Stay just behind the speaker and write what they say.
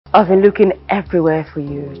I've been looking everywhere for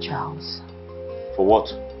you, Charles. For what?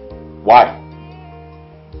 Why?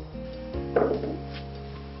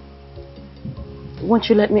 Won't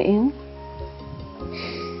you let me in?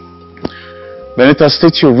 Benita,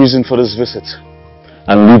 state your reason for this visit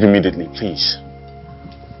and leave immediately, please.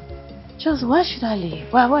 Charles, why should I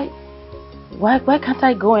leave? Why can't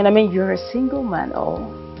I go in? I mean, you're a single man,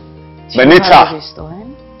 Benita,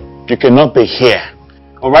 you cannot be here,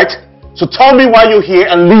 alright? So tell me why you're here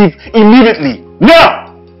and leave immediately,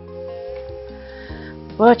 now!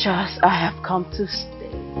 Well, Charles, I have come to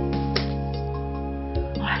stay.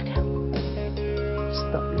 Alright,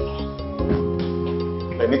 stop me.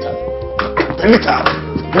 Benita, can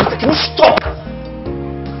you stop?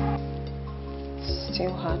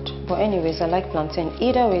 Still hard. But anyways, I like plantain.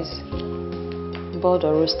 Either ways, boiled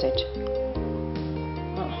or roasted.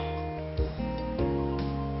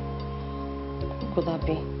 What could that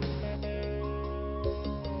be?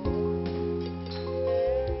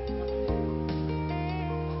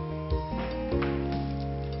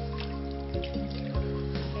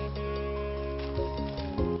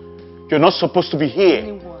 You're not supposed to be here.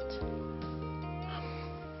 Meaning what?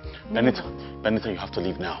 Benita, you have to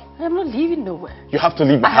leave now. I am not leaving nowhere. You have to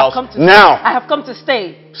leave my house now. Stay. I have come to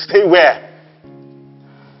stay. Stay where?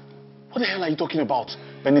 What the hell are you talking about,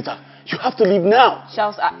 Benita? You have to leave now.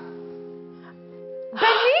 Charles, Benita!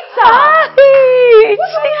 Hi,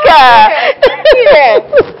 Chica!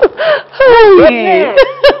 Hi!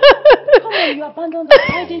 Come on, you abandoned us.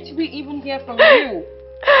 Why didn't we even hear from you?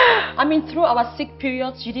 I mean, through our sick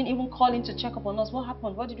periods, you didn't even call in to check up on us. What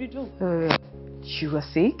happened? What did you do? You were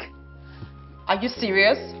sick? Are you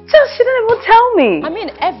serious? Charles, she didn't even tell me. I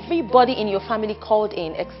mean, everybody in your family called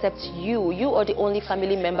in except you. You are the only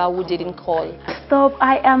family member who didn't call. Stop,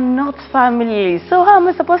 I am not family. So how am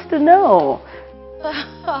I supposed to know?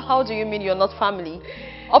 How do you mean you're not family?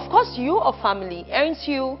 Of course you are family. Aren't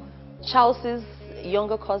you Charles's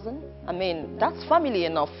younger cousin? I mean, that's family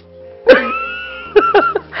enough.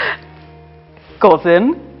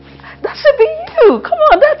 Cousin? That should be you. Come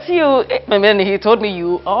on, that's you. I mean, he told me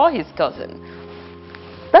you are his cousin.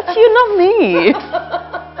 That's you, not me.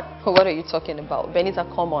 What are you talking about? Benita,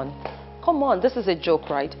 come on. Come on, this is a joke,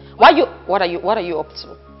 right? What are you up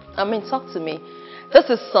to? I mean, talk to me. This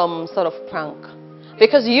is some sort of prank.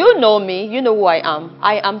 Because you know me, you know who I am.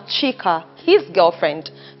 I am Chika, his girlfriend.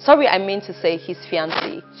 Sorry, I mean to say his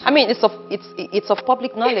fiancée. I mean, it's of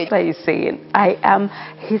public knowledge. What are you saying? I am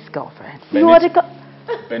his girlfriend. Benita, you are the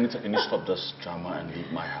Benita, can you stop this drama and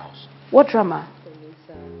leave my house? What drama?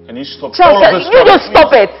 Can you stop Charles, all this you drama, just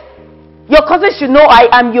stop it. Your cousin should know I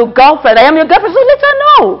am your girlfriend. I am your girlfriend, so let her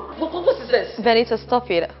know. What is this? Benita, stop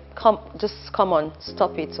it. Just come on,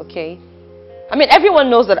 stop it, okay? I mean, everyone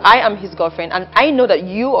knows that I am his girlfriend, and I know that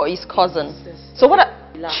you are his cousin. So what?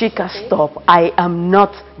 Chika, stop. I am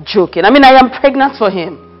not joking. I mean, I am pregnant for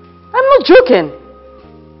him. I'm not joking.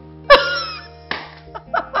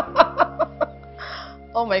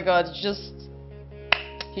 Oh my God,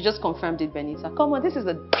 you just confirmed it, Benita. Come on, this is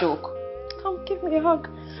a joke. Come, give me a hug.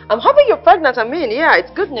 I'm happy you're pregnant. I mean, yeah,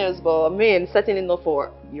 it's good news, but I mean, certainly not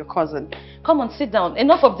for your cousin. Come on, sit down.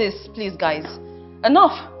 Enough of this, please, guys.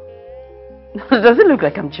 Enough. Does it look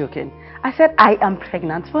like I'm joking? I said I am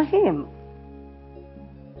pregnant for him.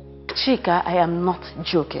 Chika, I am not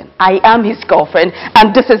joking. I am his girlfriend,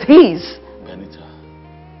 and this is his. Benita,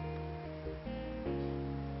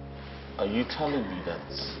 are you telling me that?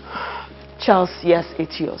 Charles, yes,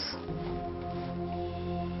 it's yours.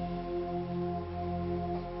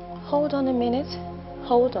 Hold on a minute.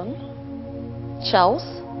 Hold on. Charles?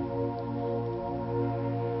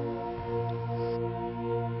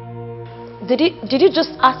 Did you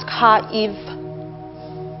just ask her if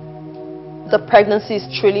the pregnancy is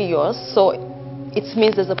truly yours? So it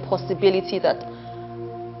means there's a possibility that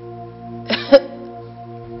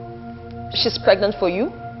she's pregnant for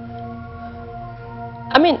you?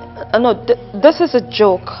 I mean, no, this is a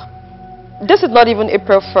joke. This is not even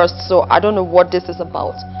April 1st, so I don't know what this is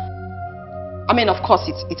about. I mean, of course,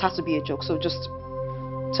 it has to be a joke, so just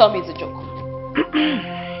tell me it's a joke.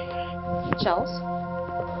 Charles?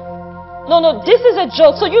 No, this is a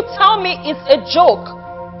joke, so you tell me it's a joke.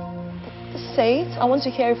 Say it. I want to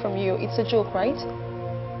hear it from you. It's a joke, right?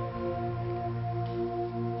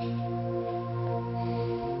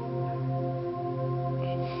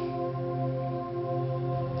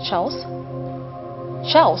 Charles?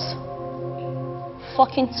 Charles?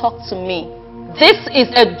 Fucking talk to me. This is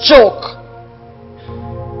a joke.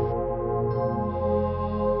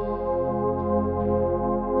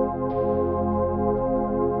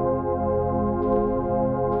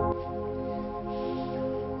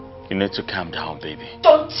 You need to calm down, baby.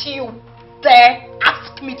 Don't you dare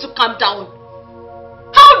ask me to calm down.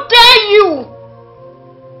 How dare you?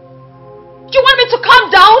 You want me to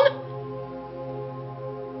calm down?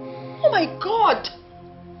 Oh my God.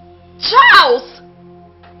 Charles!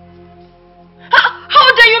 How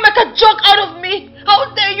dare you make a joke out of me?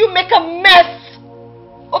 How dare you make a mess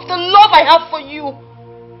of the love I have for you?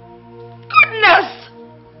 Goodness!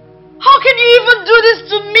 How can you even do this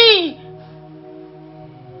to me?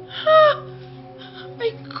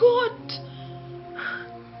 My God.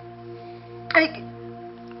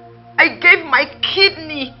 I gave my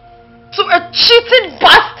kidney to a cheating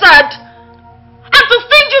bastard. And to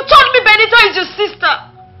think you told me Benita is your sister.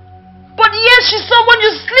 But yes, she's someone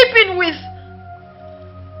you're sleeping with.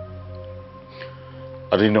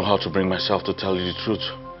 I didn't know how to bring myself to tell you the truth.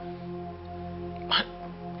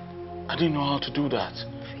 I didn't know how to do that.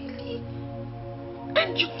 Really?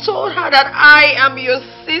 And you told her that I am your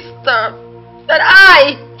sister. That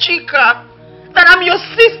I, Chika, that I'm your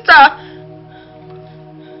sister.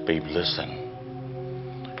 Babe, listen.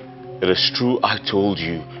 It is true I told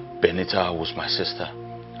you Benita was my sister.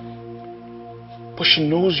 But she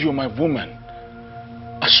knows you're my woman.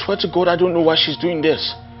 I swear to God, I don't know why she's doing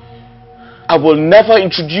this. I will never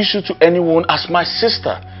introduce you to anyone as my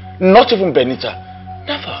sister. Not even Benita.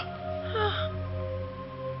 Never.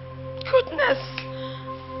 Goodness.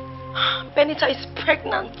 Benita is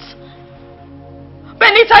pregnant.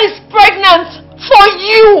 Benita is pregnant for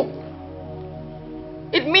you.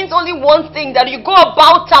 It means only one thing, that you go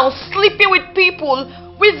about town sleeping with people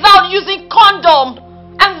without using condom.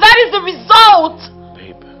 And that is the result.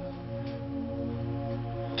 Babe.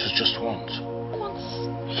 It was just once. Once?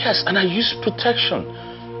 Yes, and I used protection.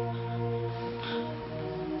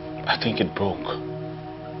 I think it broke.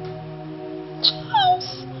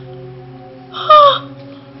 Charles.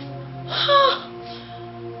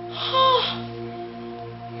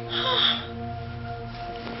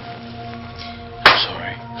 I'm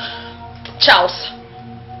sorry. Charles.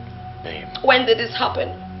 Babe. When did this happen?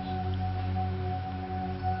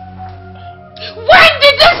 When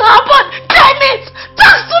did this happen? Damn it!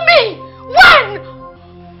 Talk to me! When?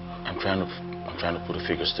 I'm trying to put the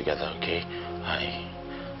figures together, okay?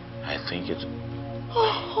 I think it's...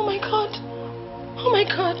 Oh my God. Oh my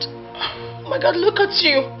God. Oh my God, look at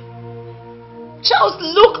you. Charles,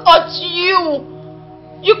 look at you.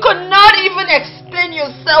 You could not even explain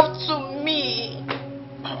yourself to me.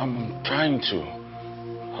 I'm trying to.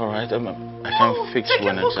 Alright, I can fix take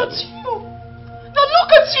when a look it's... at you. Now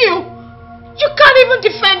look at you. You can't even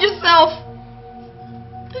defend yourself.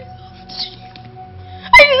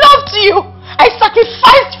 I loved you. I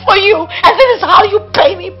sacrificed for you. And this is how you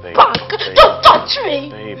pay me back. Babe, don't touch me.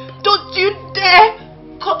 Babe. Don't you dare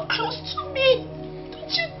come close to me.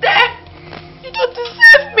 Don't you dare. You don't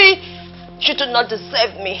deserve me. You do not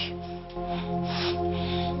deserve me.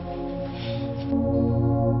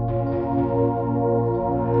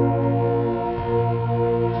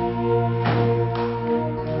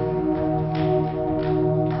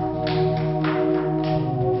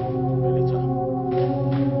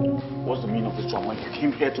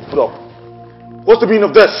 Here to put up. What's the meaning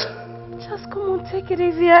of this? Just come on, take it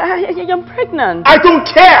easy. I'm pregnant. I don't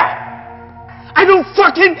care! I don't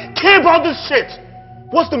fucking care about this shit!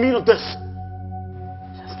 What's the meaning of this?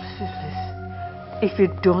 Just please. If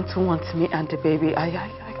you don't want me and the baby, I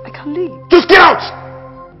can leave. Just get out!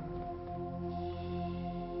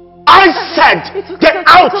 I said get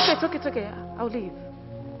out! It's okay. I'll leave.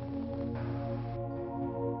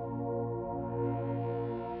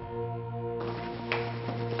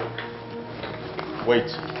 Wait.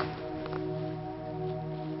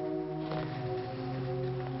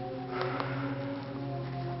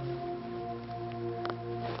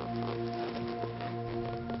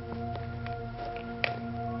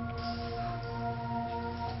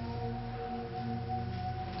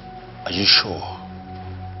 Are you sure?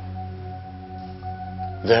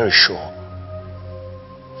 Very sure.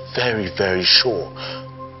 Very, very sure.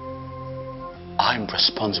 I'm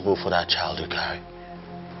responsible for that child you carry.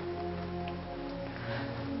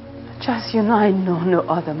 Just, I know no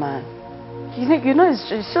other man.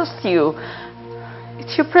 It's just you.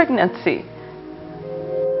 It's your pregnancy.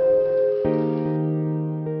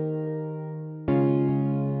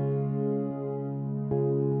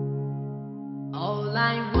 All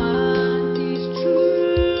I want is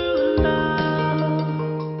true love.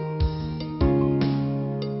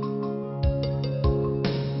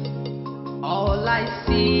 All I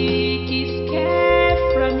seek is care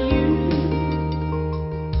from you.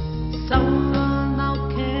 Someone will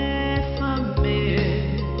care for me.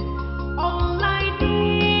 All I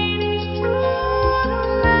need is true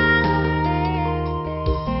love.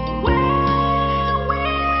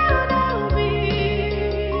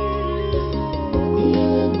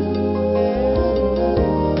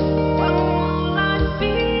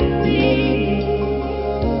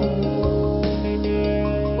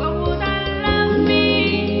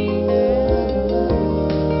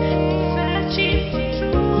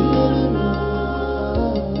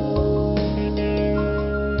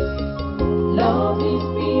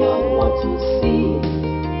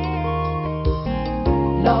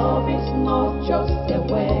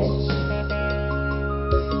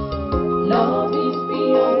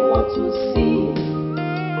 to see.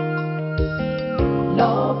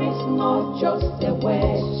 Love is not just a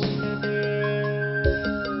word.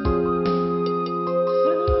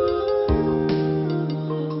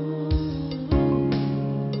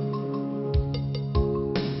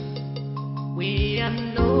 We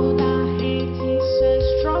know that hate is a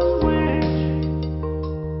strong word,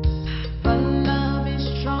 but love is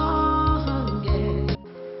stronger.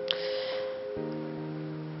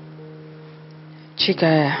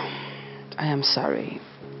 Chika, I am sorry.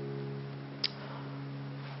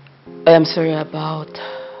 I am sorry about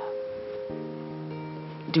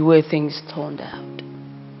the way things turned out.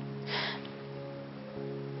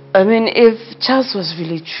 I mean, if Charles was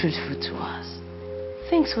really truthful to us,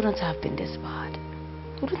 things wouldn't have been this bad.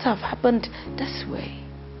 It wouldn't have happened this way.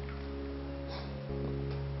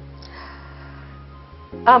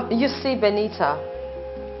 You see, Benita,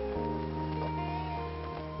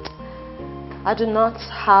 I do not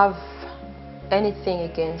have anything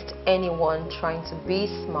against anyone trying to be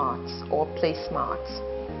smart or play smart.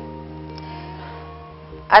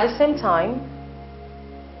 At the same time,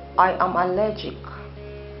 I am allergic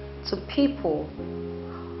to people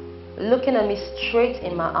looking at me straight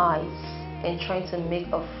in my eyes and trying to make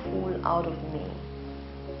a fool out of me.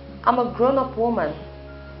 I'm a grown-up woman.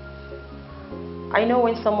 I know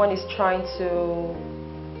when someone is trying to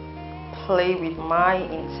play with my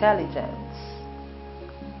intelligence.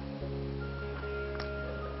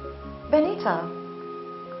 Benita,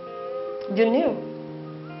 you knew.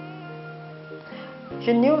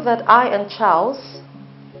 You knew that I and Charles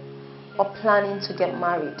are planning to get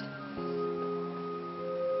married.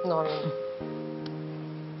 No.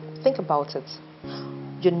 Think about it.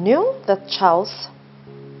 You knew that Charles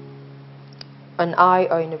and I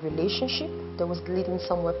are in a relationship that was leading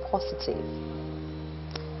somewhere positive.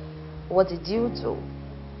 What did you do?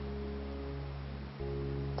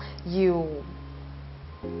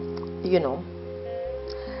 You know,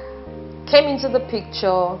 came into the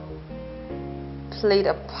picture, played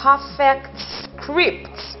a perfect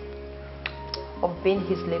script of being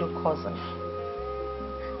his little cousin,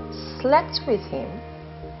 slept with him,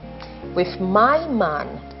 with my man,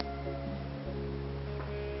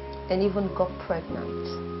 and even got pregnant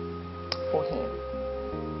for him.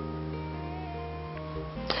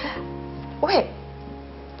 Wait,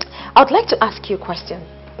 I'd like to ask you a question,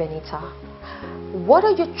 Benita. What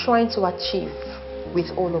are you trying to achieve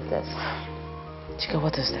with all of this? Chika,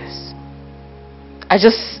 what is this? I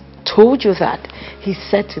just told you that he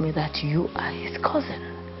said to me that you are his cousin.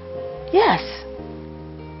 Yes.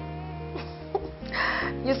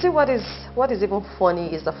 You see, what is even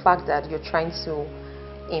funny is the fact that you're trying to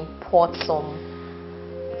import some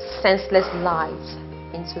senseless lies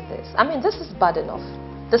into this. I mean, this is bad enough.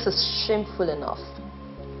 This is shameful enough.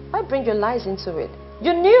 Why bring your lies into it?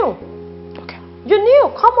 You knew. Okay. You knew.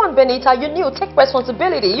 Come on, Benita. You knew. Take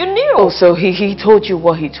responsibility. You knew. Oh, so he told you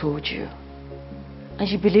what he told you. And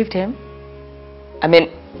you believed him? I mean,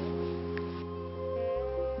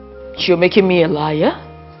 you're making me a liar?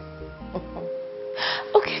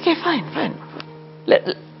 Okay, fine.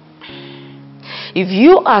 If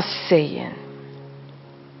you are saying,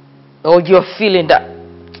 or you're feeling that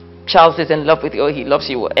Charles is in love with you, or he loves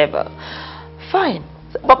you, whatever, fine.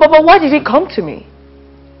 But why did he come to me?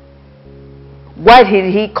 Why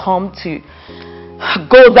did he come to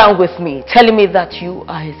go down with me, telling me that you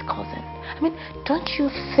are his cousin? I mean, don't you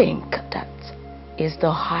think that is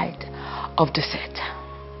the height of deceit?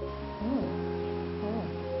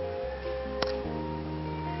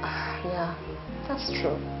 Yeah, that's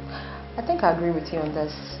true. I think I agree with you on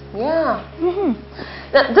this. Yeah.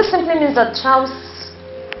 Now, this simply means that Charles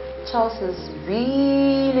is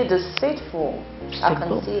really deceitful. I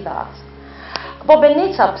can see that. But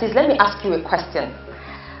Benita, please let me ask you a question.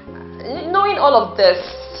 Knowing all of this,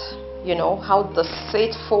 you know, how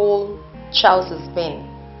deceitful Charles has been,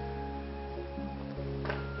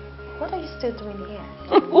 what are you still doing here?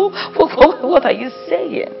 What are you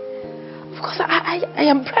saying? Of course, I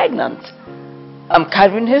am pregnant. I'm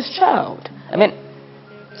carrying his child. I mean,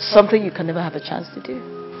 something you can never have a chance to do.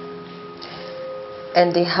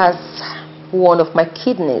 And he has one of my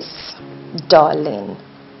kidneys, darling.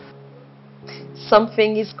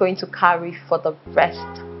 Something he's going to carry for the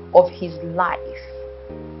rest of his life.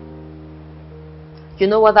 You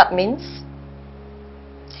know what that means?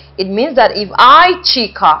 It means that if I,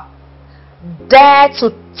 Chika, dare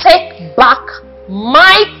to take back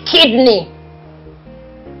my kidney,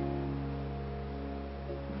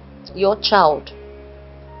 your child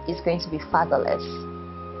is going to be fatherless.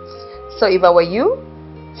 So if I were you,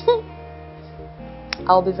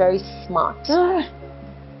 I'll be very smart.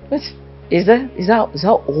 But Is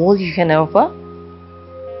that all you can offer?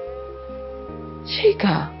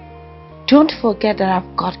 Chika, don't forget that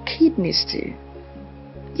I've got kidneys too.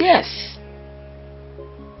 Yes.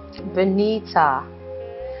 Benita,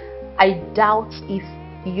 I doubt if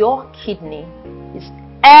your kidney is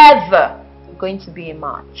ever going to be a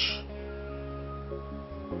match.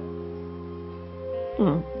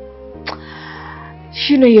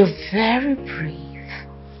 You know, you're very brave.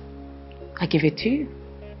 I give it to you.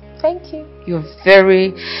 Thank you. You're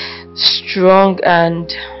very strong and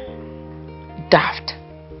daft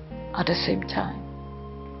at the same time.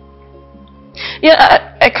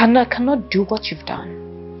 Yeah, I cannot do what you've done.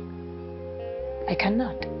 I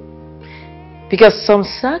cannot. Because some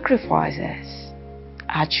sacrifices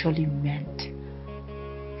are actually meant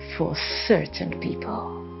for certain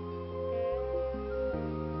people.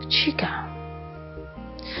 Chika,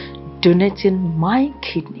 donating my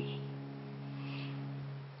kidney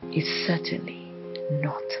is certainly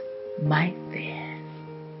not my thing.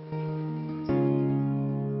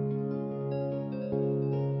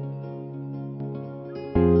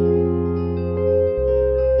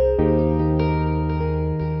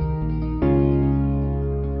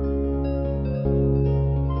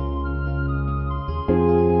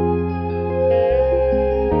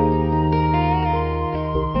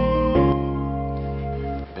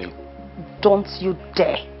 Don't you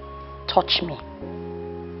dare touch me.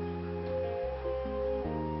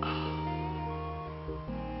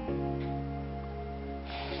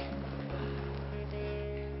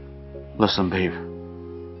 Listen, babe.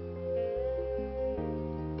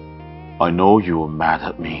 I know you were mad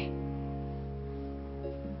at me.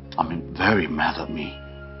 I mean, very mad at me.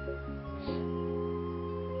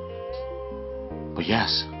 But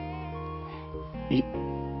yes,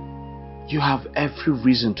 you have every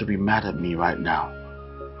reason to be mad at me right now.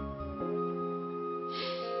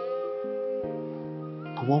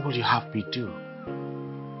 But what will you have me do?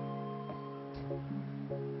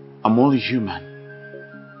 I'm only human.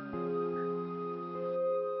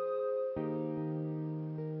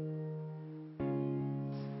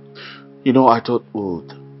 You know, I thought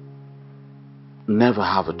we'd never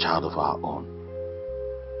have a child of our own.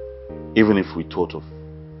 Even if we thought of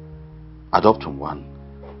adopting one,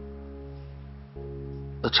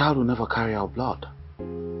 the child will never carry our blood.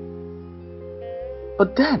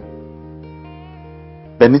 But then,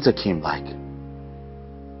 Benita came like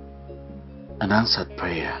an answered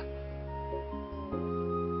prayer.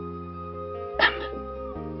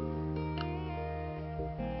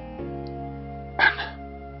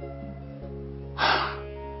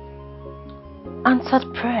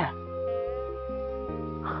 Answered prayer.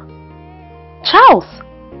 Charles!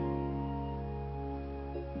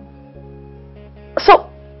 So,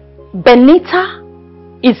 Benita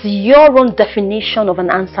is your own definition of an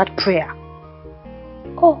answered prayer.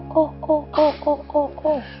 Oh.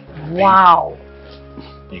 Wow.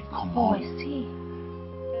 Babe, come on. I see.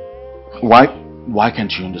 Why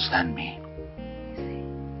can't you understand me?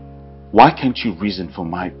 Why can't you reason from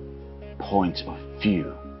my point of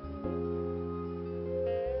view?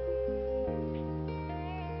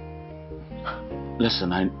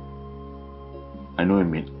 Listen, I know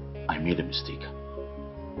I made a mistake.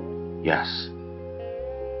 Yes,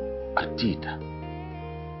 I did.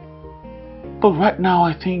 But right now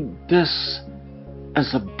I think this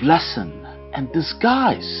is a blessing in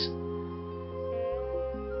disguise.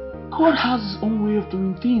 God has his own way of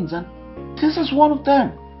doing things, and this is one of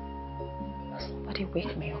them. Somebody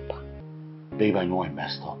wake me up. Babe, I know I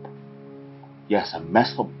messed up. Yes, I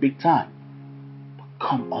messed up big time. But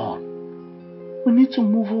come on. We need to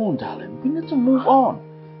move on, darling. We need to move on.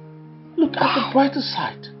 Look at the brighter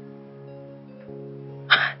side.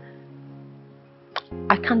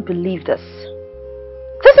 I can't believe this.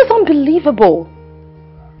 This is unbelievable.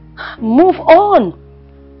 Move on.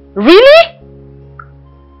 Really?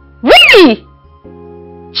 Really?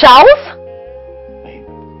 Charles? Babe.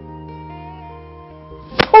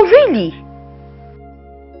 Oh, really?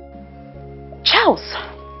 Charles?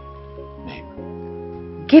 Babe.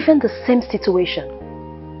 Given the same situation,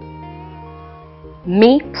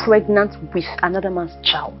 me pregnant with another man's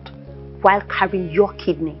child while carrying your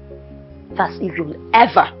kidney, that's if you'll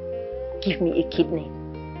ever give me a kidney.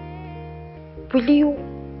 Will you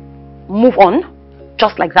move on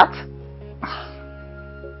just like that?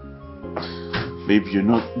 Babe, you're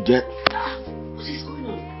not get. What is going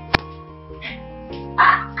on?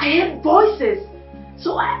 I heard voices,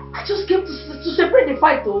 so I just came to separate the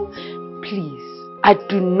fight though. Please, I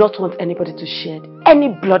do not want anybody to shed any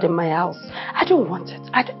blood in my house. I don't want it.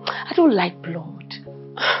 I don't like blood.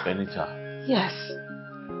 Benita. Yes.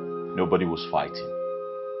 Nobody was fighting.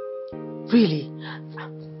 Really?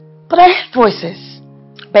 But I heard voices.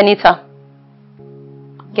 Benita,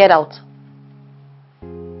 get out.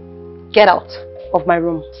 Get out of my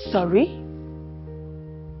room. Sorry?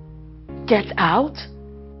 Get out?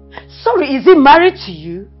 Sorry, is he married to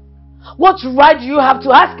you? What right do you have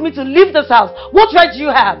to ask me to leave this house? What right do you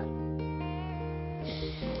have?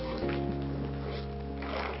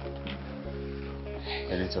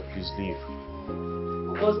 Benita, please leave.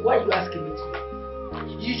 Why are you asking me to?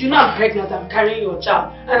 You know I'm pregnant, I'm carrying your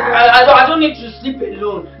child. And I don't need to sleep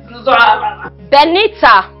alone. So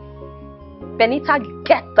Benita! Benita,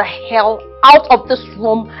 get the hell out of this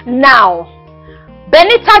room now.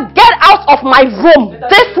 Benita, get out of my room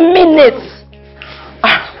this minute.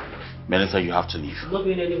 Benita, you have to leave. I'm not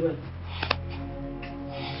going anywhere.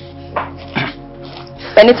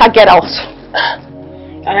 Benita, get out.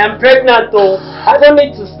 I am pregnant though. I don't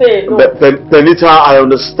need to stay alone. Benita, I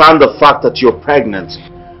understand the fact that you're pregnant.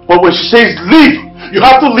 But when she says leave, you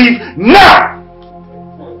have to leave now!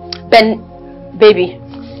 Baby.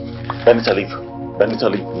 Benita, leave. Benita,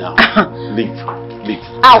 leave now. Leave.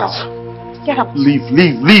 Out. Get out. Leave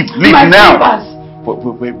My now.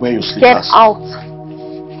 Slippers. Where your slippers? Get out.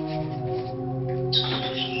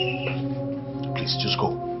 Please, just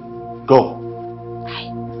go. Go.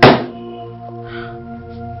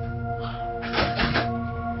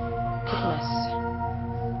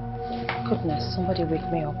 Goodness, somebody wake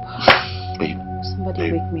me up. Babe.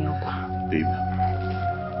 Somebody wake me up. Babe.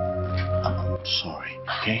 I'm sorry,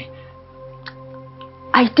 okay?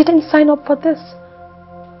 I didn't sign up for this.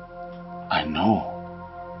 I know,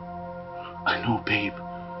 babe.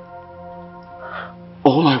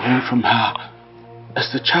 All I want from her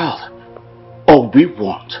is the child. All we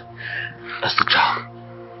want is the child.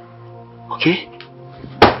 Okay?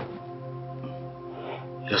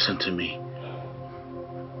 Listen to me.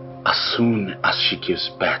 As soon as she gives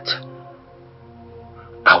birth,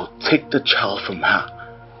 I'll take the child from her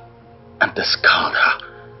and discard her.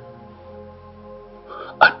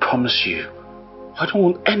 I promise you, I don't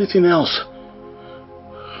want anything else.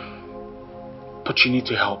 But you need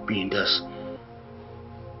to help me in this.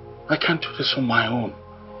 I can't do this on my own.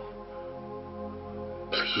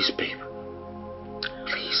 Please, babe.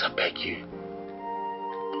 Please, I beg you.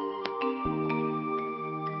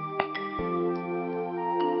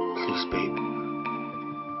 Please, babe.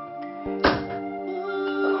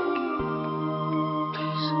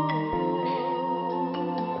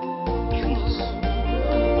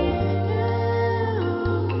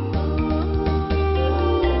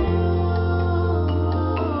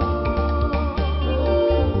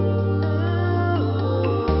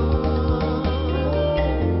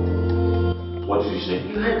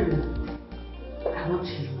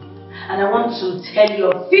 To tell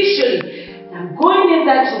you officially, I'm going in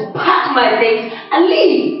there to pack my things and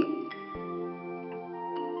leave.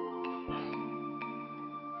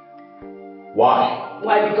 Why?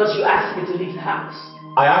 Why? Because you asked me to leave the house.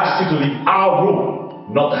 I asked you to leave our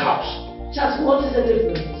room, not the house. Just what is the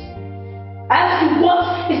difference? I asked you what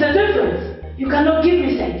is the difference? You cannot give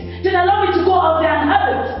me sense. Then allow me to go out there and have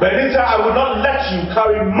it. Benita, I will not let you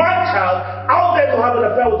carry my child out there to have an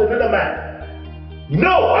affair with another man. No,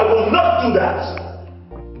 I will not do that.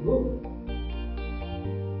 No.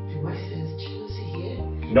 Do I sense jealousy here?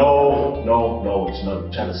 No, it's not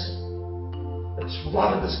jealousy. It's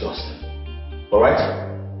rather disgusting. Alright?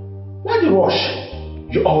 Why the rush?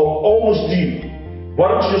 You are almost due. Why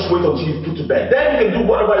don't you just wait until you put to bed? Then you can do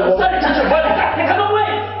whatever you want. Sorry, I cannot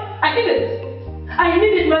wait. I need it. I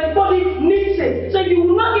need it. My body needs it. So if you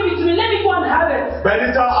will not give it to me, let me go and have it.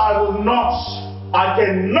 Benita, I will not. I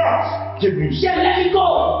cannot give you. Yeah, let me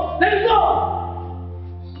go. Let me go.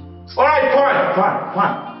 Alright, fine.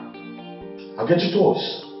 I'll get you toys.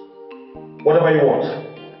 Whatever you want.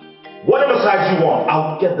 Whatever size you want,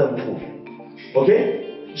 I'll get them for you.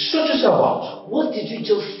 Okay? Sort yourself out. What did you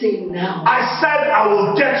just say now? I said I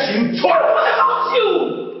will get you toys. What about you?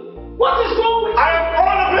 What is wrong with you? I am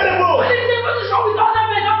unavailable. What is wrong with other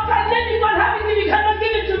men outside? Let me go and have it if you cannot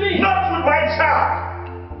give it to me. Not with my child.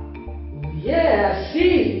 Yeah, I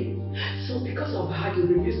see. So because of her, you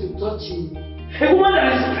refuse to touch me. A woman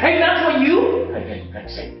that is pregnant for you? Hey,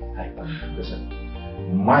 listen.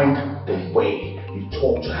 Mind the way you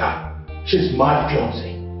talk to her. She's my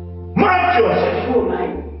fiancée. My fiancée! Who am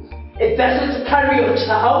I? A vessel to carry your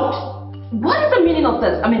child? What is the meaning of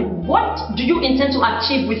this? I mean, what do you intend to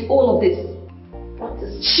achieve with all of this? What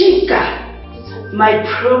is chica? My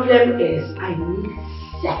problem is I need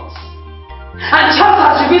sex. And Charles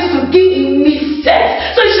has refused to give me sex.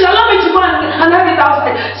 So you should allow me to go and have it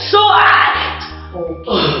outside. So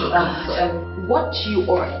What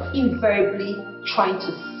you are invariably trying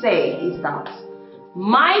to say is that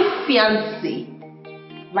my fiancé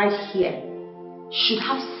right here should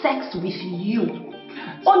have sex with you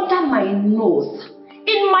under my nose,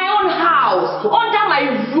 in my own house, under my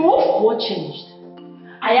roof. What changed?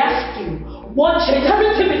 I asked you, what changed?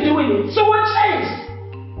 Haven't you been doing it? So what changed?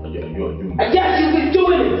 Yes, you've been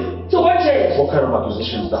doing it. So what changed? What kind of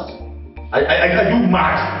accusation is that? Are you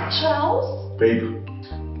mad? Charles? Babe,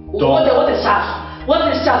 What is Charles?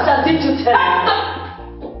 What is Charles? Didn't you tell me?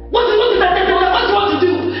 What is that? What do you want to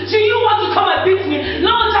do? Do you want to come and beat me?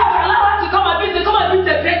 No, Charles, allow her to come and beat me. Come and beat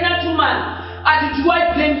a pregnant woman. And do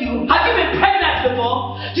I blame you? Have you been pregnant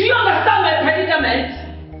before? Do you understand my predicament?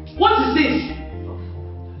 What is this?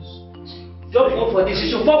 Don't fall for this.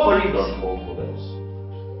 You should fall for it. Don't fall for this.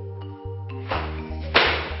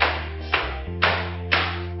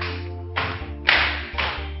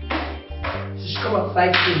 You should come and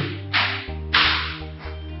fight me.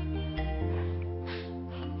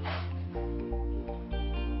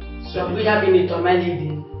 So we have been it on my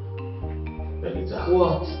leaving. Benita.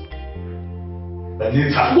 What?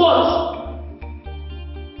 Benita. What?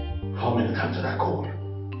 How many times did I call you?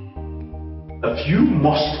 If you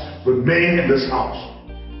must remain in this house,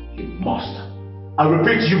 you must. I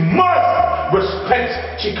repeat, you must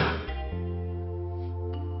respect Chika.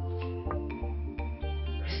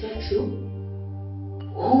 Respect who?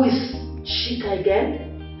 Who is Chika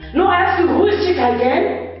again? No, I ask you, who is Chika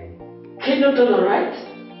again? Kingdom done alright?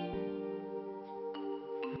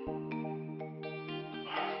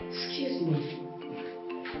 Excuse me.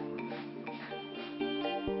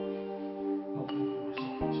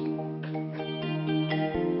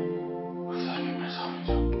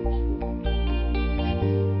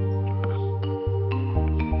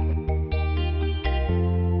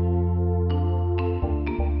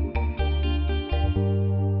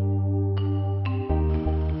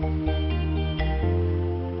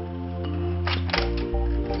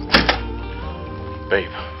 Babe,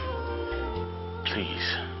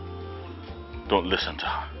 please, don't listen to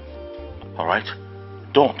her, alright?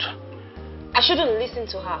 Don't. I shouldn't listen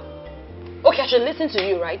to her. Okay, I should listen to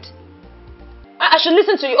you, right? I should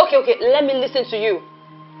listen to you. Okay, let me listen to you.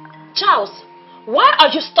 Charles, why are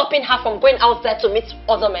you stopping her from going out there to meet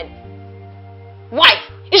other men? Why?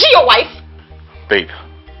 Is she your wife? Babe,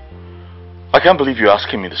 I can't believe you're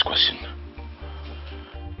asking me this question.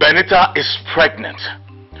 Benita is pregnant.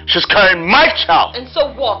 She's carrying my child. And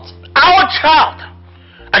so what? Our child.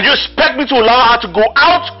 And you expect me to allow her to go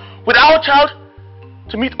out with our child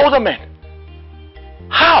to meet other men?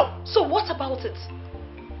 How? So what about it?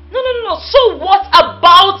 No. So what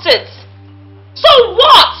about it? So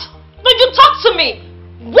what? No, you talk to me.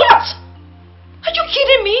 What? Are you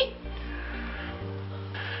kidding me?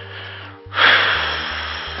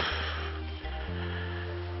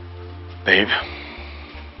 Babe,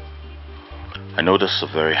 I know this is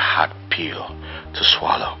a very hard pill to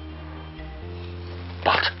swallow,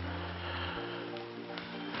 but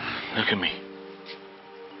look at me.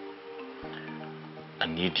 I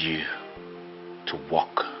need you to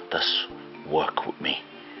walk this work with me.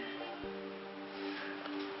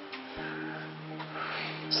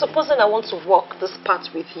 Supposing I want to walk this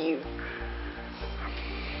path with you,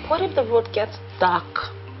 what if the road gets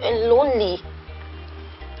dark and lonely?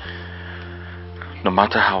 No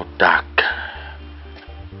matter how dark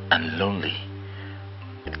and lonely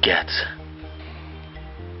it gets,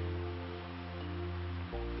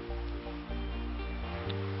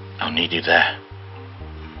 I'll need you there,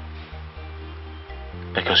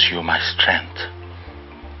 because you're my strength.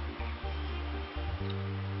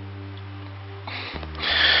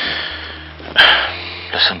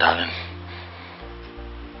 Listen, darling,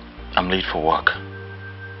 I'm late for work.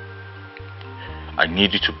 I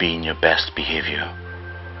need you to be in your best behavior,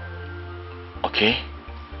 okay?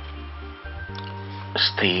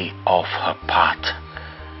 Stay off her path.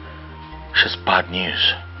 She's bad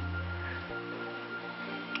news.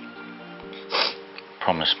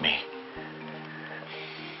 Promise me.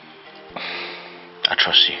 I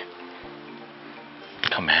trust you.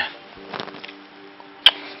 Come here.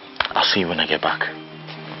 I'll see you when I get back.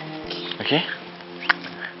 Okay?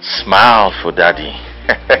 Smile for daddy.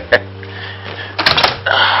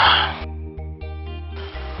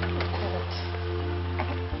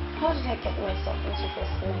 How did I get myself into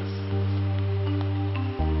this mess?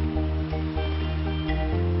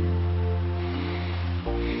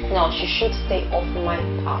 No, she should stay off my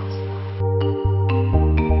path.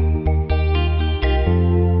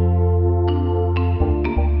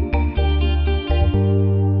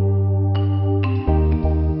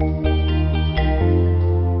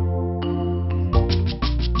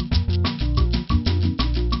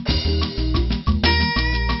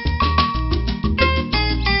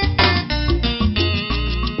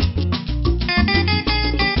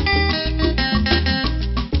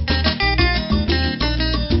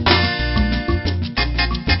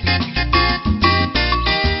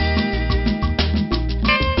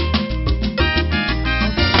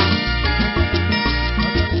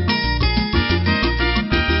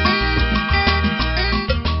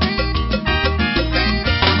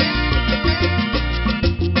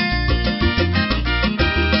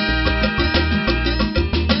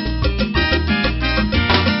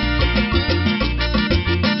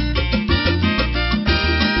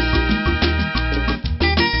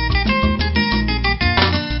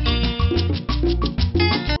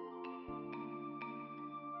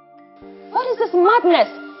 madness?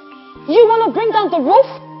 You want to bring down the roof?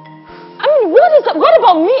 I mean, what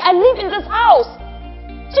about me? I live in this house.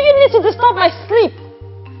 So you need to disturb my sleep.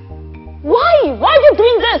 Why? Why are you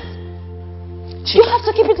doing this? Chika. You have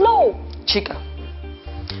to keep it low. Chika.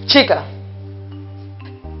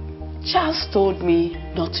 Charles told me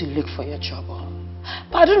not to look for your trouble.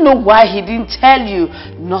 But I don't know why he didn't tell you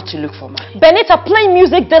not to look for mine. Benita, playing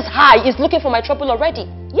music this high is looking for my trouble already.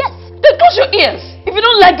 Yes. Then close your ears. If you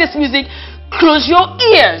don't like this music, close your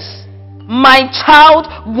ears. My child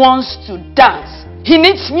wants to dance. He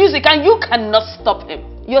needs music and you cannot stop him.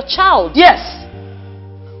 Your child? Yes.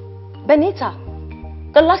 Benita,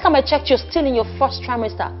 the last time I checked, you're still in your first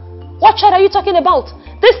trimester. What child are you talking about?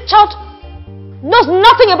 This child knows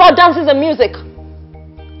nothing about dances and music.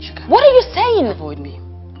 Chika, what are you saying? Avoid me.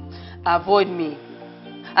 Avoid me.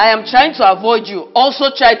 I am trying to avoid you. Also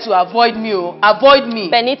try to avoid me. Avoid me.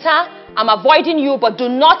 Benita, I'm avoiding you, but do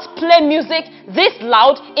not play music this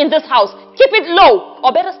loud in this house. Keep it low,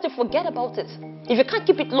 or better still, forget about it. If you can't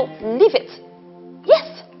keep it low, leave it.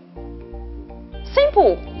 Yes.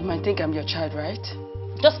 Simple. You might think I'm your child, right?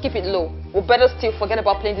 Just keep it low. Or better still, forget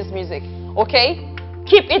about playing this music. Okay?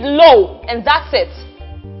 Keep it low, and that's it.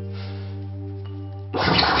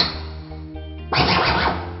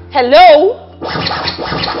 Hello?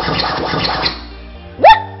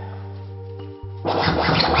 What?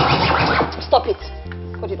 Stop it.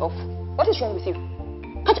 Put it off. What is wrong with you?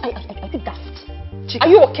 Are you daft? Chika. Are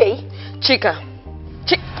you okay? Chika,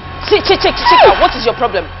 what is your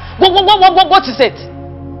problem? What is it?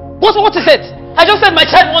 What is it? I just said my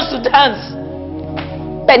child wants to dance.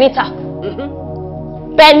 Benita.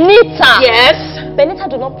 Benita. Yes? Benita,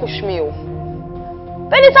 do not push me.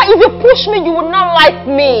 Benita, if you push me, you will not like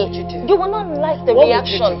me. What would you do? You will not like the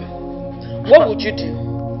reaction. What would you do?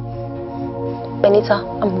 Benita,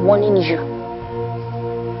 I'm warning you.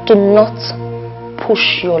 Do not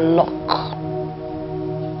push your luck.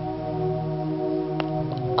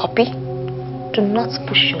 Copy? Do not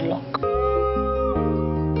push your luck.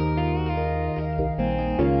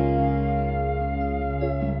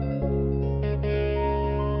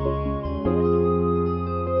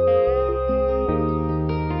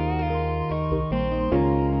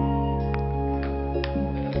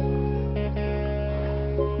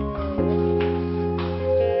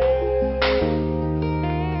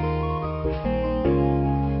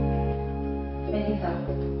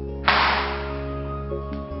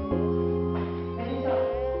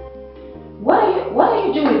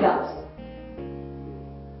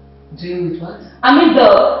 Doing with what? I mean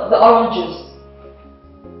the orange juice.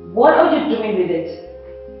 What are you doing with it?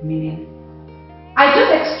 Meaning? I just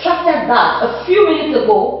extracted that a few minutes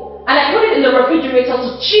ago and I put it in the refrigerator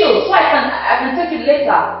to chill so I can take it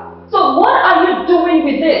later. So what are you doing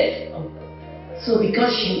with it? Oh. So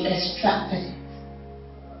because you extracted it,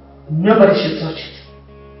 nobody should touch it.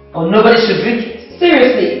 Or nobody should drink it.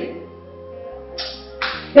 Seriously.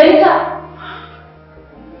 Benita,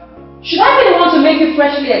 should I be the one to make you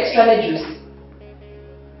freshly extracted juice?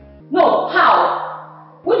 No,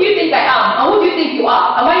 how? Who do you think I am? And who do you think you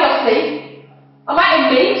are? Am I your slave? Am I a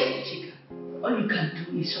maid? Chika, all you can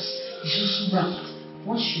do is just run.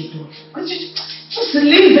 Once you're done, just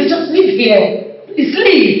leave it, just leave here. Please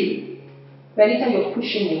leave. Benita, you're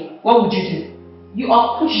pushing me. What would you do? You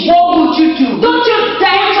are pushing What me. would you do? Don't you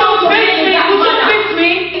dare to beat me! Would you beat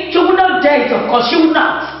me? She will not dare it, of course. She will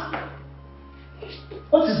not.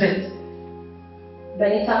 What is it?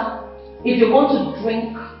 Benita, if you want to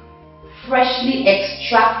drink freshly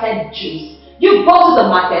extracted juice, you go to the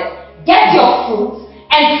market, get your fruits,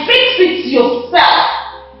 and fix it yourself.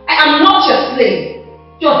 I am not your slave.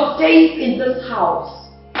 Your days in this house,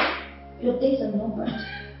 your days are numbered.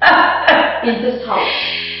 In this house.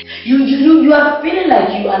 You are feeling like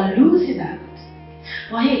you are losing out.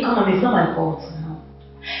 Well, hey, come on, it's not my fault now.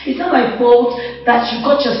 It's not my fault that you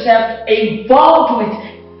got yourself involved with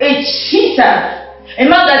a cheater. A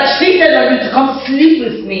man that cheated on you to come sleep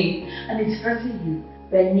with me. And it's hurting you.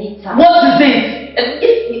 Benita. What is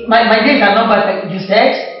it? My days are numbered, like you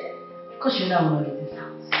said. Because you know I will not leave this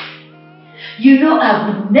house. You know I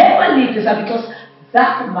would never leave this house because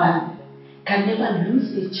that man can never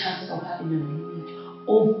lose a chance of having a lineage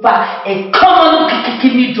over a common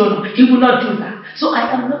kidney donor. He will not do that. So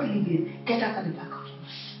I am not leaving. Get out of the back of me.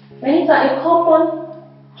 Benita, a common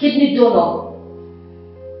kidney donor.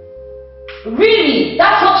 Really?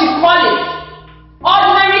 That's what you call it?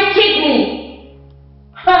 Ordinary kidney.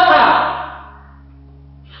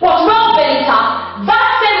 What's wrong, Benita? That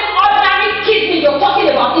same ordinary kidney you're talking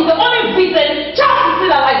about is the only reason Charles is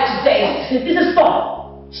still alive today. This is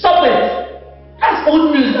stop. Stop it. That's That's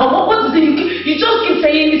old news. And what is it? You just keep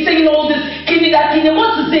saying all this, kidney, that kidney.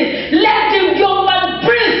 What is it? Let the young man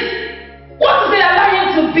breathe. What is it allow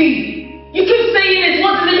him to be? You keep saying it.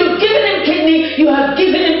 What is it? You've given him kidney. You have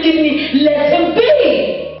given him kidney. Let him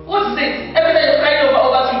be. What is it? Every time you're crying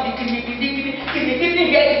over kidney,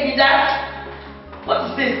 here, that.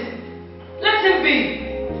 What is this? Let him be.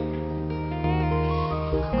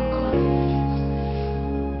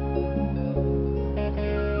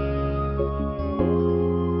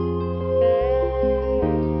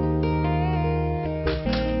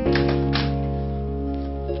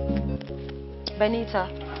 Benita,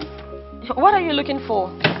 what are you looking for?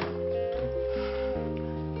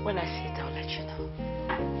 When I see it, I'll let you know.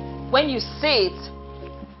 When you see it?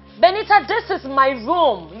 Benita, this is my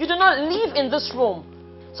room. You do not live in this room.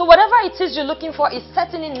 So whatever it is you're looking for is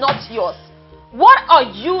certainly not yours. What are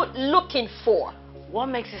you looking for? What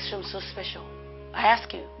makes this room so special? I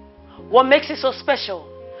ask you. What makes it so special?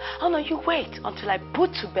 Oh no, you wait until I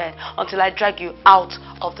put to bed, until I drag you out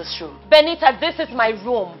of this room. Benita, this is my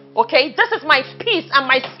room, okay? This is my peace and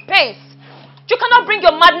my space. You cannot bring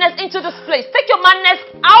your madness into this place. Take your madness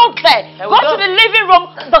out there. Go to the living room,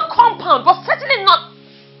 the compound, but certainly not.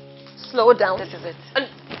 Slow down. This is it. And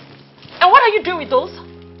what are you doing with those?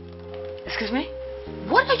 Excuse me?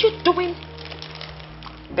 What are you doing?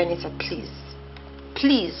 Benita, please.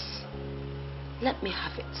 Please. Let me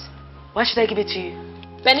have it. Why should I give it to you?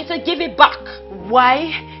 Benita, give it back.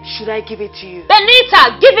 Why should I give it to you?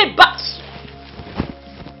 Benita, give it back.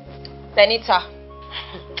 Benita.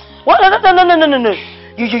 What? No.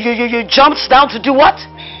 You jumped down to do what?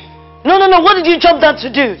 No. What did you jump down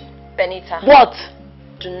to do? Benita. What?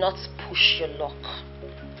 Do not push your luck.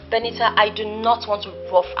 Benita, I do not want to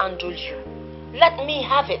rough handle you. Let me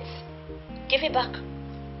have it. Give it back.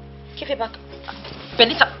 Give it back.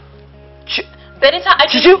 Benita. Benita,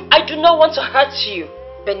 I do not want to hurt you.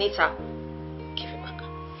 Benita, give it back.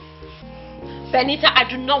 Benita, I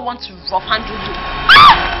do not want to rough handle you.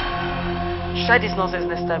 Ah! Try this nonsense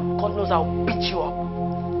next time. God knows I'll beat you up.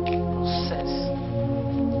 Nonsense.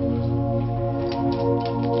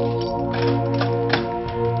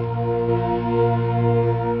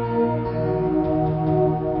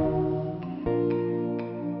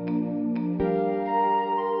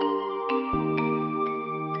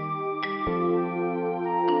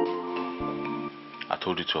 I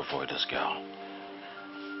told you to avoid this girl.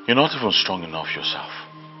 You're not even strong enough yourself.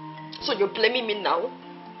 So you're blaming me now?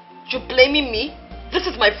 You're blaming me? This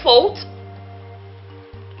is my fault?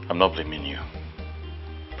 I'm not blaming you.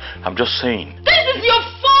 I'm just saying. This is your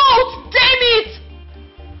fault! Damn it!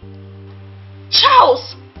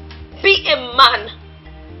 Charles, be a man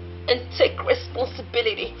and take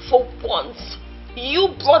responsibility for once.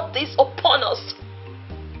 You brought this upon us.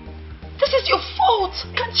 This is your fault.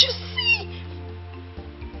 Can't you see?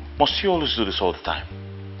 Must you always do this all the time?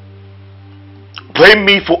 Blame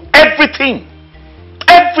me for everything.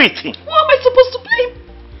 Everything. What am I supposed to blame?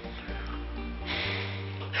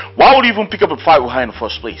 Why would you even pick up a fight with her in the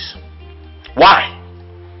first place? Why?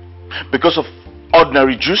 Because of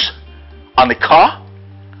ordinary juice and a car?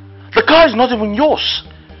 The car is not even yours.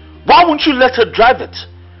 Why wouldn't you let her drive it?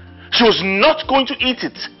 She was not going to eat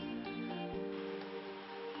it.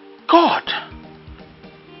 God.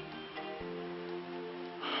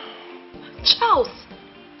 Charles.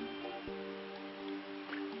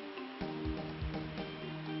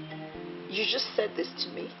 You just said this to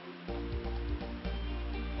me.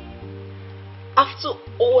 After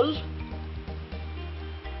all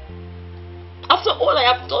I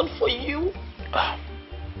have done for you.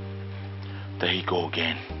 There you go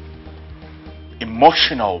again.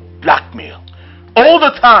 Emotional blackmail. All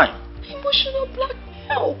the time. Emotional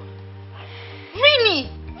blackmail? Really?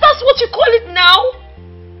 That's what you call it now?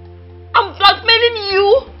 I'm blackmailing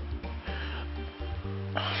you?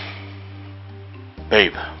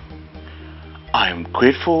 Babe, I am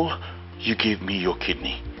grateful you gave me your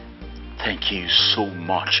kidney. Thank you so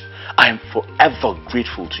much. I am forever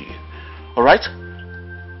grateful to you. Alright?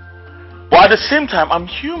 But at the same time, I'm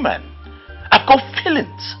human. I've got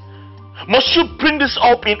feelings. Must you bring this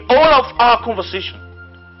up in all of our conversation?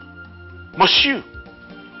 Must you?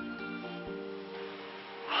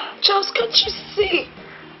 Charles, can't you see?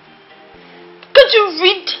 Can't you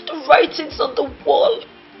read the writings on the wall?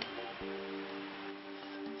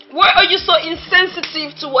 Why are you so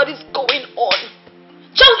insensitive to what is going on?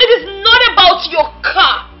 Charles, it is not about your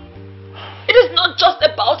car. It is not just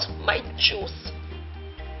about my juice.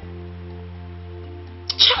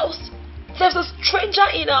 Charles, there's a stranger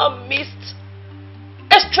in our midst.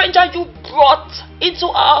 A stranger you brought into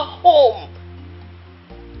our home.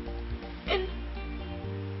 And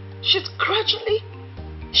she's gradually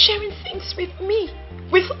sharing things with me,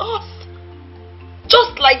 with us.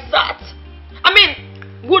 Just like that. I mean,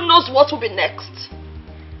 who knows what will be next?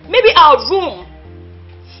 Maybe our room.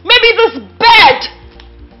 Maybe this bed.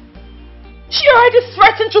 She already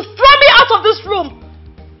threatened to throw me out of this room.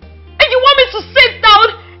 And you want me to sit down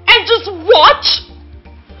and just watch?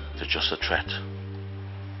 It's just a threat.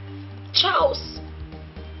 Charles,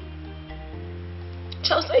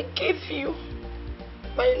 I gave you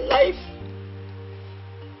my life.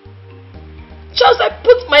 Charles, I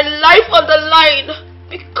put my life on the line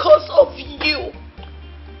because of you.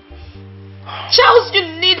 Charles, you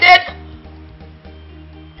needed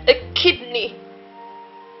a kidney.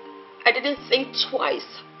 I didn't think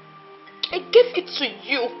twice. I gave it to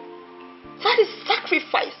you. That is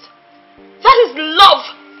sacrifice. That is love.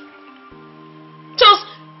 Charles,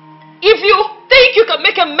 if you think you can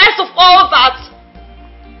make a mess of all that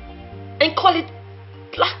and call it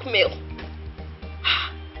blackmail,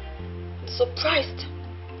 I'm surprised.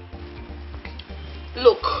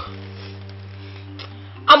 Look,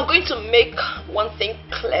 I'm going to make one thing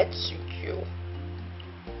clear to you.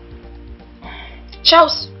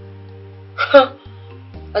 Charles,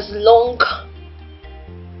 as long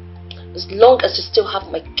as you still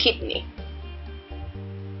have my kidney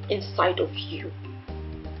inside of you,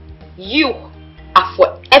 you are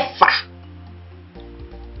forever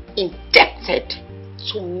indebted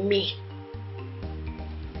to me.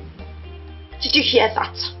 Did you hear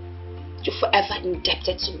that? You're forever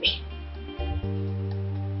indebted to me.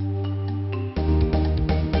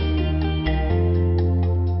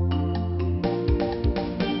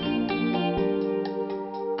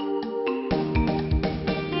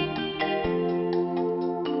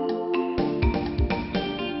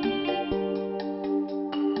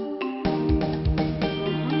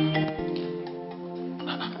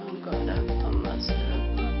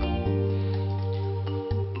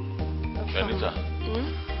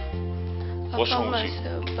 What's wrong with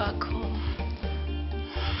you? Back home.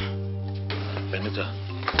 Benita.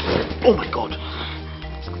 Oh my God.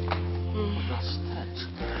 What's that?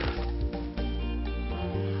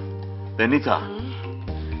 Benita.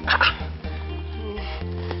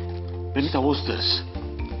 Benita, what's this?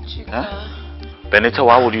 Huh? Benita,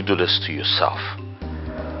 why would you do this to yourself?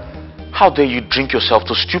 How dare you drink yourself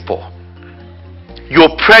to stupor?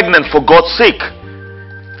 You're pregnant, for God's sake.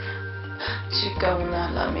 Chika will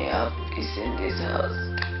not let me have peace in this house.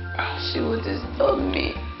 She will disturb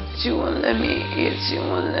me. She won't let me eat. She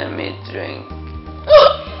won't let me drink.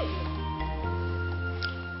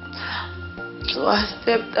 So I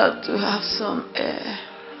stepped out to have some air.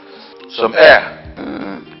 Some air?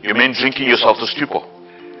 You mean drinking yourself to stupor?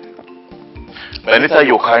 Benita,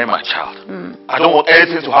 you're carrying my child. I don't want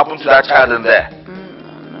anything to happen to that child in there.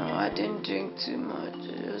 No, I didn't drink too much.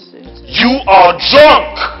 You are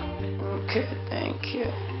drunk! Okay, thank you.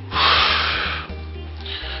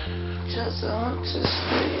 Just want to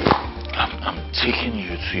sleep. I'm taking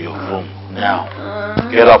you to your room now.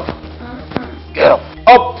 Get up. Get up.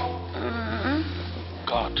 Up!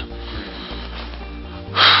 God.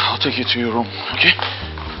 I'll take you to your room, okay? I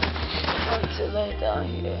want to lie down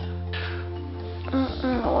here.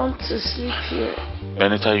 I want to sleep here.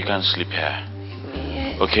 Benita, you can't sleep here.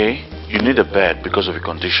 Yes. Okay? You need a bed because of your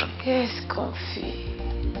condition. Yes, comfy.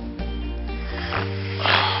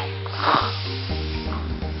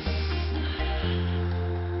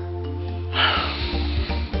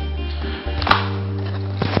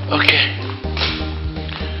 Okay.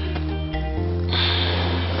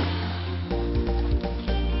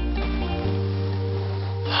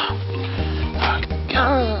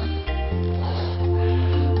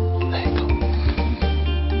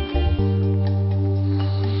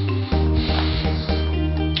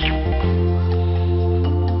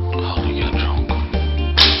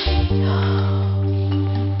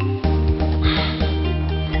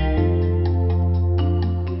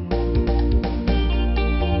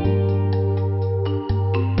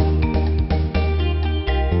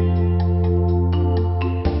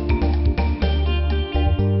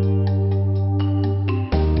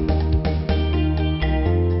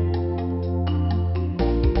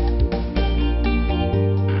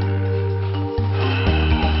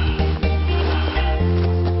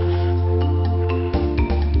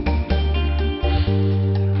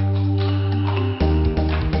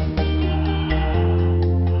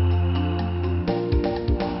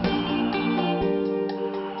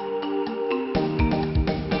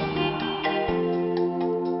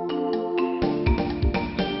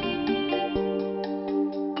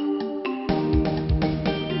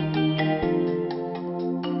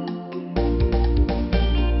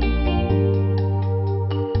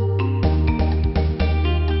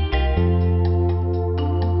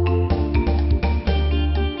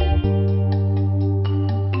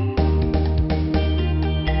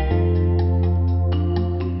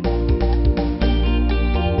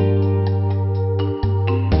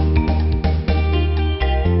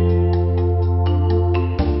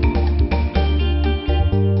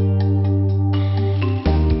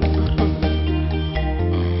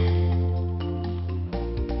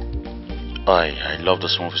 I love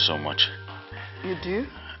this movie so much. You do?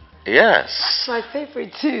 Yes. It's my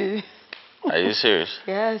favorite too. Are you serious?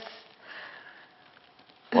 Yes.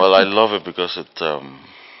 Well, I love it because it's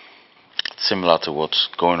similar to what's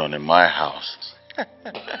going on in my house.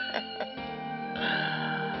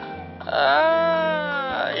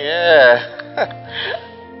 Yeah.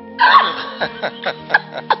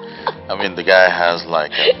 I mean, the guy has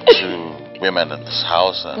like 2 women in his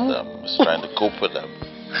house and is trying to cope with them.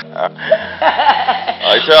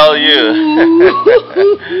 I tell you,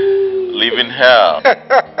 living hell.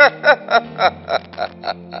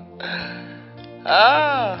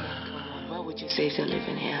 Why would you say to live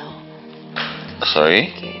in hell?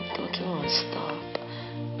 Sorry? Okay, don't stop.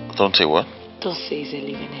 Don't say what? Don't say it's a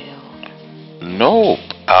living hell. No,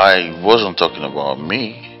 I wasn't talking about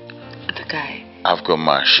me. The guy. I've got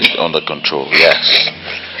my shit under control, yes.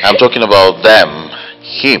 I'm talking about them,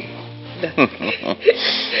 him.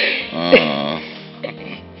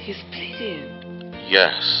 He's bleeding.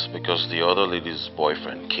 Yes, because the other lady's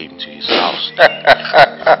boyfriend came to his house.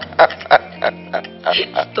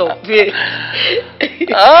 Stop it.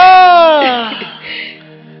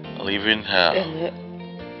 Leaving hell.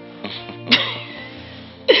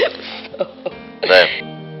 Them.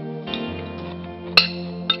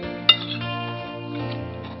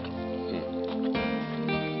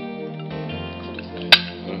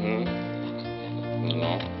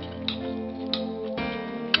 No.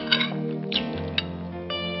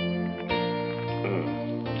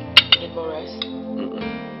 Need more rice?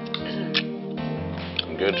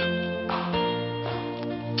 I'm good.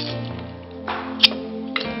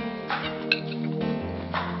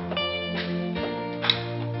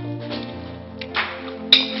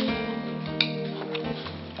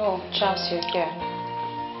 Oh, Charles, you're here.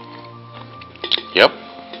 Yep.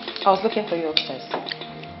 I was looking for you upstairs.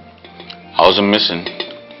 I wasn't missing.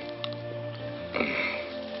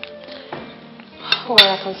 Oh,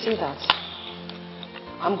 I can see that.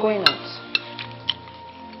 I'm going out.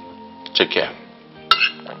 Take care.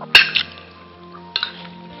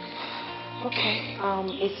 Okay.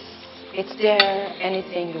 Is there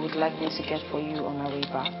anything you would like me to get for you on our way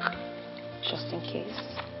back? Just in case.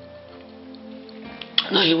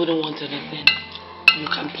 No, he wouldn't want anything. You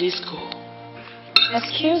can please go.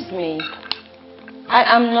 Excuse me. I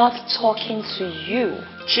am not talking to you.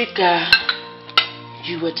 Chika,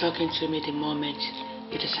 you were talking to me the moment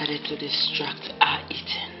you decided to distract our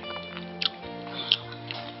eating.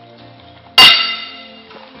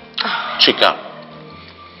 Chika,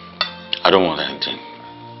 I don't want anything.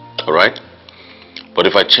 Alright? But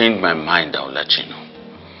if I change my mind, I'll let you know.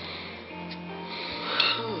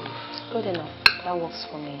 Good enough. That works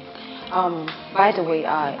for me. By the way,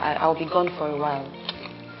 I'll be gone for a while.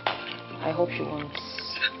 I hope you won't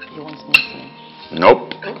miss me.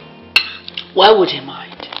 Nope. Why would he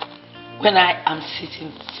mind? When I am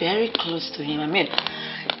sitting very close to him, I mean,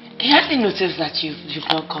 he hardly noticed that you've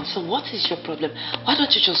not come. So what is your problem? Why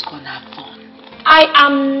don't you just go and have fun? I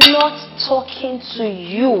am not talking to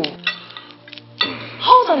you.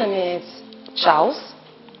 Hold on a minute, Charles.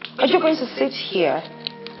 Are you going to sit here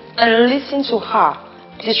and listen to her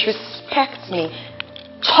disrespect me,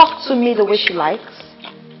 talk to me the way she likes?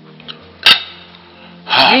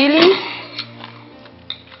 Really?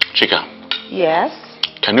 Chika. Yes?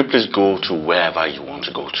 Can you please go to wherever you want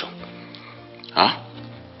to go to? Huh?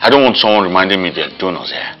 I don't want someone reminding me they're doing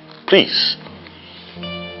us here. Please.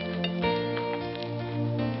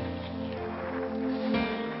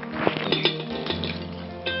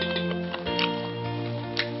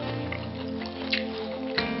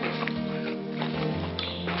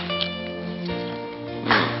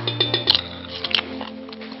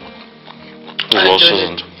 False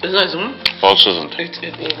isn't. It's nice, False isn't. It's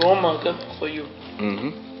a warm marker for you.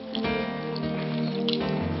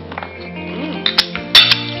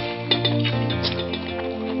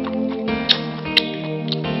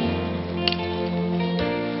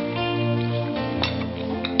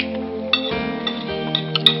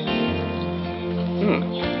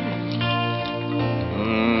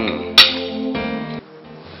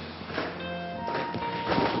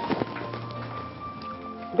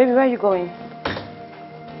 Baby, where are you going?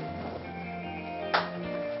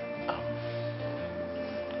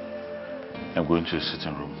 I'm going to the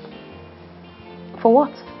sitting room. For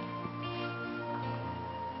what?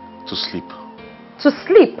 To sleep. To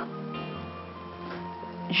sleep?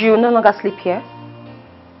 You no longer sleep here?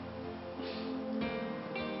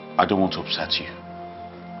 I don't want to upset you.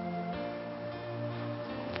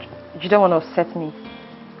 You don't want to upset me?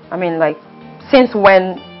 I mean, like, since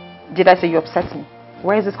when did I say you upset me?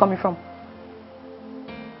 Where is this coming from?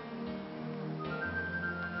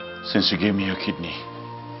 Since you gave me your kidney.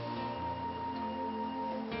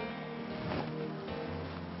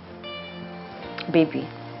 Baby.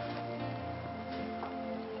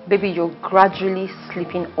 Baby, you're gradually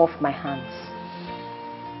slipping off my hands.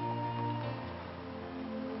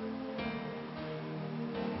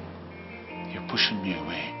 You're pushing me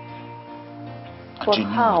away. But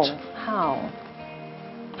how? How?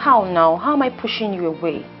 How now? How am I pushing you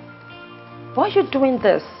away? Why are you doing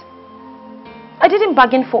this? I didn't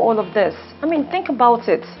bargain for all of this. I mean, think about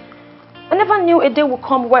it. I never knew a day would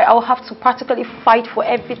come where I'll have to practically fight for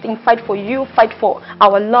everything, fight for you, fight for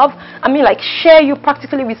our love. I mean, like, share you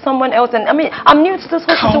practically with someone else. And I mean, I'm new to this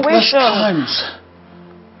whole situation. Countless times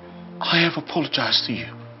I have apologized to you.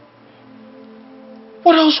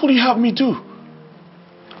 What else would you have me do?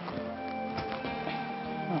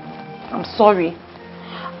 I'm sorry.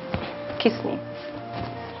 Kiss me.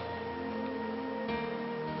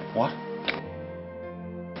 What?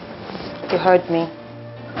 You hurt me.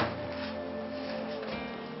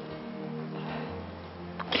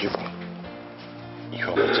 You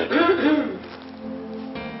want me to?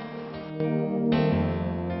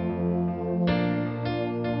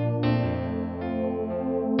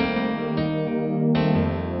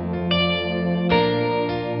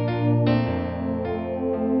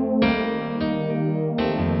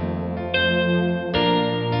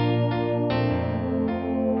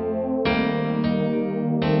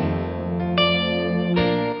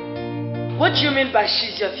 What do you mean by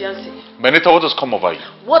she's your fiancée? Benita, what has come over you?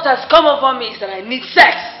 What has come over me is that I need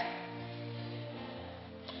sex.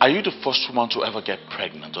 Are you the first woman to ever get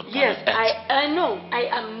pregnant on Yes, planet Earth? I know. I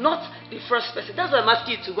am not the first person. That's why I'm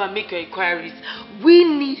asking you to go and make your inquiries. We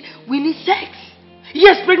need sex.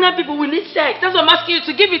 Yes, pregnant people, we need sex. That's why I'm asking you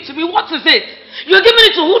to give it to me. What is it? You're giving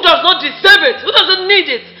it to who does not deserve it, who doesn't need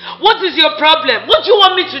it. What is your problem? What do you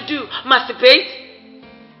want me to do? Masturbate?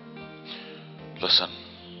 Listen,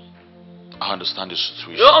 I understand the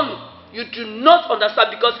situation. You do not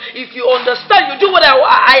understand, because if you understand, you do what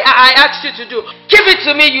I asked you to do. Give it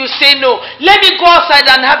to me, you say no. Let me go outside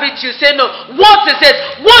and have it, you say no. What is it?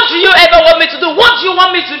 What do you ever want me to do? What do you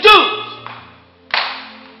want me to do?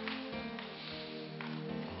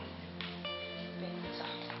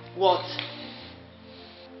 What?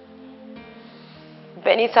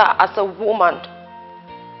 Benita, as a woman,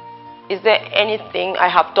 is there anything I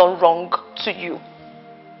have done wrong to you?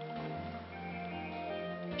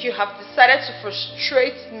 You have decided to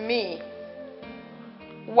frustrate me.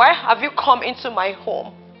 Why have you come into my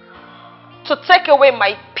home? To take away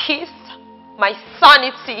my peace, my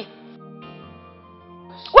sanity.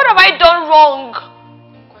 What have I done wrong?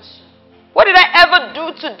 What did I ever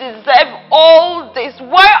do to deserve all this?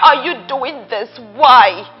 Why are you doing this?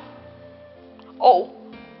 Why? Oh,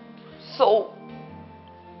 so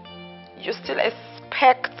you still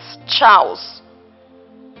expect Charles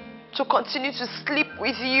to continue to sleep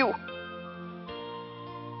with you?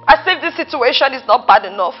 As if this situation is not bad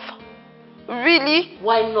enough. Really?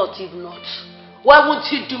 Why not if not? Why won't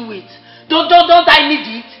you do it? Don't I need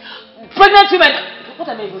it? Pregnant women. What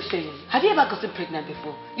am I even saying? Have you ever gotten pregnant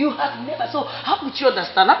before? You have never. So how would you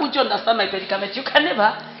understand? How would you understand my predicament? You can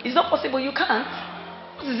never. It's not possible. You can't.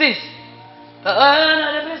 What is this? No,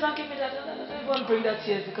 please don't give me that. Don't even bring that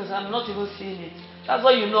tears, because I'm not even seeing it. That's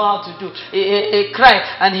what you know how to do. Cry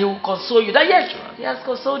and he will console you. That, yes, he has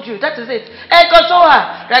consoled you. That is it. Hey, console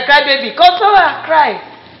her. Cry, baby. Console her. Cry.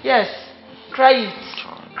 Yes. Cry it.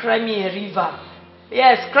 Cry me a river.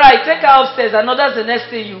 Yes, cry. Take her upstairs. I know that's the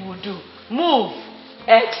next thing you will do. Move.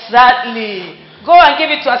 Exactly. Go and give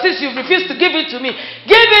it to her. Since you refuse to give it to me,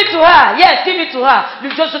 give it to her. Yes, give it to her. You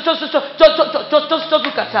just look at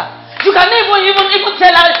her. You can even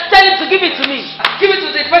tell him to give it to me. Give it to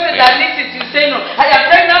the person that needs it. You say no. I am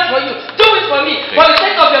pregnant for you. Do it for me. For the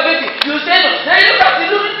sake of your baby. You say no. Then look at it.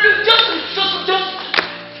 Look, just.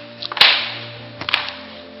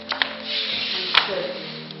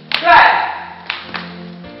 Cry.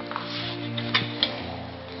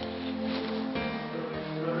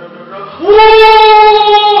 Woo!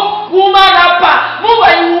 Woman rapper, move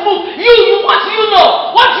and you will move. You, what do you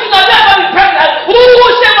know? What do you know? You ever been pregnant? Who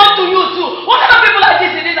shame on to you too? What kind of people like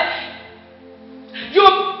this in this? You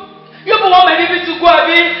want my baby to go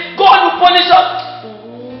and God will punish us.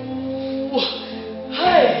 Ooh.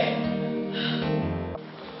 Hey.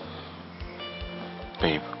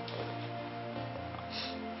 Babe,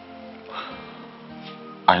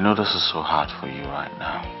 I know this is so hard for you right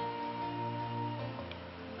now.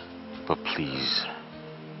 But please,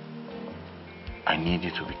 I need you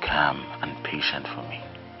to be calm and patient for me.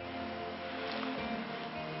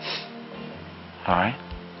 Alright?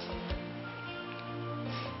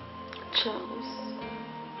 Charles,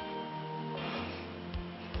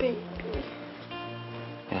 Baby.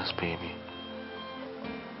 Yes, baby.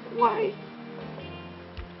 Why?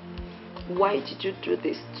 Why did you do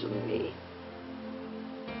this to me?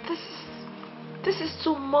 This is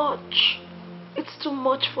too much. It's too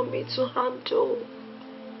much for me to handle.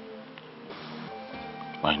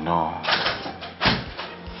 I know.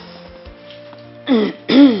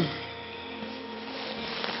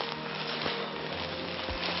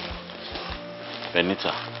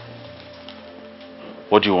 Benita,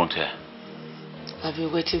 what do you want here? I've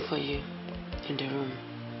been waiting for you in the room.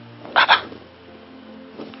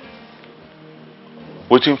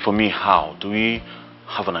 Waiting for me how? Do we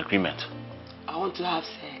have an agreement? I want to have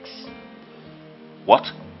sex. What?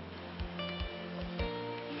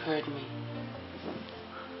 You heard me.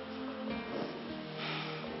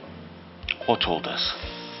 What told us?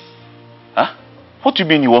 Huh? What do you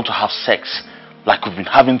mean you want to have sex? Like we've been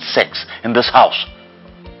having sex in this house?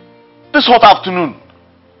 This hot afternoon?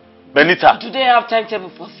 Benita. Do they have timetable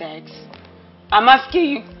for sex? I'm asking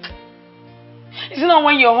you. Is it not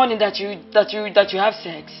when you're horny that you have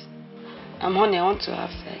sex? I'm horny, I want to have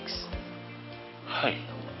sex. Hey,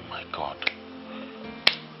 oh my God.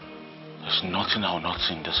 There's nothing I will not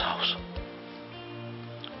see in this house.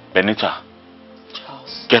 Benita.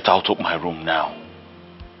 Charles. Get out of my room now.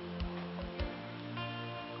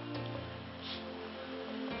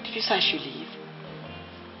 Did you say I should leave?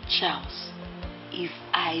 Charles, if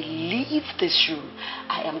I leave this room,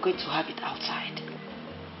 I am going to have it outside.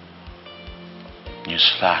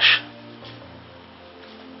 Newsflash.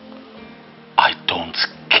 I don't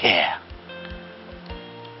care.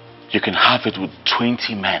 You can have it with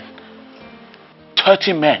 20 men.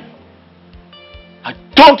 30 men. I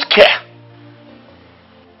don't care.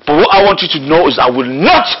 But what I want you to know is I will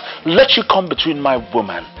not let you come between my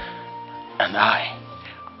woman and I.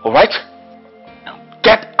 Alright? Now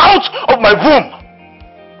get out of my room!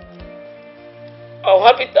 I'll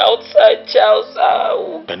have it outside, Charles.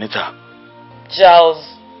 Benita. Charles.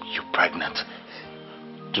 You're pregnant.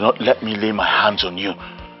 Do not let me lay my hands on you.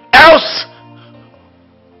 Else!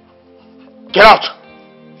 Get out!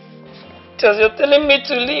 Charles, you're telling me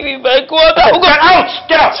to leave if I go out. Get out!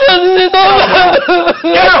 Get out! Charles,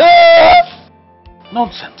 Get out!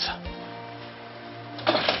 Nonsense.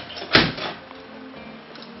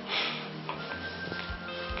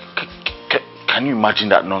 Can you imagine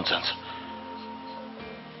that nonsense?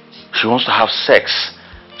 She wants to have sex.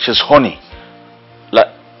 She's horny. Like...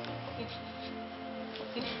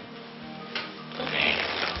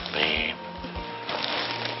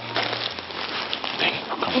 Babe,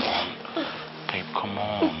 come on. Babe, come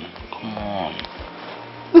on. Come on.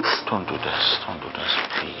 Don't do this. Don't do this,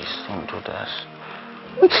 please. Don't do this.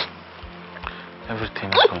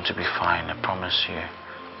 Everything's going to be fine, I promise you.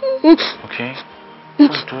 Okay?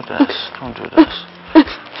 Don't do this. Don't do this.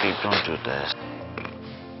 Babe, don't do this.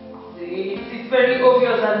 It's very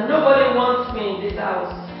obvious that nobody wants me in this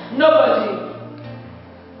house. Nobody.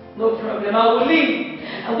 No problem. I will leave.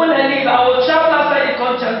 And when I leave, I will travel outside the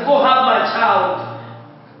country and go have my child.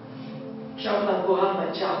 Travel and go have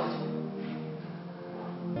my child.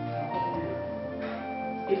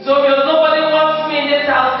 It's obvious nobody wants me in this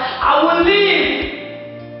house. I will leave.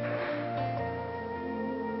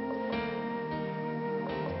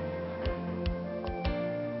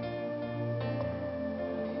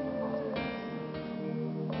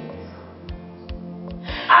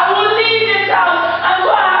 I will leave this house and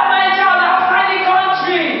go have my child outside the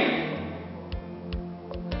country.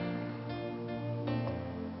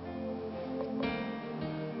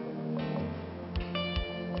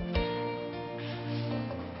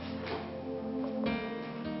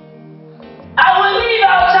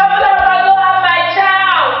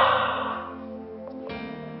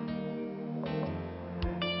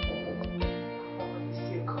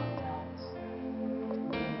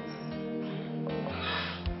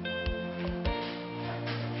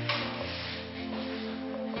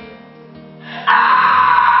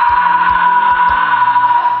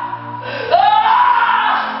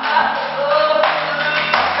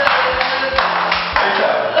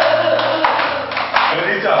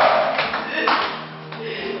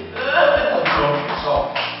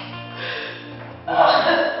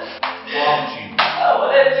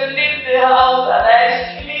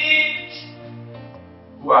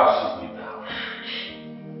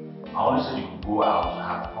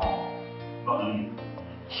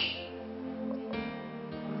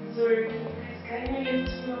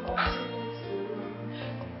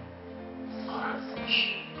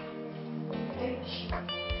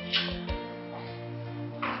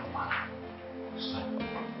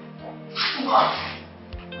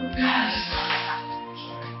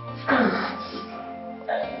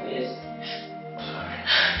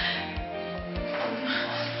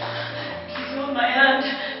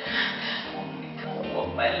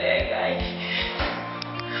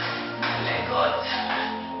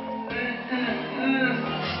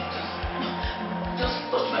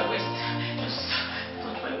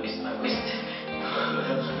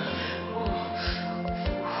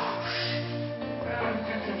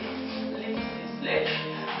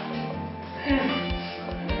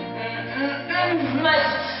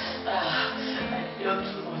 You're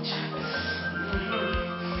too much.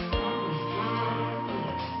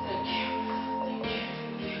 Thank you.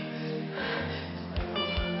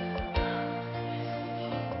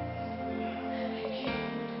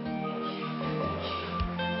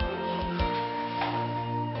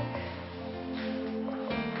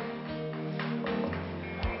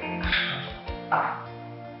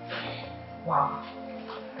 Wow.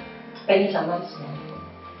 Penny's a nice man.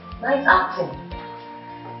 Nice acting.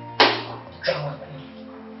 Drama queen.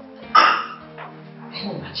 Can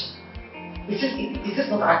you imagine? Is this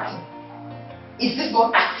not acting? Is this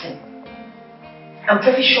not acting? I'm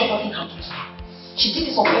very sure nothing happened to her. She did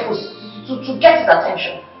this on purpose to get his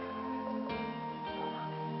attention.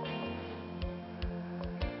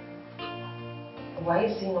 Why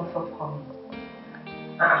is he not forthcoming?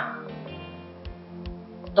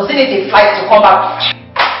 Does he need a flight to come back?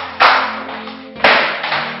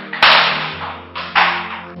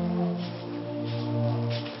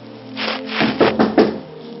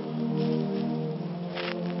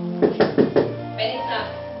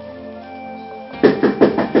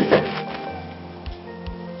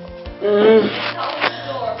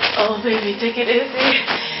 Oh, baby, take it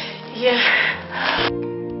easy. Yeah.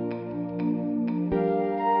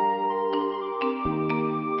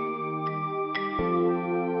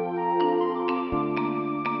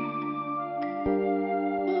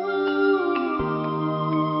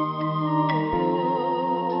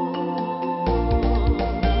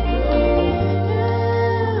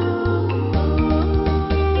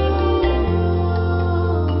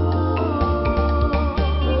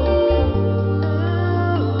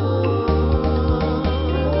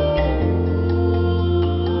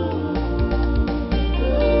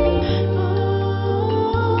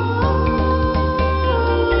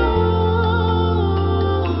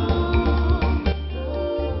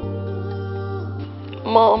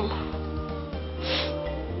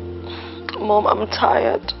 Mom, I'm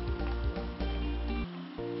tired.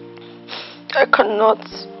 I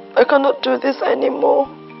cannot do this anymore.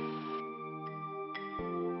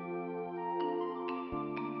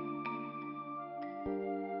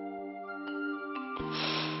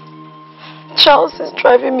 Charles is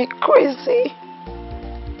driving me crazy.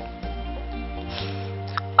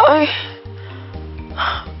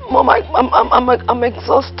 Mom, I'm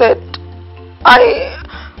exhausted.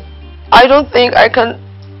 I don't think I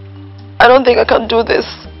can do this.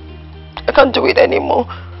 I can't do it anymore.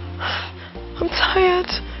 I'm tired.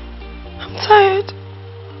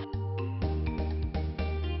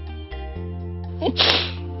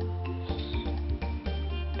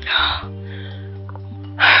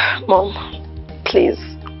 Mom, please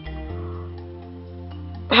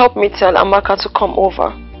help me tell Amaka to come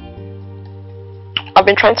over. I've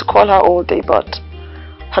been trying to call her all day, but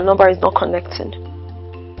her number is not connecting.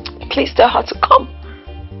 Please tell her to come.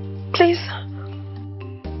 Please.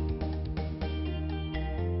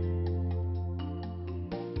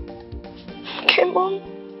 Okay, Mom.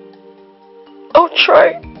 I'll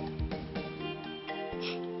try.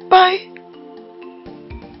 Bye.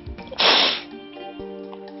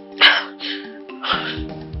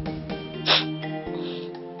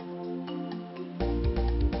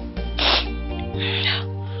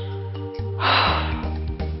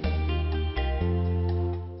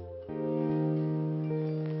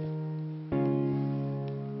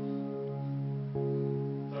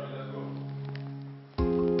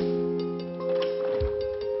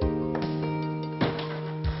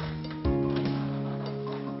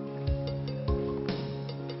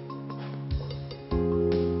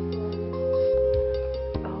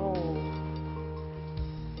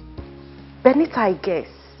 Benita, I guess.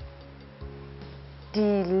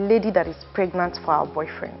 The lady that is pregnant for our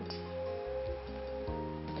boyfriend.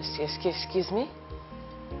 Excuse me?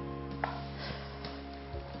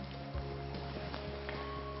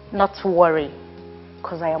 Not to worry,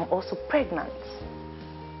 because I am also pregnant.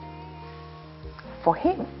 For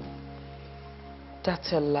him.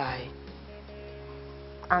 That's a lie.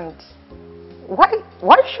 And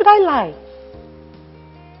why should I lie?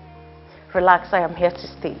 Relax, I am here to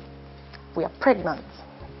stay. We are pregnant.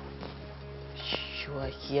 You are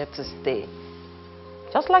here to stay.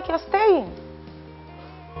 Just like you're staying.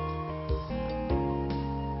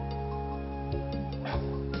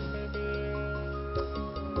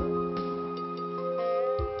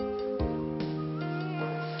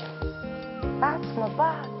 That's my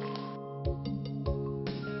bag.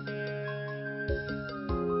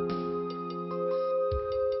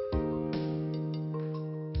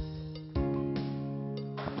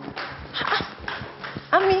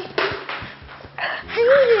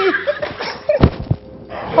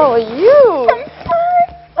 How are you? I'm fine.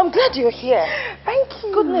 I'm glad you're here. Thank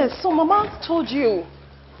you. Goodness, so Mama told you.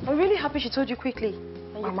 I'm really happy she told you quickly.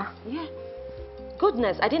 Mama? Yeah.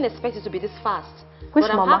 Goodness, I didn't expect it to be this fast. Which but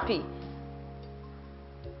I'm Mama? happy.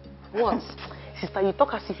 What? Sister, you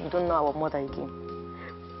talk as if you don't know our mother again.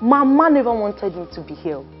 Mama never wanted me to be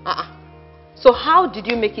here. So how did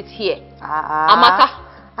you make it here? Amaka?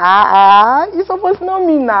 You supposed to know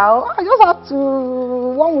me now. I just have to,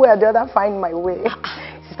 one way or the other, find my way.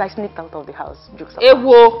 Sister, I sneaked out of the house. Jokes apart.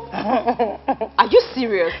 Ewo! Are you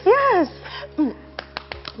serious? Yes.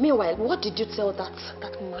 Meanwhile, what did you tell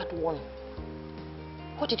that mad one?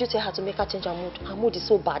 What did you tell her to make her change her mood? Her mood is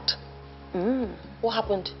so bad. What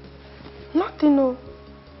happened? Nothing, no.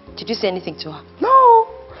 Did you say anything to her? No.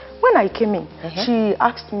 When I came in, she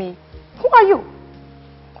asked me, who are you?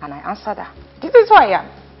 And I answered her, this is who I am.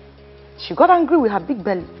 She got angry with her big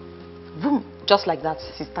belly. Boom. Just like that?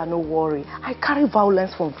 Sister, no worry. I carry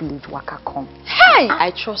violence from village waka come. Hey!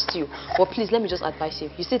 I trust you. But please, let me just advise you.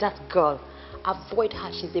 You see that girl? Avoid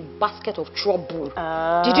her. She's a basket of trouble.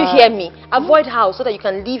 Did you hear me? Avoid her so that you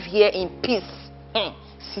can live here in peace.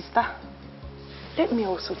 Sister, let me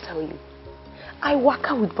also tell you, I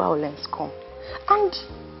waka with violence come. And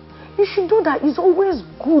you should know that it's always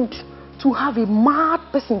good to have a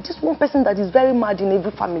mad person. Just one person that is very mad in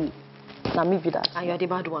every family. Now maybe that. And you're the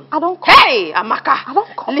mad one. I don't come. Hey, Amaka. I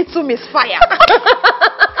don't come. Little misfire.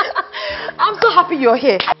 I'm so happy you're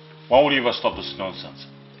here. Why would you ever stop this nonsense?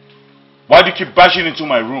 Why do you keep bashing into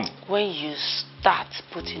my room? When you start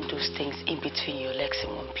putting those things in between your legs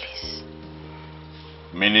in one place.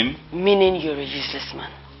 Meaning? Meaning you're a useless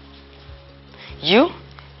man. You're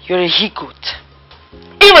a he-goat.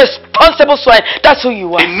 Irresponsible swine, that's who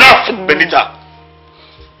you are. Enough, Benita!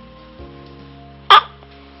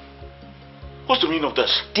 What's the meaning of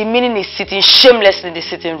this? The meaning is sitting shamelessly in the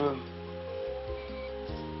sitting room.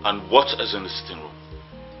 And what is in the sitting room?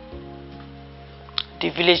 The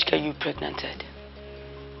village girl you pregnanted.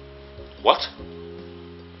 What?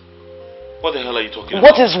 What the hell are you talking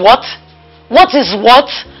about? What is what? What is what?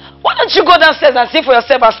 Why don't you go downstairs and see for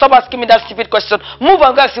yourself and stop asking me that stupid question? Move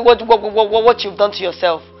and go and see what you've done to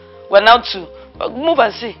yourself. We're now two. Move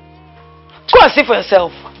and see. Go and see for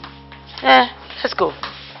yourself. Let's go.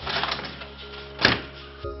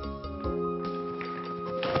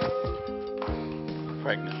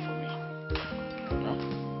 Pregnant for me. No?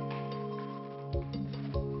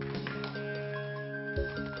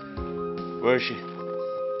 Where is she?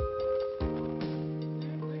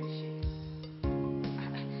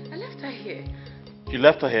 I left her here. You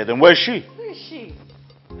left her here, then where is she? Where is she?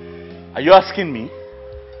 Are you asking me?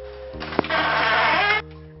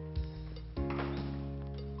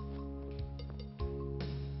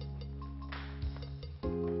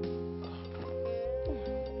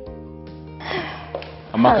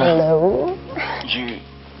 Amaka. Hello.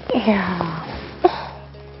 Yeah.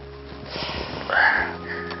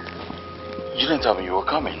 You didn't tell me you were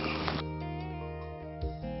coming.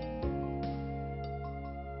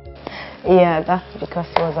 Yeah, that's because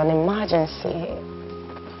it was an emergency.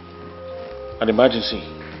 An emergency?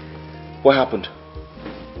 What happened?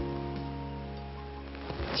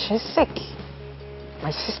 She's sick.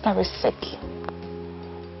 My sister is sick.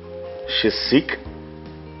 She's sick?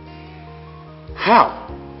 How?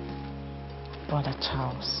 Brother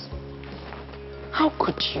Charles, how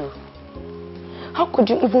could you? How could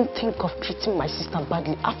you even think of treating my sister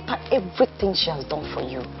badly after everything she has done for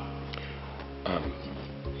you?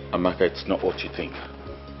 Amaka, it's not what you think,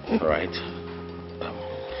 alright?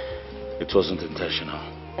 It wasn't intentional.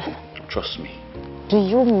 Trust me. Do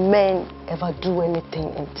you men ever do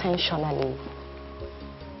anything intentionally?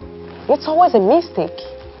 It's always a mistake.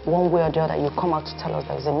 One way or the other, you come out to tell us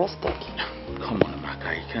there's a mistake. Come on,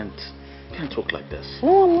 Amaka, you can't talk like this.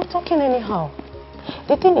 No, I'm not talking anyhow.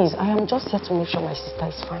 The thing is, I am just here to make sure my sister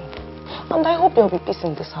is fine. And I hope there will be peace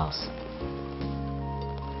in this house.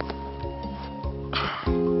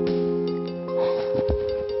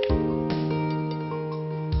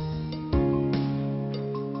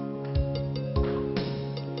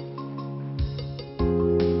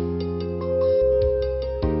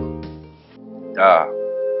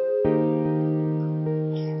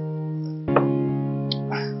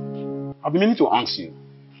 I've been meaning to ask you,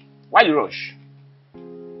 why you rush?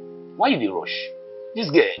 Why you dey rush? This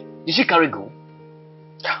girl, did she carry go?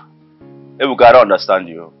 Ebuka, I don't understand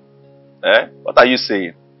you. What are you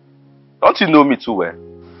saying? Don't you know me too well?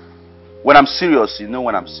 When I'm serious, you know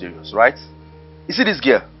when I'm serious, right? You see this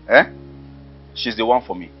girl, She's the one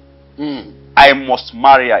for me. I must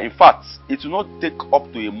marry her. In fact, it will not take up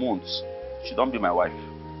to a month. She don't be my wife.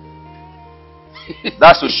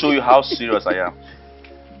 That's to show you how serious I am.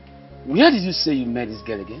 Where did you say you met this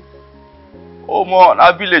girl again? Oh, more,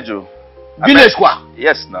 na village. Oh. Village kwa?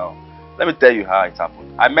 Yes, now. Let me tell you how it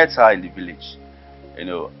happened. I met her in the village. You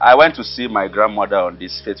know, I went to see my grandmother on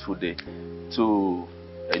this fateful day to,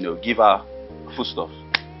 you know, give her foodstuff.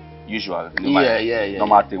 Usual. You know, yeah.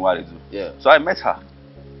 Normal thing what I do. Yeah. So I met her.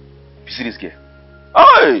 You see this girl?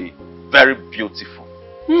 Oh, very beautiful.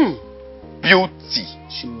 Beauty.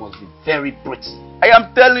 She must be very pretty. I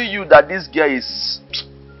am telling you that this girl is...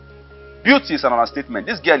 Beauty is an understatement.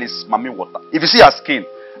 This girl is mommy water. If you see her skin,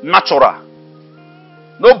 natural.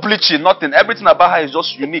 No bleaching, nothing. Everything about her is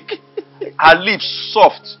just unique. Her lips,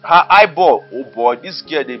 soft. Her eyeball. Oh boy, this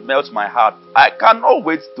girl, they melt my heart. I cannot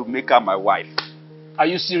wait to make her my wife. Are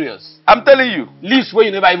you serious? I'm telling you. Lips where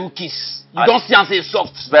you never even kiss. You don't see and say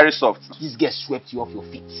soft. Very soft. This girl swept you off your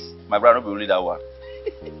feet. My brother will be only that one.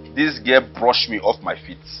 This girl brushed me off my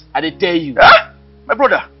feet. I did tell you. Ah, my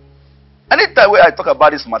brother. Anytime where I talk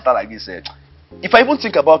about this matter like this, if I even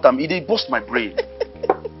think about them, it burst my brain.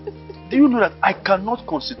 Do you know that I cannot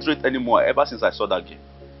concentrate anymore ever since I saw that girl?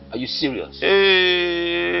 Are you serious?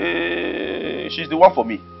 She's the one for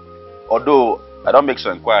me. Although I don't make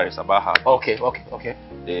some inquiries about her. Okay.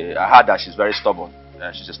 I heard that she's very stubborn.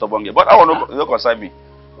 She's a stubborn girl. But I want to, don't concern me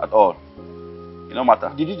at all. It no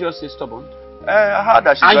matter. Did you just say stubborn? I heard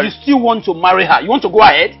that she's and you still want to marry her? You want to go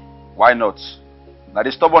ahead? Why not? Now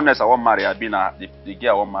the stubbornness I want to marry, I be the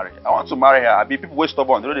girl I want to marry. I want to marry her. I be people who are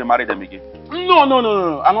stubborn. They don't marry them again.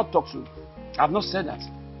 No. I'm not talking. I've not said that.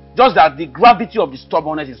 Just that the gravity of the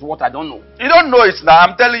stubbornness is what I don't know. You don't know it now.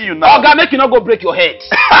 I'm telling you now. Oga, make you not go break your head.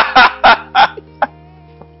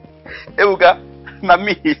 Hey, Uga, na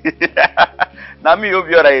me. Na me over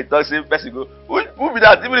here. I talk same person go. Who be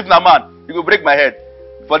that? Even if na man, you go break my head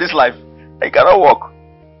for this life. I cannot walk.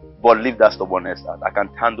 But leave that stubbornness out. I can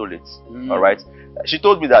handle it. All right. She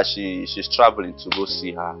told me that she's traveling to go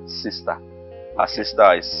see her sister. Her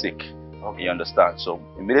sister is sick. Okay. You understand? So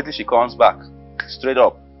immediately she comes back, straight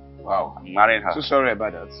up. Wow. I'm marrying her. So sorry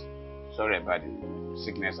about that. Sorry about the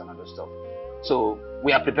sickness and other stuff. So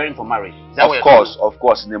we are preparing for marriage. Is that of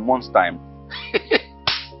course, in a month's time.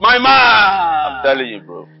 My man! I'm telling you,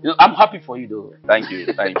 bro. You know, I'm happy for you though. Thank you.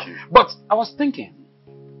 But I was thinking,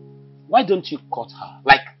 why don't you cut her?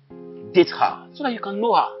 Like, date her so that you can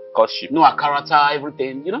know her. Courtship. Know her character,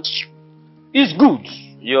 everything, you know? It's good.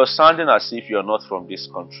 You're sounding as if you're not from this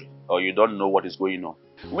country or you don't know what is going on.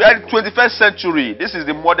 We are in the 21st century. This is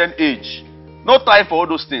the modern age. No time for all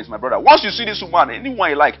those things, my brother. Once you see this woman, anyone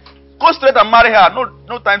you like, go straight and marry her.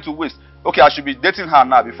 No time to waste. Okay, I should be dating her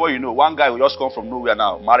now. Before you know, one guy will just come from nowhere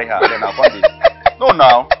now, marry her, and then I'll come in. No,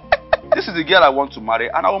 now. This is the girl I want to marry,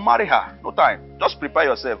 and I will marry her. No time. Just prepare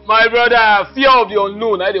yourself. My brother, fear of the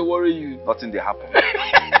unknown, I don't worry you. Nothing they happen.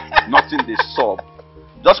 Nothing they solve.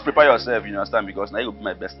 Just prepare yourself, you understand, because now you will be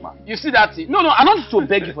my best man. You see that thing? No, I don't need to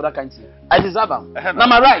beg you for that kind of thing. I deserve them. Now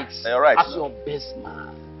my rights. You're right. As your best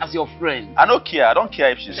man, as your friend. I don't care. I don't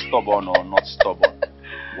care if she's stubborn or not stubborn.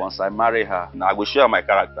 Once I marry her, now I will share my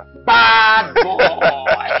character. Bad boy.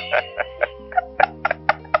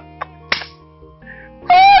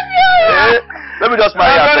 Let me just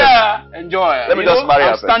marry her first. Enjoy. Let me just marry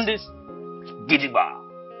her first. Stand this gidigba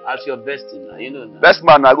as your best man. You know. Best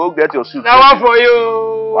man, now go get your suit. Now one for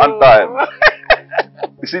you. One time.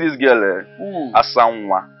 You see this girl,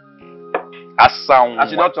 Asanwa. I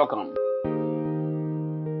should not talk on.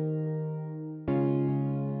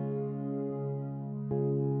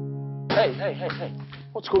 Hey.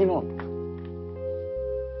 What's going on?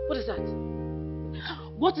 What is that?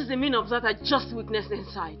 What is the meaning of that I just witnessed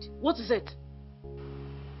inside? What is it?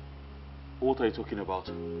 What are you talking about?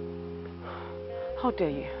 How dare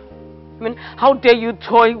you? I mean, how dare you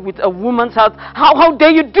toy with a woman's heart? How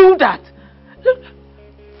dare you do that?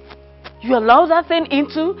 You allow that thing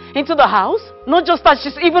into the house? Not just that,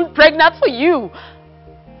 she's even pregnant for you.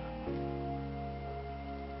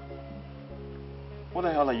 What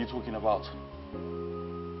the hell are you talking about?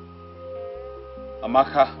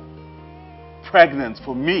 Amaka, pregnant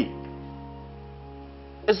for me?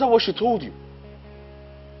 Is that what she told you?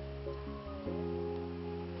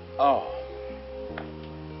 Oh.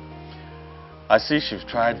 I see she's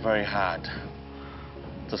tried very hard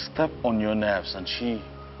to step on your nerves, and she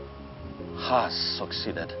has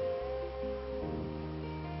succeeded.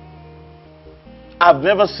 I've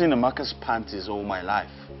never seen Amaka's panties all my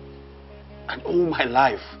life. And all my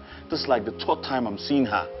life, this is like the third time I'm seeing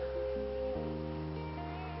her.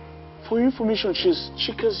 For your information, she's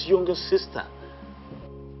Chika's younger sister.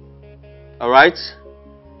 Alright?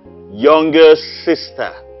 Younger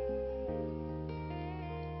sister.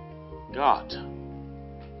 God.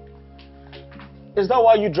 Is that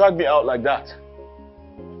why you dragged me out like that?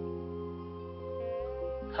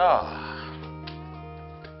 Ah.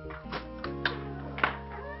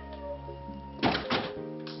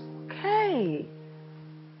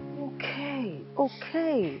 Okay.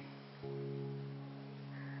 Okay.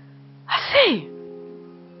 I see.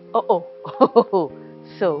 Oh.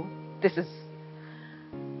 So, this is...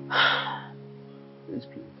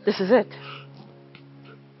 This is it.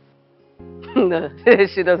 No,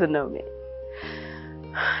 she doesn't know me.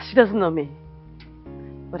 She doesn't know me.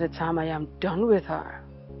 By the time I am done with her,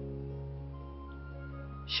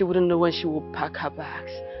 she wouldn't know when she will pack her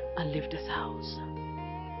bags and leave this house.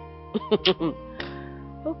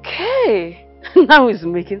 Okay. Now it's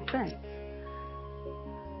making sense.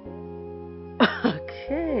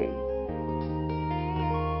 Okay.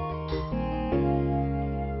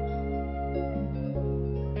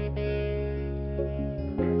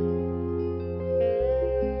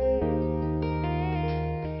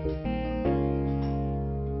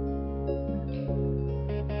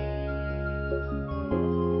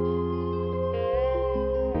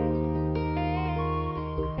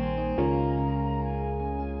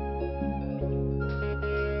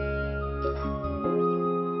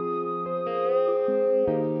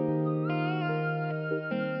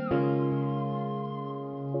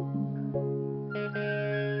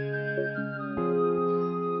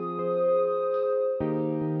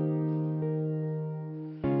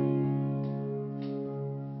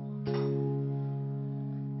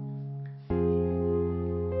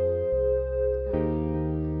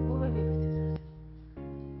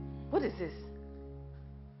 What is this?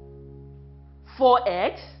 4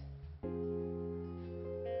 eggs?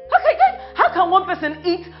 How can one person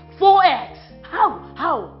eat 4 eggs?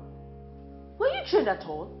 How? Were you trained at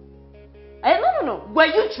all? No. Were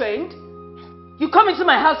you trained? You come into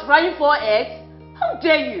my house frying 4 eggs? How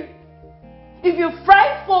dare you? If you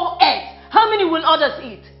fry 4 eggs, how many will others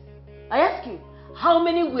eat? I ask you, how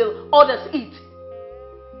many will others eat?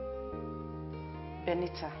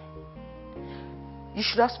 Benita, you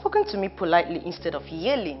should have spoken to me politely instead of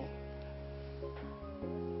yelling.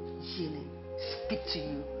 Yelling? Speak to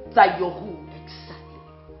you? That you're who? Exactly.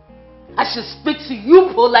 I should speak to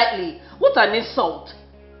you politely. What an insult.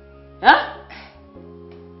 Huh?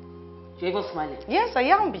 You're even smiling. Yes, I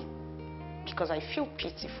am. Because I feel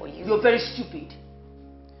pity for you. You're very stupid.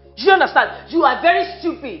 Do you understand? You are very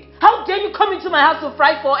stupid. How dare you come into my house to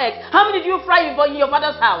fry 4 eggs? How many do you fry in your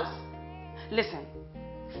father's house? Listen.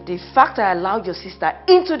 The fact I allowed your sister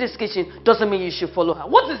into this kitchen doesn't mean you should follow her.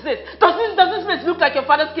 What is this? Does this place look like your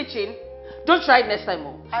father's kitchen? Don't try it next time,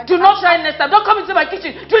 Mom. Do not try it next time. Don't come into my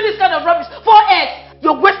kitchen doing this kind of rubbish. 4 eggs.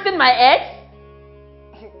 You're wasting my eggs.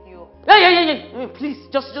 Yeah. Please,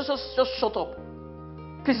 just shut up.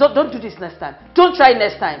 Please don't do this next time. Don't try it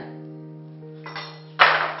next time.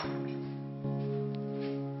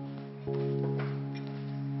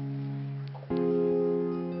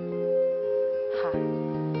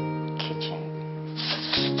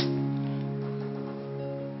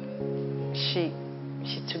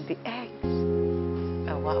 She took the eggs.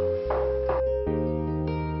 Oh, wow.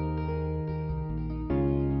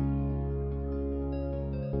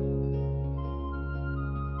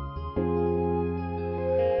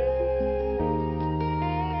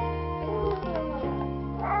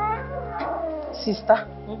 Sister,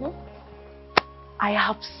 I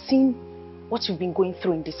have seen what you've been going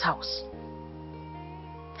through in this house.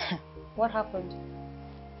 What happened?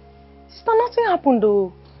 Sister, nothing happened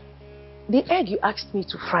though. The egg you asked me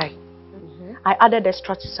to fry, I added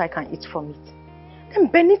extra so I can eat from it. Then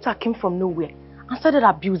Benita came from nowhere and started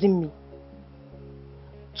abusing me.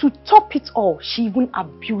 To top it all, she even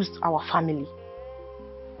abused our family.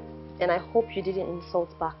 And I hope you didn't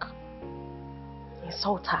insult back.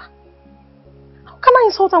 Insult her? How can I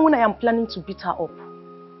insult her when I am planning to beat her up?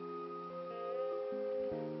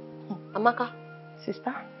 Amaka?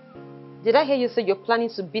 Sister? Did I hear you say you're planning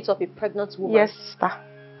to beat up a pregnant woman? Yes, sister.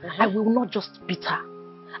 I will not just beat her.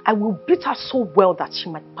 I will beat her so well that she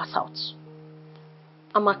might pass out.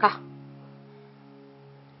 Amaka,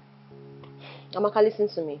 listen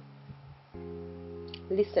to me.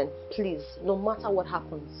 Listen, please, no matter what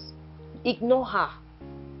happens, ignore her.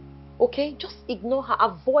 Okay? Just ignore her.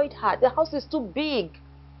 Avoid her. The house is too big.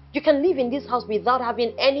 You can live in this house without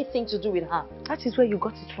having anything to do with her. That is where you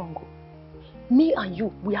got it wrong. Me and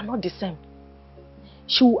you, we are not the same.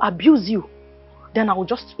 She will abuse you. Then I will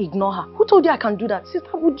just ignore her. Who told you I can do that? Sister,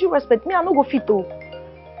 would you respect me? I no go fit though.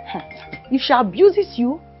 If she abuses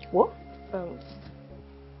you, what?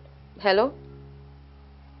 Hello?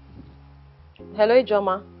 Hello,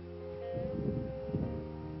 Ijoma.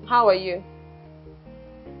 How are you?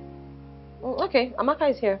 Okay, Amaka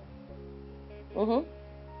is here.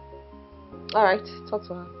 Alright, talk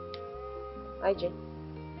to her. IJ.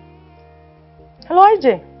 Hello,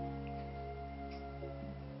 IJ.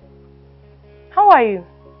 How are you?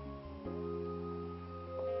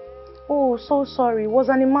 Oh, so sorry. It was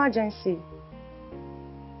an emergency.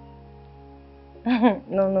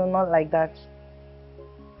 No, not like that.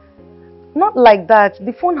 Not like that.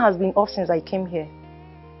 The phone has been off since I came here.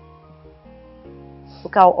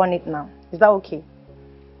 Okay, I'll on it now. Is that okay?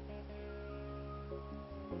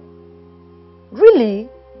 Really?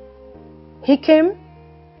 He came?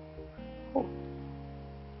 Oh.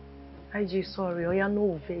 IJ, sorry. Oh, yeah,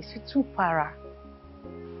 no face. It's too para.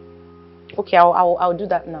 Okay, I'll do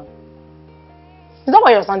that now. Is that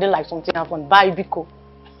why you're sounding like something happened? Bye, Biko.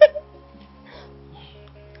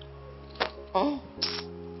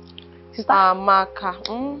 Sister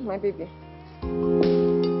Amaka. My baby.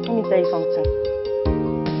 Let me tell you something.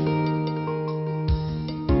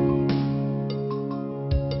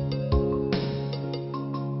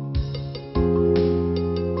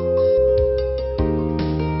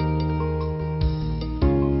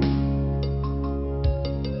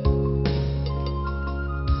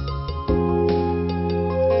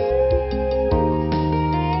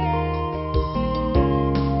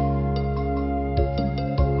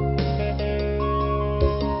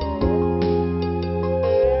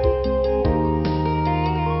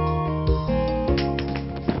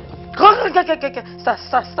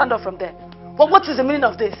 Stand up from there. What is the meaning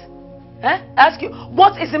of this? I ask you,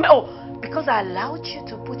 what is the meaning? Oh, because I allowed you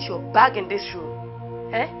to put your bag in this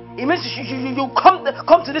room. It means you come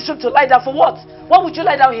to this room to lie down for what? Why would you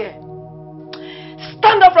lie down here?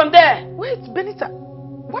 Stand up from there. Wait, Benita.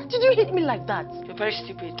 Why did you hit me like that? You're very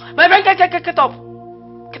stupid. My friend, get up.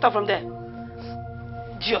 Get up from there.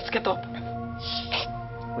 Just get up.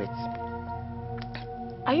 Wait.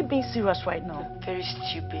 Are you being serious right now? You're very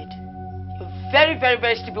stupid. You're very, very,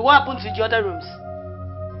 very stupid. What happened to the other rooms?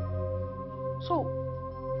 So,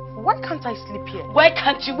 why can't I sleep here? Why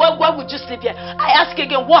can't you? Why would you sleep here? I ask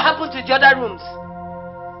again, what happened to the other rooms?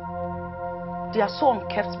 They are so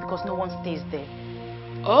unkept because no one stays there.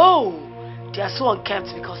 Oh, they are so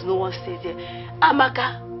unkept because no one stays there.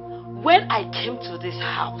 Amaka, when I came to this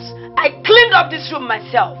house, I cleaned up this room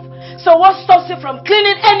myself. So what stops you from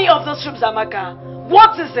cleaning any of those rooms, Amaka?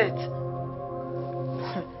 What is it?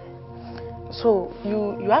 So,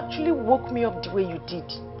 you actually woke me up the way you did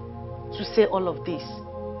to say all of this.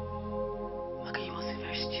 Amaka, you must be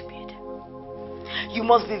very stupid. You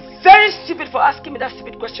must be very stupid for asking me that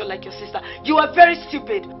stupid question like your sister. You are very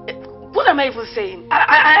stupid. What am I even saying?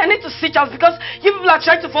 I need to switch house because you people are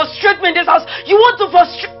trying to frustrate me in this house. You want to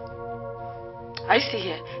frustrate... Are you still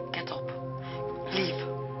here? Get up. Leave.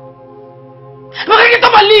 Amaka, get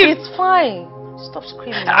up and leave! It's fine. Stop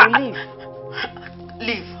screaming. I'll leave.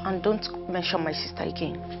 Leave. And don't mention my sister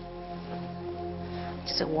again.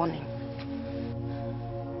 It's a warning.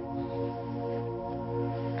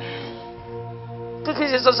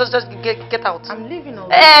 Please, just get out. I'm leaving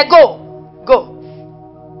already. Go.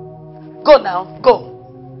 Go now. Go.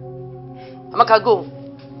 Amaka, go.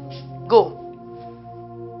 Go.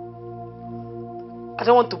 I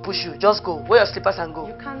don't want to push you. Just go. Wear your slippers and go.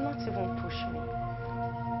 You cannot even push me.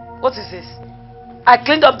 What is this? I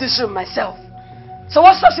cleaned up this room myself. So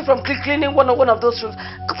what stops you from cleaning one of those rooms?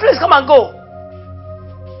 Please come and go.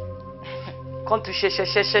 Come to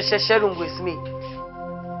share room with me.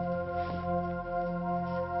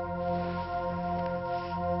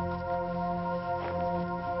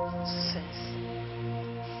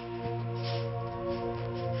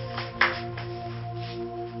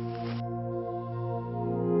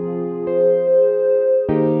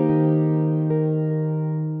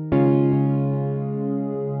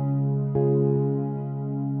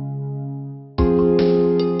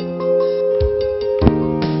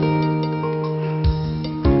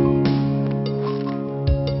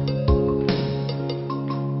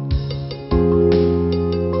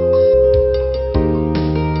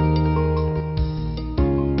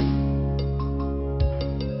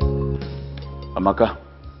 Amaka,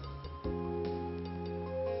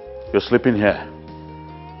 you're sleeping here.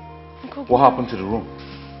 What happened to the room?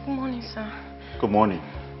 Good morning, sir. Good morning.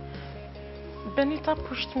 Benita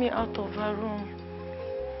pushed me out of her room.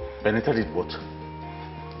 Benita did what?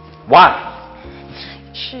 Why?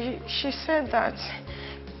 She said that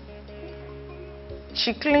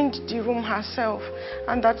she cleaned the room herself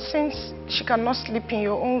and that since she cannot sleep in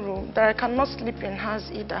your own room, that I cannot sleep in hers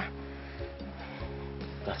either.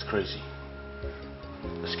 That's crazy.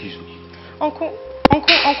 Excuse me. Uncle,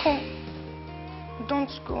 don't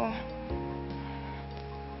go.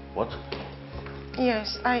 What?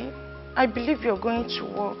 Yes, I I believe you're going to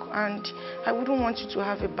work and I wouldn't want you to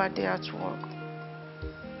have a bad day at work.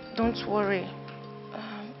 Don't worry.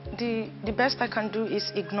 The best I can do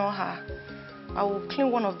is ignore her. I will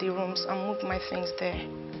clean one of the rooms and move my things there.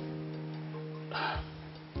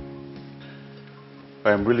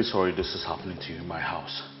 I am really sorry this is happening to you in my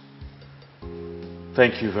house.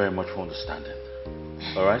 Thank you very much for understanding.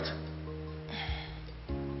 Alright?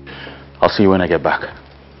 I'll see you when I get back.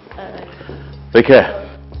 Take care.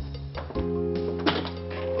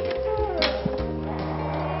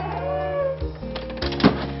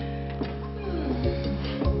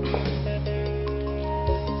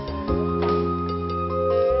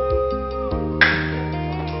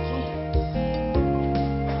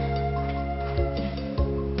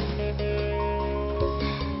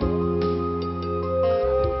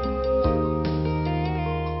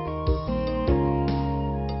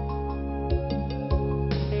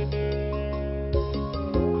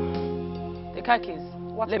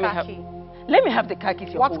 Let me have the car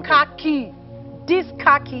keys you're holding. What car key? This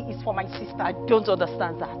car key is for my sister. I don't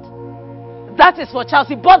understand that. That is for Charles.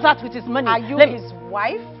 He bought that with his money. Are you his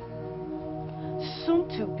wife? Soon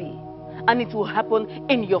to be. And it will happen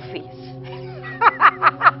in your face.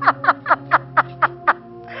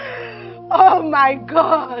 Oh my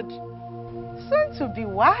God. Soon to be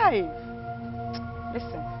wife.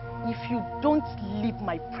 Listen, if you don't leave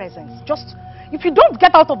my presence, if you don't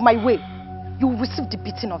get out of my way, you will receive the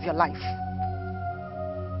beating of your life.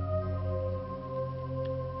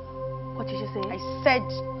 What did you say? I said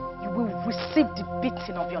you will receive the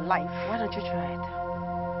beating of your life. Why don't you try it?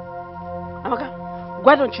 Amaka,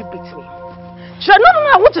 why don't you beat me? Try. No,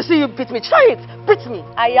 I want to see you beat me. Try it. Beat me.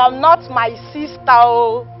 I am not my sister.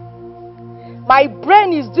 Oh. My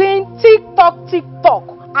brain is doing tick-tock, tick-tock.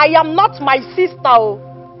 I am not my sister. Oh.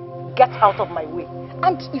 Get out of my way.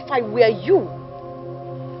 And if I were you,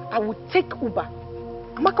 I would take Uber.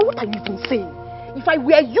 Amaka, what are you even saying? If I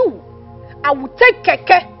were you, I would take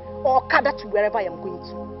Keke or Okada to wherever I am going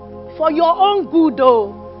to. For your own good,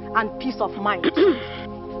 though, and peace of mind.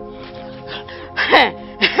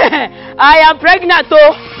 I am pregnant,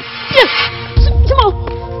 though. Yes! Come on.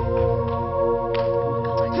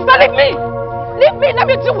 Sister, leave me! Leave me!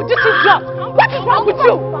 Let me deal with this idiot! What is wrong with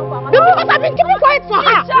you? Because I've been keeping quiet for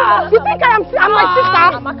her. You think I'm my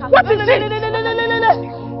sister? What is it?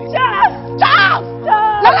 Charles! Charles!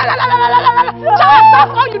 Charles,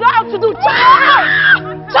 that's all you know how to do.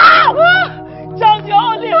 Charles! Charles! Charles, your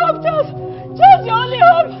only hope. Charles, your only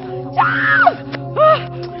hope. Charles!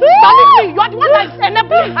 Leave me. You are the one that is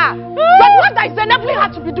enabling her. You are the one that is enabling her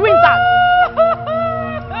to be doing that.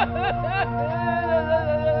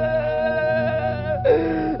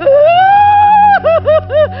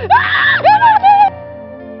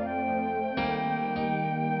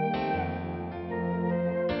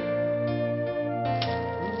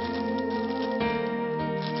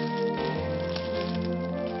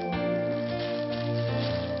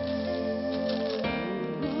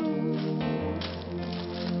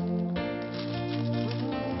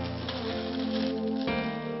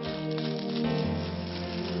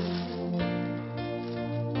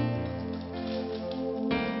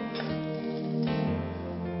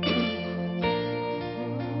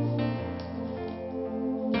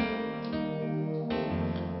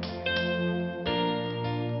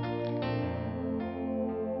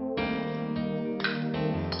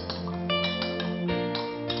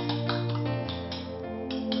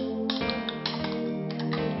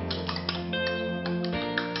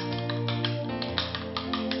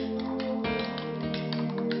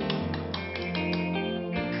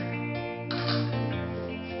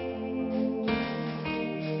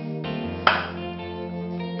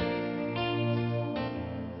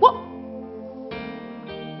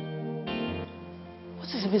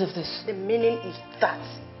 Of this? The meaning is that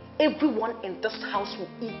everyone in this house will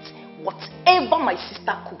eat whatever my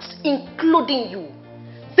sister cooks, including you.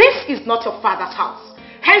 This is not your father's house.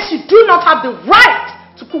 Hence, you do not have the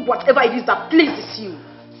right to cook whatever it is that pleases you.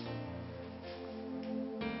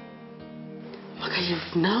 Okay,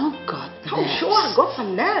 you've now got nerves. Oh, sure, I've got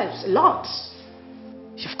some nerves. A lot.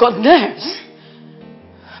 You've got nerves.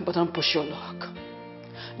 But don't push your luck.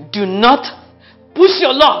 Do not push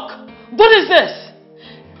your luck. What is this?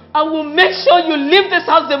 I will make sure you leave this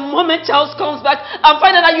house the moment Charles comes back and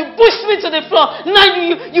find out that you pushed me to the floor. Now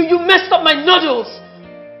you messed up my noodles.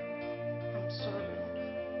 I'm sorry.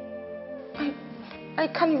 I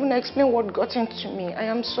can't even explain what got into me. I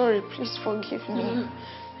am sorry. Please forgive me.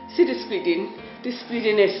 See this pleading? This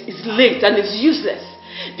pleading is late and it's useless.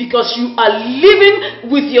 Because you are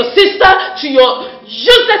living with your sister to your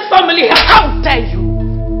useless family. How dare you?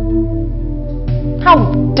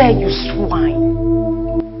 How dare dare you, swine?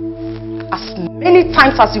 As many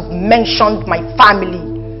times as you've mentioned my family,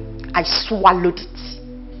 I swallowed it.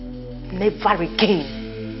 Never again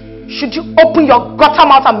should you open your gutter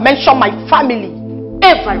mouth and mention my family.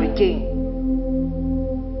 Ever again.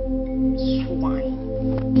 Swine.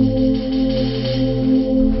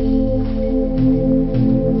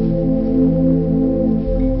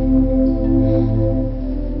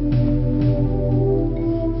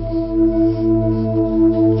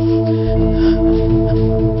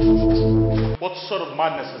 What sort of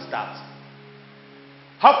madness is that?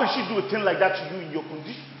 How can she do a thing like that to you in your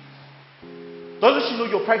condition? Doesn't she know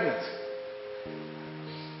you're pregnant?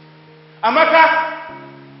 Amaka!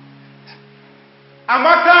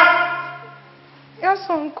 Amaka! Yes,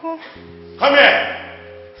 uncle. Come here!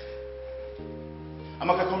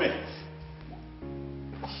 Amaka, come here.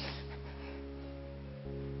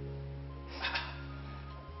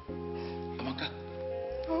 Amaka.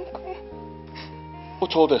 Uncle. Who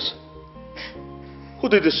told us? Who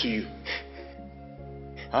did this to you?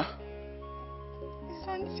 Huh? It's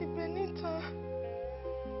Auntie Benita.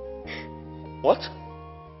 What?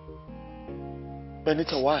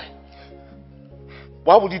 Benita, why?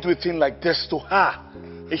 Why would you do a thing like this to her?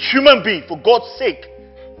 A human being, for God's sake.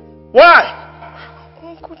 Why?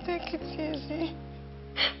 Uncle, take it easy.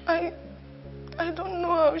 I don't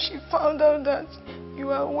know how she found out that you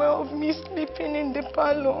are aware of me sleeping in the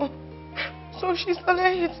parlor. So she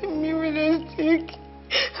started hitting me with a stick.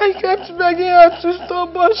 I kept begging her to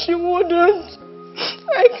stop, but she wouldn't.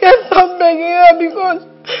 I kept on begging her because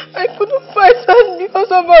I couldn't fight her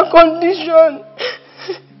because of her condition.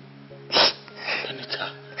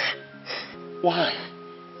 Benita, why?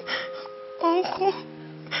 Uncle,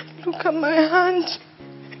 look at my hand.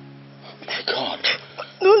 Oh my God.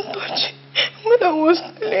 Don't touch it. When I was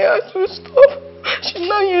telling her to stop, she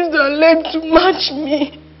now used her leg to match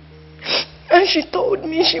me. And she told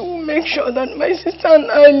me she will make sure that my sister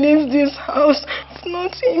and I leave this house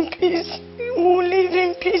not in peace. We will live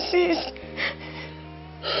in pieces.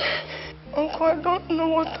 Uncle, I don't know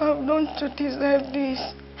what I've done to deserve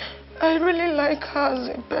this. I really like her as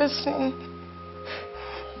a person.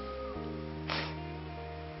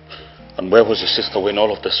 And where was your sister when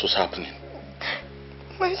all of this was happening?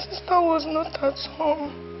 My sister was not at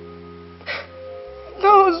home. That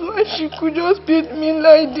was why she could just beat me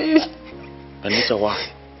like this. Benita, why?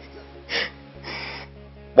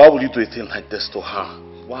 Why would you do a thing like this to her?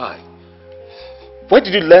 Why? Where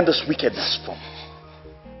did you learn this wickedness from?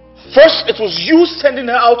 First, it was you sending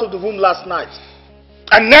her out of the room last night.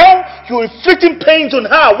 And now, you're inflicting pains on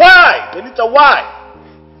her. Why? Benita, why?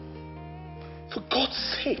 For God's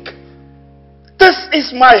sake. This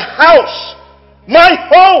is my house. My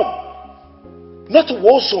home. Not a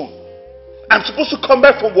war zone. I'm supposed to come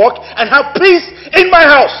back from work and have peace in my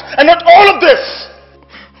house. And not all of this.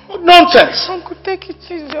 What nonsense. Uncle, take it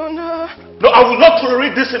easy on her. No, I will not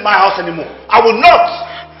tolerate this in my house anymore. I will not.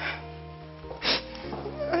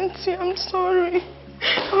 Auntie, I'm sorry.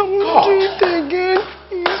 I won't do it again.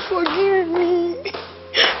 Please forgive me.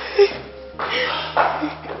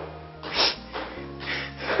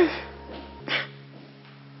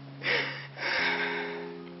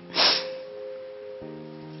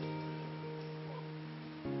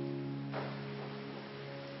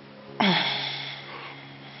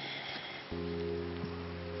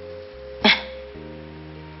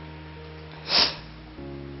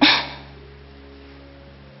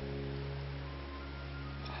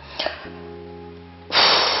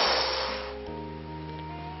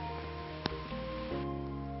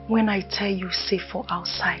 When I tell you say for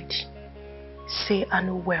outside, say I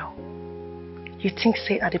know well. You think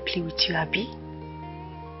say I dey play with you, Abi?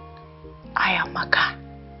 I am Maka.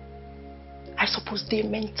 I suppose they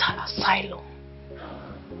mental asylum.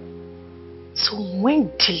 So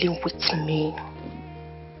when dealing with me,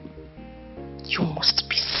 you must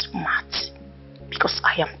be smart. Because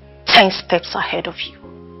I am 10 steps ahead of you.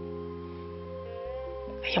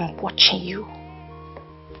 I am watching you.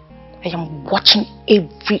 I am watching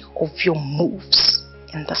every of your moves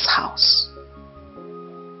in this house.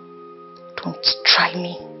 Don't try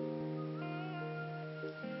me.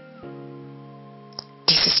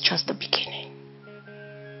 This is just the beginning.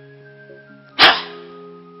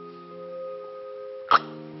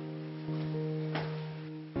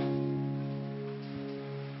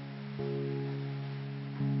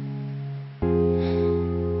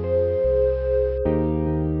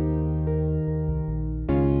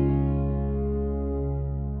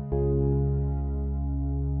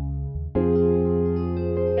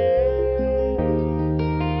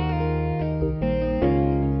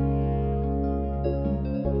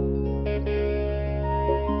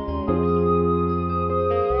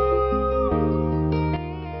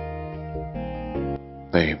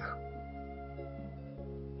 Babe,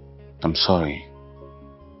 I'm sorry.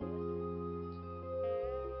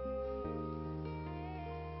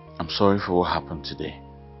 I'm sorry for what happened today.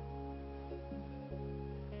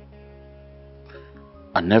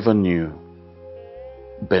 I never knew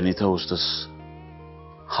Benita was this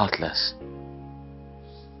heartless.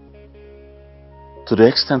 To the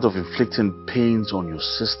extent of inflicting pains on your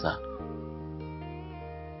sister.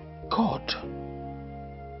 God.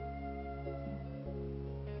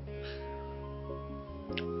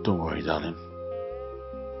 Don't worry, darling.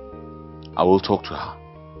 I will talk to her.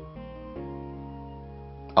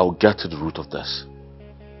 I will get to the root of this.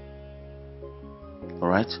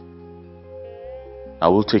 Alright? I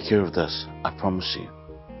will take care of this. I promise you.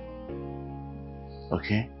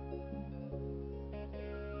 Okay?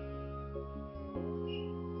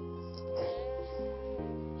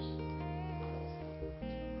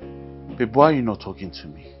 Babe, why are you not talking to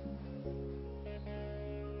me?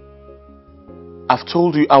 I've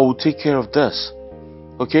told you I will take care of this.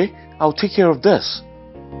 Okay? I'll take care of this.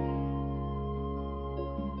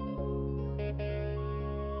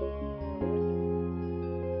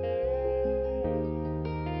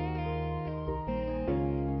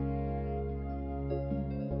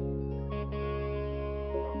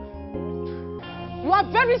 You are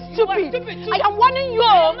very stupid. I am warning you.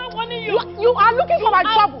 I am not warning you. You are looking for my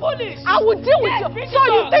trouble. Foolish. I will deal with you. So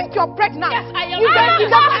you think you're pregnant? Yes, I am. You get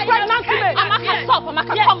pregnant today. Amaka, stop.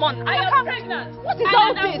 Amaka, come on. I am pregnant. What is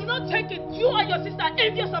all this? I will not take it. You and your sister are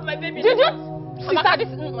envious of my baby. Did you? Amaka,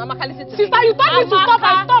 listen to me. Sister, you told me to stop.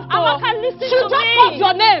 I stopped. Amaka, listen to me. She just called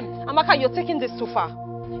your name. Amaka, you're taking this too far.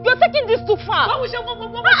 You're taking this too far. What is it?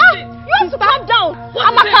 You have to calm down.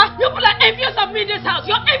 Amaka. You people are envious of me in this house.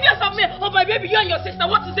 You're envious of me, of my baby, you and your sister.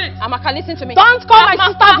 What is it? Amaka, listen to me. Don't call my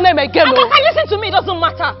sister's name again. Amaka, listen to me. It doesn't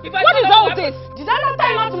matter. What is all this? Did I not tell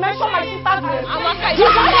you not to mention my sister's name? Amaka, did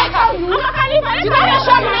I not tell you? Amaka, did I not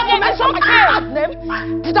tell you not to mention my sister's name?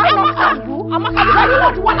 Did I not tell you? Amaka, did I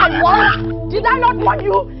not want I want? Did I not want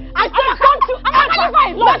you? I said, don't you ever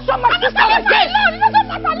mention my sister again. It doesn't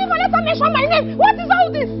matter. Leave her. Let her mention my name. What is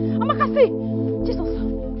all this? Amaka, see. Jesus.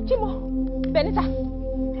 Chimo. Benita.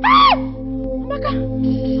 Hey! Amaka.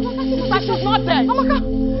 Amaka, sister, she's not dead. Amaka.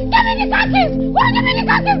 Give me the car keys. Go and give me the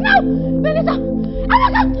car keys now. Benita.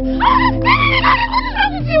 Amaka. Give me the car keys. What is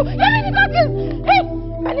wrong with you? Give me the car keys. Hey,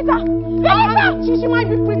 Benita. Benita. She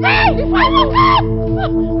might be pretending. Hey, Amaka.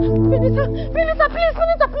 Benita. Benita, please.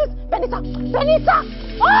 Benita, please. Benita. Benita.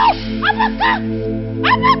 Oh, Amaka.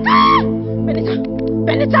 Amaka. Benita.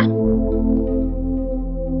 Benita.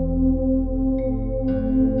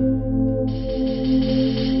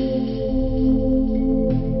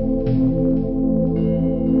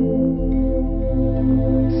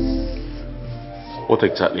 What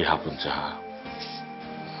exactly happened to her?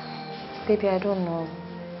 Baby, I don't know.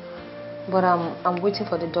 But I'm waiting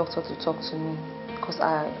for the doctor to talk to me because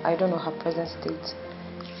I don't know her present state.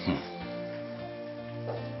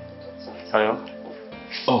 Hello?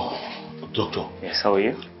 Oh, doctor. Yes, how are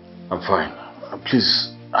you? I'm fine.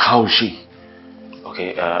 Please, how is she?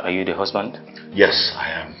 Okay, are you the husband? Yes,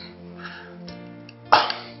 I am.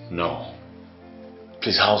 No.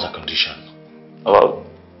 Please, how's her condition? Well,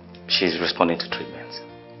 she's responding to treatment.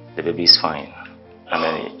 The baby is fine. And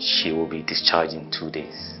then she will be discharged in 2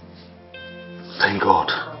 days. Thank God.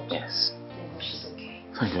 Yes.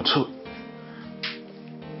 Thank God. So,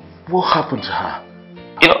 what happened to her?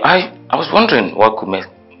 You know, I was wondering what could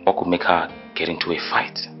make her get into a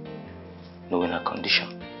fight, knowing her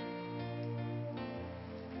condition.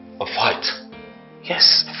 A fight?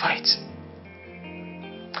 Yes, a fight.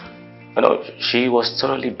 You know, she was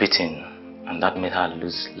thoroughly beaten, and that made her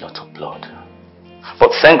lose a lot of blood.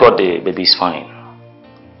 But thank God the baby is fine.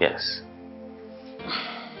 Yes.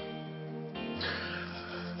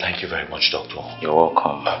 Thank you very much, doctor. You're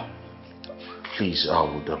welcome. Please, I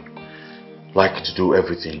would like you to do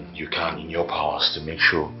everything you can in your powers to make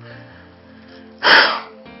sure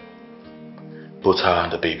both her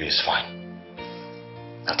and the baby is fine.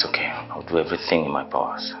 That's okay. I'll do everything in my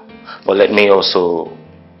powers. But let me also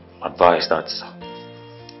advise that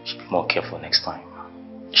she be more careful next time.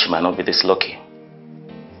 She might not be this lucky.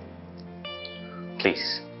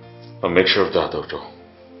 Please. I'll make sure of that, doctor.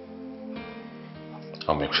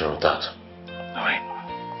 I'll make sure of that. Alright.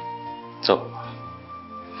 So,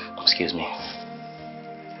 excuse me.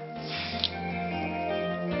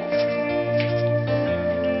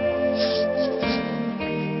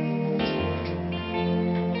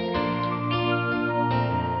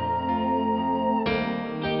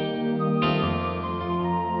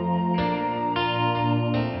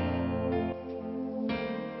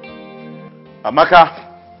 Amaka.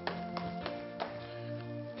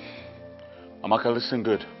 Amaka, listen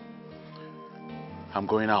good. I'm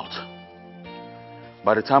going out.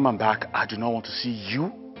 By the time I'm back, I do not want to see you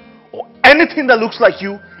or anything that looks like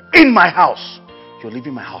you in my house. You're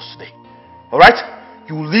leaving my house today. Alright?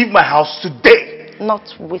 You will leave my house today.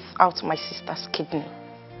 Not without my sister's kidney.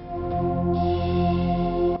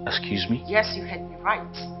 Excuse me? Yes, you heard me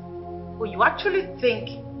right. Oh, you actually think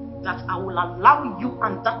that I will allow you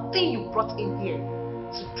and that thing you brought in here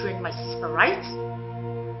to drain my sister, right?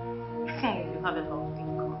 You have a long thing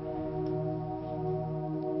coming.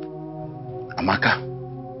 Amaka,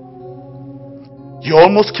 you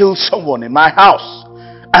almost killed someone in my house.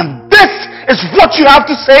 And this is what you have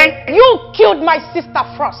to say? You killed my sister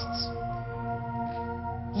first.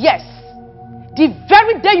 Yes. The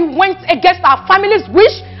very day you went against our family's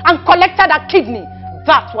wish and collected her kidney,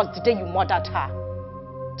 that was the day you murdered her.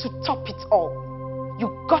 To top it all, you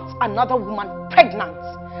got another woman pregnant,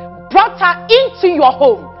 brought her into your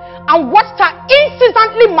home, and watched her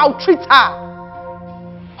incessantly maltreat her.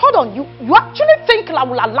 Hold on, you actually think I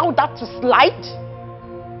will allow that to slide?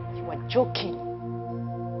 You are joking.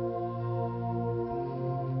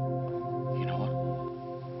 You know what?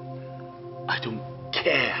 I don't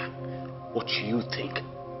care what you think.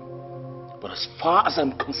 But as far as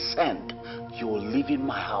I'm concerned, you're leaving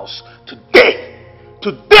my house today.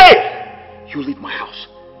 Today! You leave my house.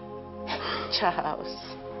 Charles,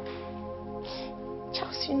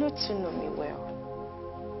 you know to know me well.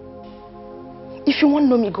 If you want to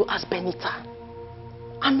know me, go ask Benita.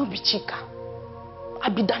 I no be Chika. I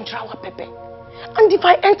be Dandrawa Pepe. And if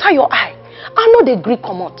I enter your eye, I know the Greek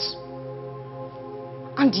comot.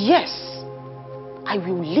 And yes, I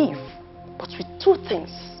will leave, but with two things.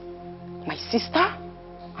 My sister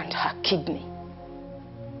and her kidney.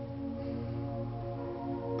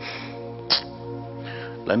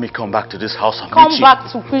 Let me come back to this house and come meet you.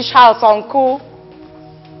 back to which house, uncle?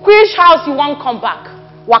 Which house you want come back?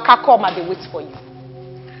 Waka come and they wait for you.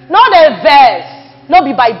 Not a verse. Not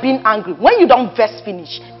be by being angry. When you don't verse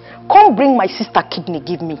finish, come bring my sister kidney,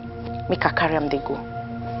 give me. Make her carry them, they go.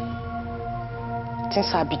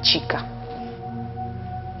 Since I be Chika,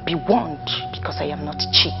 be warned because I am not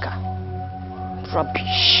Chika.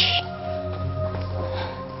 Rubbish.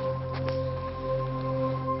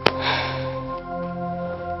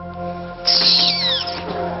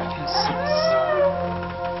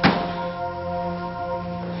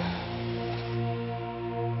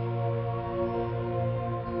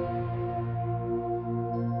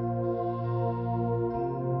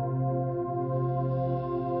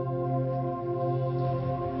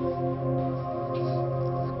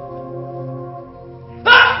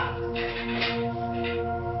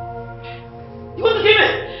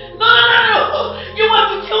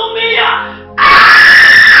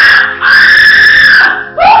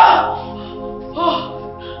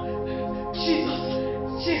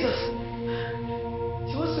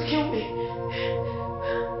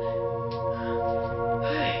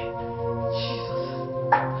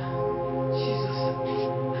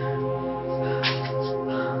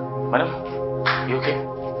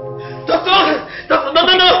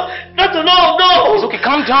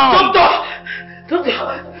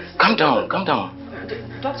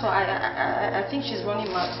 I think she's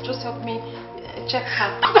running mad. Just help me check her.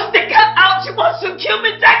 Take her out. She wants to kill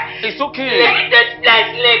me. It's okay. Leave this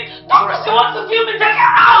place. Leave. Doctor, she wants to kill me. Take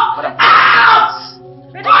her out. Out.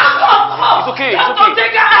 It's okay. It's okay.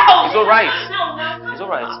 Take her out. It's alright. It's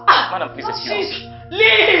alright. Madam, please excuse me.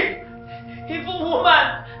 Leave. Evil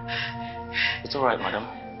woman. It's alright, madam.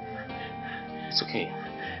 It's okay.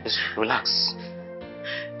 Just relax.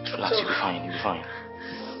 Just relax. You'll be fine. You'll be fine.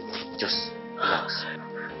 Just relax.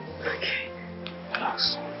 Okay.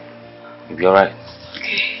 Relax. You'll be alright.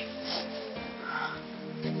 Okay.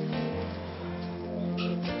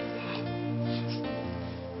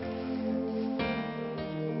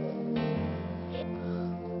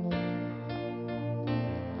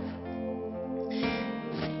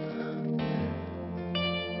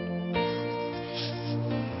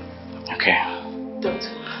 Okay.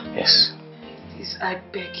 Doctor. Yes. Please, I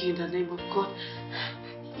beg you in the name of God.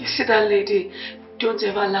 You see that lady? Don't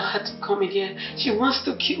ever allow her to come again. She wants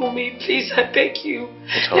to kill me. Please, I beg you.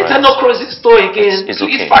 Let her not cross this door again. It's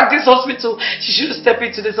please, okay. fuck this hospital. She should step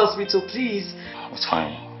into this hospital, please. It's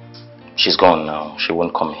fine. She's gone now. She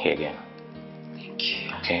won't come here again. Thank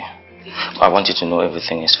you. Okay? I want you to know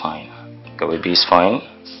everything is fine. Your baby is fine.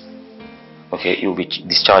 Okay? You'll be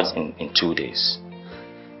discharged in 2 days.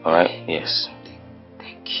 Alright? Yes.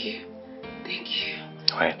 Thank you. Thank you.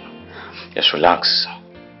 Alright. Just relax.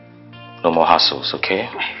 No more hassles, okay?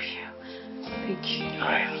 Thank you.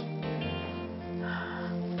 Alright.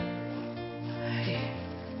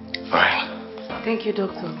 Alright. Thank you,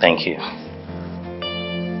 doctor. Thank you.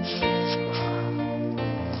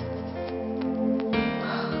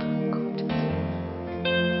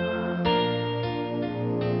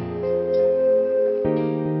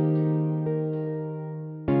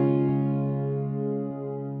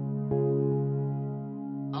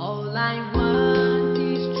 All I want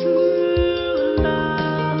is true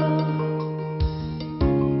love.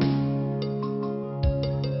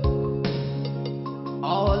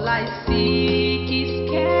 All I seek is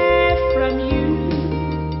care from you.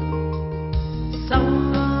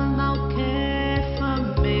 Someone will care for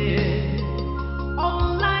me.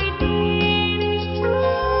 All I need is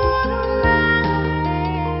true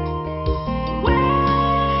love.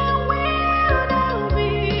 Where will thou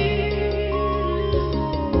be?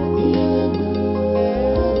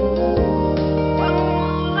 What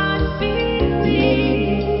will I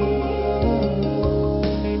believe?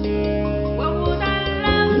 What would I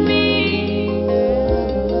love me?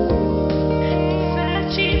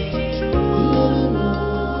 Searching for true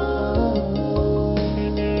love.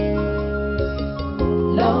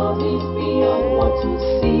 Love is beyond what you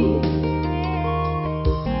see.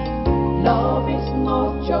 Love is not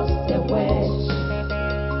just a word.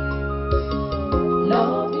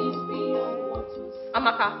 Love is beyond what you see.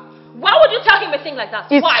 Amaka, why would you tell him a thing like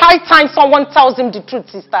that? It's Why? high time someone tells him the truth,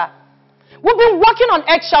 sister. We've been walking on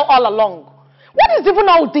eggshell all along. What is even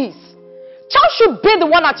all this? Child should be the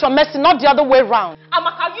one at your mercy, not the other way around.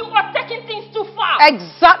 Amaka, you are taking things too far.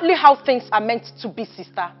 Exactly how things are meant to be,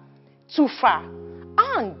 sister. Too far.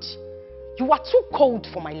 And you are too cold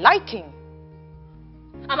for my liking.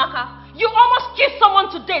 Amaka, you almost kissed someone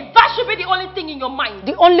today. That should be the only thing in your mind.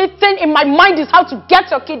 The only thing in my mind is how to get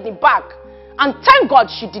your kidney back. And thank God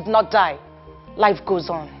she did not die. Life goes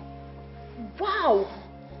on. Wow.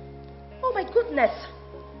 Oh my goodness.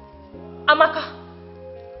 Amaka,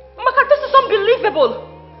 this is unbelievable.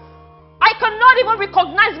 I cannot even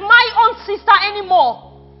recognize my own sister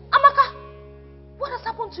anymore. Amaka, what has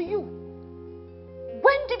happened to you?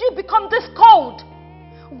 When did you become this cold?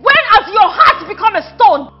 When has your heart become a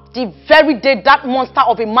stone? The very day that monster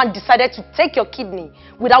of a man decided to take your kidney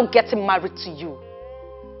without getting married to you.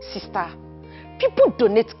 Sister, people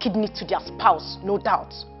donate kidney to their spouse, no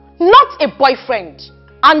doubt. Not a boyfriend.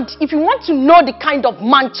 And if you want to know the kind of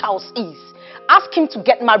man Charles is, ask him to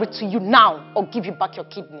get married to you now or give you back your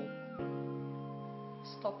kidney.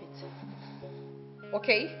 Stop it.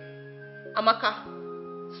 Okay? Amaka,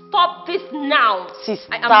 stop this now.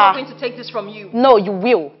 Sister. I am not going to take this from you. No, you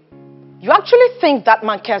will. You actually think that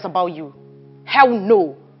man cares about you? Hell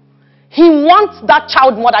no. He wants that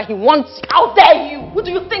child more than he wants you. How dare you? Who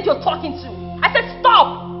do you think you're talking to? I said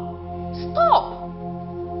stop. Stop.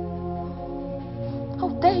 How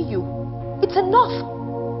dare you? It's enough.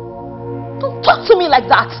 Don't talk to me like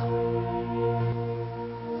that.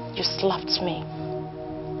 You slapped me.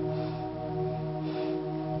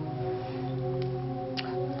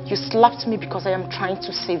 You slapped me because I am trying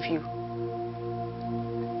to save you.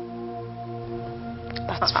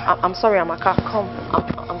 That's fine. I'm sorry, Amaka. Come.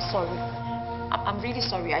 I'm sorry. I'm really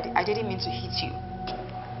sorry. I didn't mean to hit you.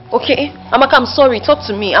 Okay? Amaka, I'm sorry. Talk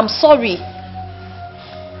to me. I'm sorry.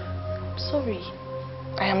 I'm sorry.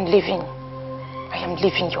 I am leaving. I am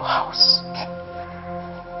leaving your house.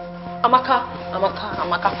 Amaka, come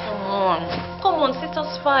on. Come on,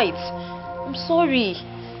 sisters fight. I'm sorry.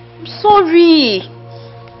 I'm sorry.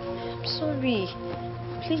 I'm sorry.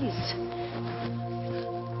 Please.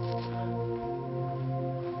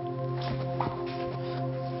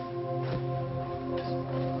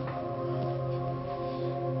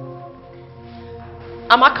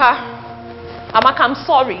 Amaka, I'm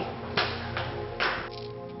sorry.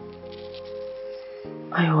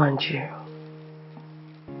 I want you.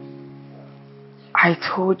 I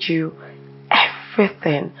told you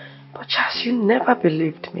everything, but Charles, you never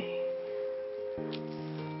believed me.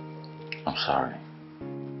 I'm sorry.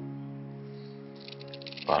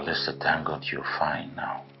 But listen, thank God you're fine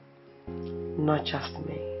now. Not just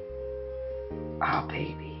me. Our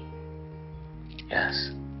baby.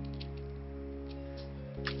 Yes.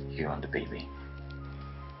 You and the baby.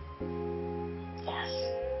 Yes.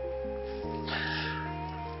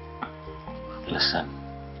 Listen.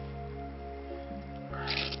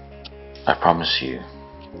 I promise you,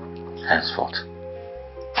 henceforth,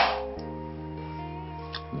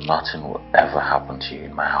 nothing will ever happen to you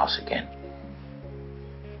in my house again.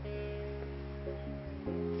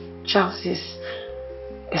 Charles, is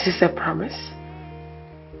this a promise?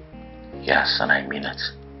 Yes, and I mean it.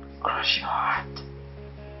 Cross your heart.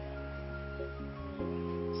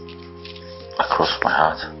 I cross my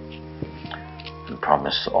heart and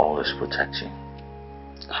promise to always protect you.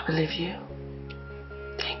 I believe you.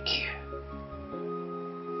 Thank you.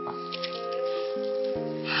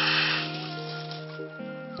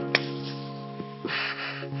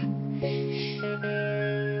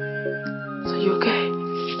 So you okay?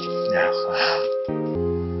 Yes, I am.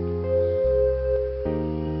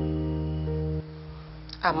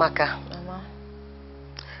 Amaka. Mama.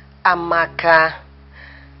 Amaka,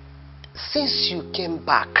 since you came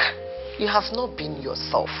back, you have not been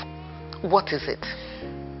yourself. What is it?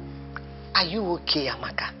 Are you okay,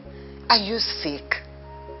 Amaka? Are you sick?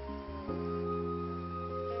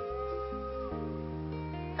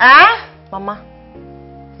 Huh? Mama,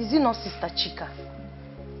 is it not Sister Chika?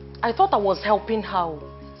 I thought I was helping her.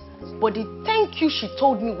 But the thank you she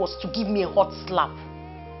told me was to give me a hot slap.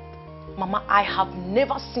 Mama, I have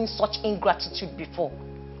never seen such ingratitude before.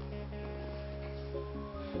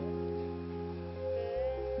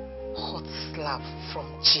 Hot slap from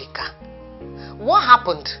Chika. What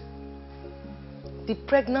happened? The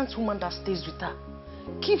pregnant woman that stays with her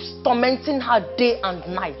keeps tormenting her day and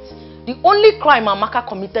night. The only crime Amaka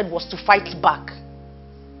committed was to fight back.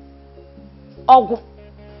 Ogu.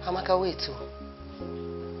 Amaka, wait.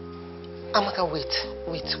 Amaka, wait.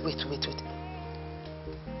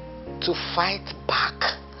 To fight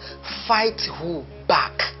back? Fight who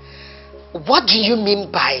back? What do you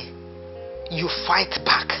mean by you fight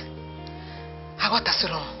back? I got us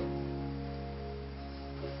wrong.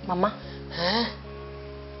 Mama? Huh?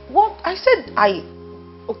 What? I said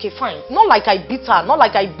okay, fine. Not like I beat her. Not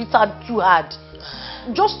like I beat her too hard.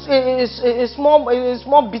 Just a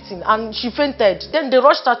small beating and she fainted. Then they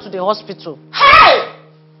rushed her to the hospital. Hey!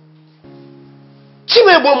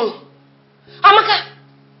 Chimebomu! Amaka!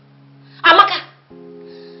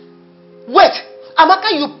 Wait!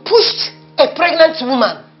 Amaka, you pushed a pregnant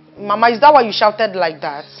woman. Mama, is that why you shouted like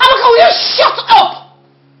that? Amaka, will you shut up?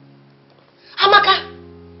 Amaka,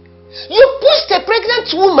 you pushed a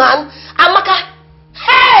pregnant woman. Amaka,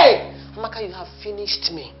 hey! Amaka, you have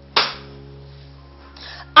finished me.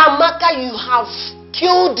 Amaka, you have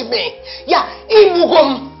killed me. Yeah,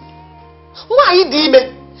 Imugom. Why did me?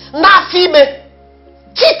 Nafime.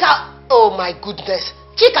 Chika. Oh my goodness.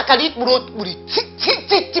 Chika kalit murot muri.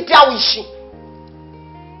 Tipia wishi.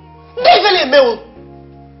 Devele meu.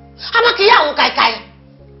 Amaka ya unkai.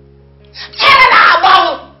 Era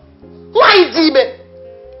abawo. Why did me?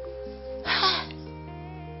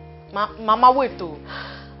 Mama, wait though.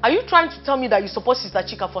 Are you trying to tell me that you support Sister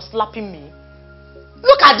Chika for slapping me?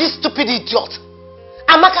 Look at this stupid idiot.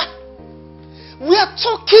 Amaka, we are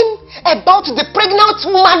talking about the pregnant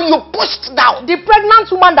woman you pushed down. The pregnant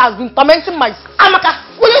woman that has been tormenting my...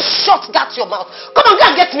 Amaka, will you shut that your mouth? Come on, go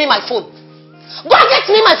and get me my phone. Go and get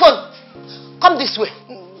me my phone. Come this way.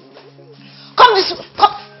 Come this way.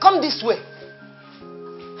 Come this way.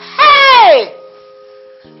 Hey!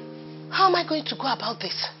 How am I going to go about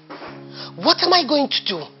this? What am I going to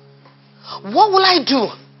do? What will I do?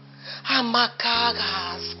 Amaka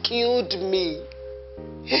has killed me.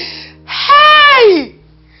 Hey!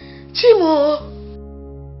 Chimo!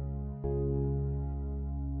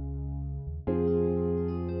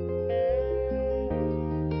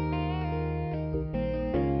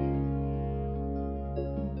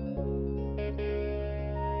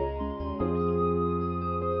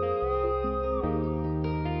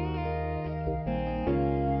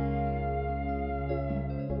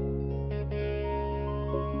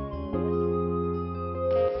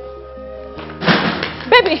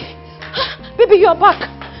 Baby, you're back.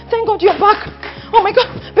 Thank God you're back. Oh my God.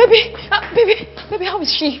 Baby, how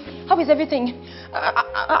is she? How is everything?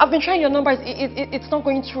 I've been trying your number. It's not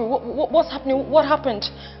going through. What's happening? What happened?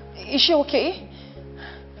 Is she okay?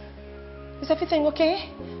 Is everything okay?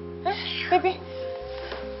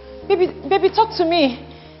 Baby, talk to me.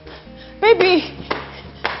 Baby.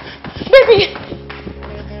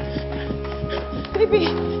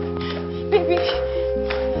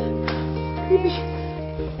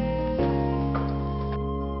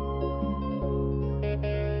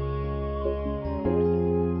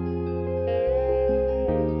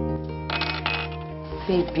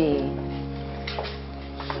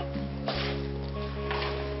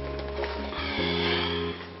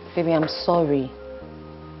 Baby, I'm sorry.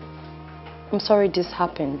 I'm sorry this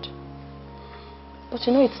happened. But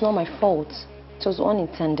you know it's not my fault. It was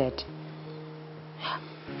unintended.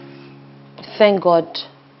 Thank God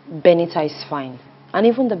Benita is fine. And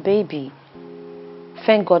even the baby.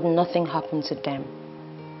 Thank God nothing happened to them.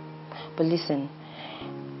 But listen,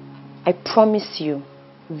 I promise you,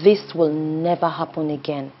 this will never happen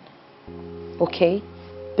again. Okay?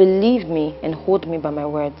 Believe me and hold me by my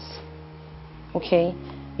words. Okay?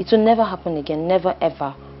 It will never happen again. Never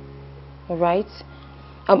ever. Alright?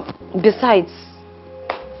 Besides,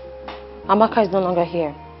 Amaka is no longer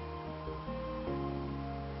here.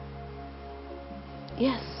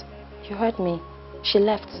 Yes, you heard me. She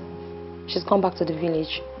left. She's gone back to the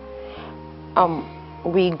village.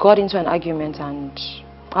 We got into an argument and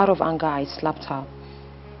out of anger I slapped her.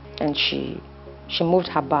 And she moved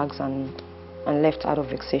her bags and left out of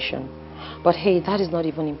vexation. But hey, that is not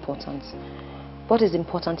even important. What is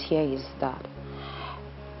important here is that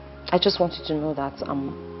I just want you to know that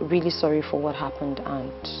I'm really sorry for what happened,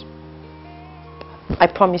 and I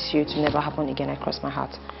promise you to never happen again. I cross my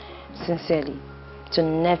heart. Sincerely. To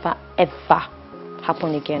never ever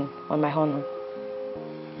happen again, on my honor.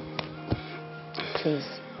 Please.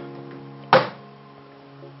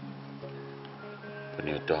 When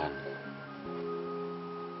you're done,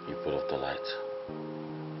 you put off the light.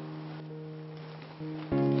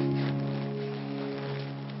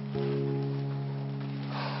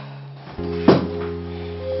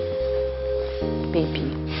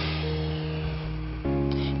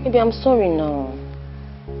 Baby, I'm sorry now.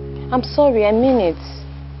 I'm sorry, I mean it.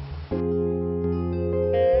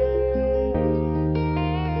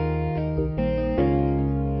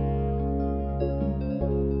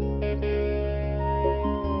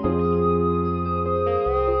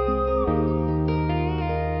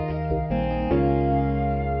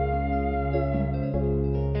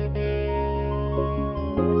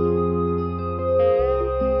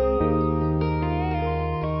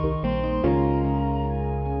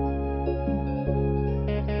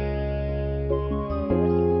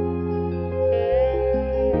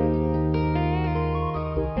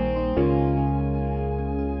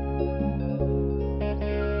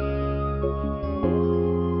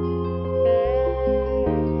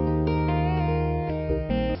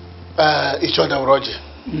 Each other, Roger.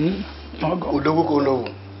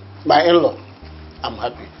 My in-law, I'm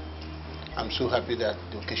happy. I'm so happy that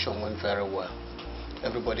the occasion went very well.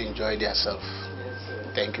 Everybody enjoyed themselves.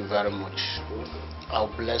 Thank you very much. I'll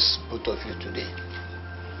bless both of you today.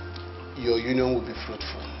 Your union will be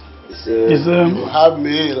fruitful. You will have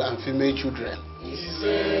male and female children.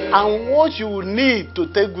 And what you will need to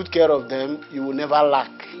take good care of them, you will never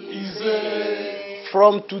lack.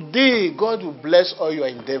 From today, God will bless all your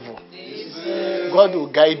endeavor. God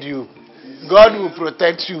will guide you. God will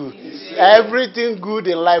protect you. Everything good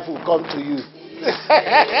in life will come to you.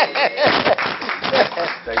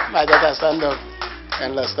 My daughter, stand up.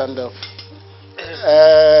 In-law, stand up.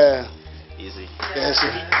 Easy. Yes,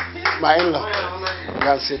 my in-law. You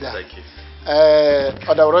can sit down. Thank you.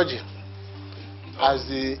 Odawroji, as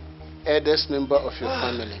the eldest member of your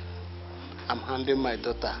family, I'm handing my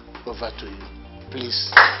daughter over to you.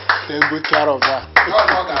 Please, take good care of her.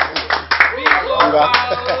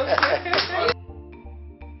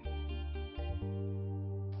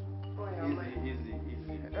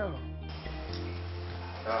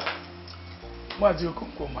 What's your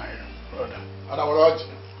my brother?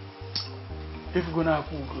 If you're gonna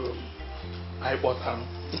cook, I bought them.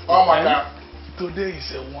 Oh my God! Today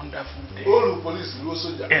is a wonderful day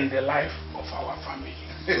in the life of our family.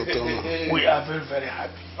 We are very, very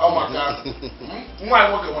happy. Oh my God! Of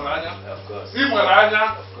course. Of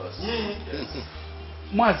course. Yes.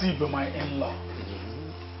 Mazibe, my in-law.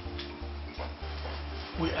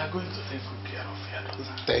 We are going to take good care of your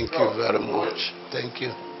daughter. Thank you very much. Thank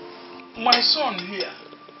you. My son here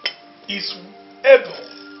is able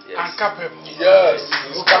and capable. Yes,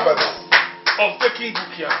 he's capable of taking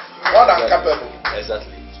good care of her. More than capable.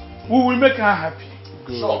 Exactly. We will make her happy.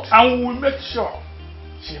 Good. And we will make sure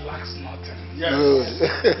she lacks nothing. Yes.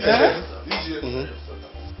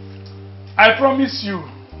 I promise you,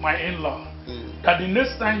 my in-law, that the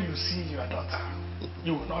next time you see your daughter,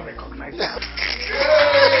 you will not recognize her.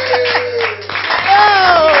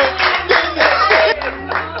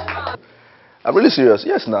 I'm really serious.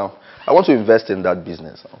 Yes, now I want to invest in that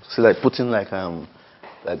business. So like putting like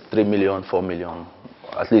 3 million, 4 million,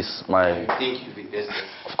 at least my. I think you've invested.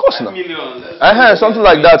 Of course 5 not. million. Something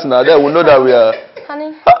like that now. Then we know that we are.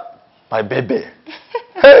 Honey. My baby.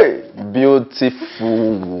 Hey,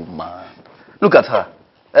 beautiful woman. Look at her.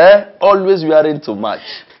 Always wearing to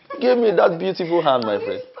match. Give me that beautiful hand, my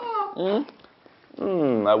friend.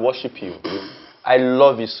 I worship you. I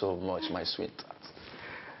love you so much, my sweetheart.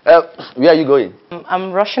 Where are you going?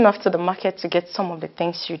 I'm rushing off to the market to get some of the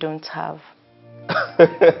things you don't have.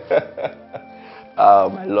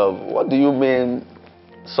 My love, what do you mean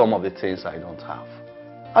some of the things I don't have?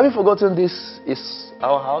 Have you forgotten this is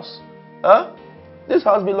our house? This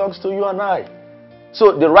house belongs to you and I.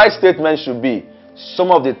 So the right statement should be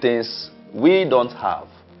some of the things we don't have.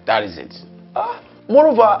 That is it.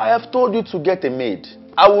 Moreover, I have told you to get a maid.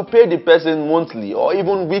 I will pay the person monthly or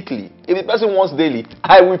even weekly. If the person wants daily,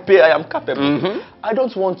 I will pay. I am capable. I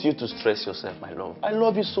don't want you to stress yourself, my love. I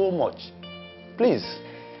love you so much. Please.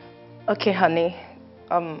 Okay, honey.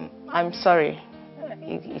 I'm sorry.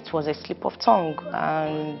 It was a slip of tongue.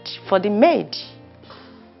 And for the maid,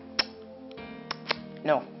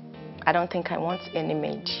 no, I don't think I want any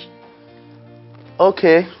maid.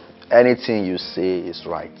 Okay. Anything you say is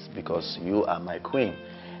right because you are my queen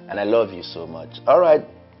and I love you so much. All right.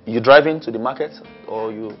 You driving to the market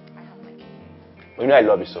or you? You know I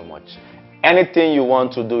love you so much. Anything you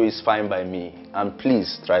want to do is fine by me. And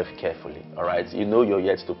please drive carefully. All right. You know you're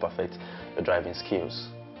yet to perfect your driving skills.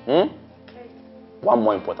 Okay. One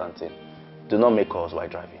more important thing. Do not make calls while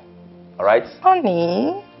driving. All right?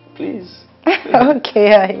 Honey. Please.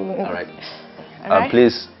 Okay, I will. All right. And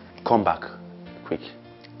please come back quick.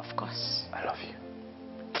 Of course. I love you.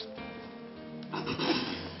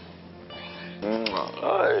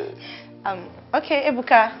 Okay,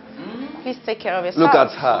 Ebuka. Please take care of yourself. Look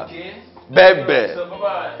at her. Okay. Baby.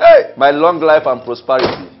 Hey, my long life and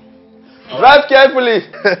prosperity. Drive carefully.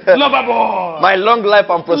 Lover boy. My long life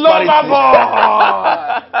and prosperity. Lover boy.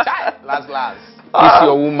 Last. This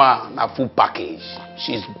your woman, a full package.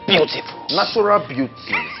 She's beautiful. Natural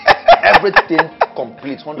beauty. Everything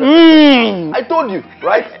complete. 100%. I told you,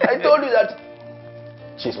 right? I told you that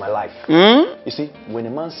she's my life. You see, when a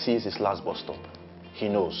man sees his last bus stop, he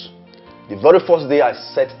knows. The very first day I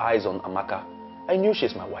set eyes on Amaka, I knew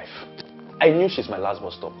she's my wife. I knew she's my last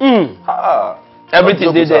bus stop.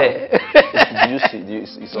 Everything they there. You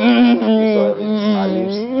saw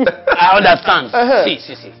everything. I understand. See.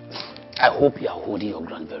 I hope you are holding your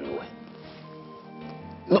ground very well.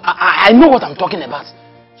 No, I know what I'm talking about.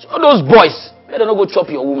 So those boys, they don't go chop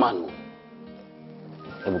your woman.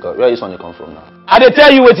 Where is one you come from now? I they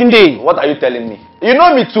tell you waiting day. What are you telling me? You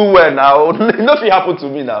know me too well now. Nothing happened to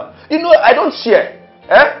me now. You know I don't share.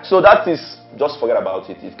 So that is, just forget about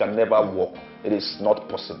it. It can never work. It is not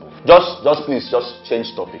possible. Just please, just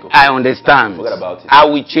change topic. Okay? I understand. Forget about it. I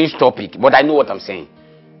will change topic, but I know what I'm saying.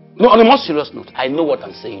 No, on a more serious note, I know what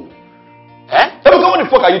I'm saying. What the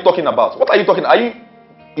fuck are you talking about? What are you talking?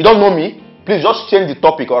 You don't know me? Please just change the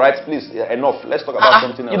topic, all right? Please, enough. Let's talk about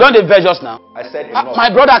something else. You don't diverge us now. I said enough.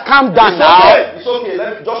 My brother, calm down now. It's okay.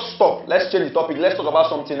 Just stop. Let's change the topic. Let's talk about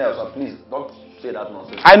something else. Please, don't say that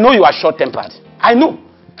nonsense. I know you are short-tempered. I know.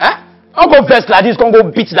 Don't go vex like this. Don't go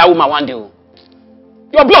beat that woman one day.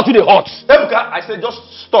 Your blood to the hot. Ebuka, I said just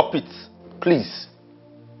stop it. Please.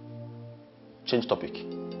 Change topic.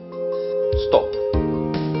 Stop.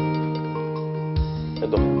 Let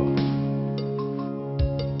go.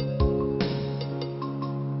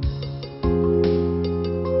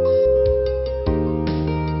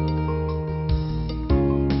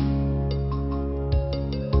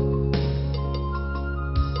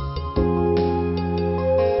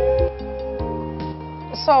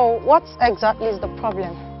 So, what exactly is the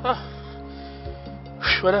problem?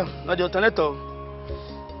 Madam, now the alternator.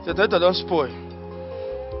 The alternator don't spoil.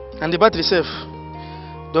 And the battery safe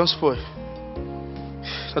don't spoil.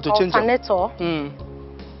 So to change alternator?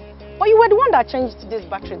 But you were the one that changed this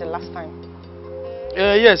battery the last time.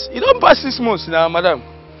 Yes, it don't pass 6 months now, madam.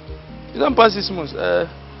 It don't pass 6 months.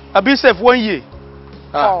 I've been safe 1 year.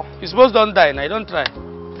 You supposed don't die now, you don't try.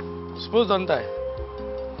 You supposed don't die.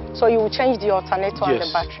 So you will change the alternator and the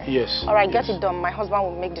battery? Yes. Alright, get it done. My husband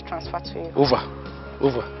will make the transfer to you. Over.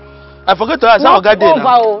 I forgot to ask how I got there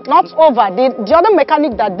now. Not over. The other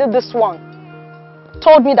mechanic that did this one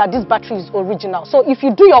told me that this battery is original. So if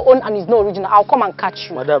you do your own and it's not original, I'll come and catch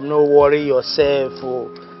you. Madam, no worry yourself.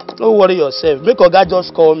 No worry yourself. Make Oga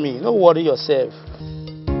just call me. No worry yourself.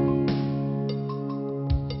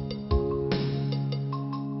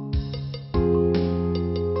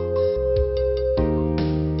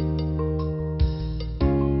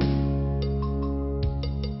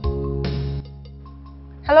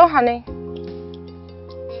 Hello, honey.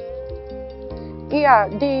 Yeah,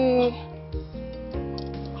 the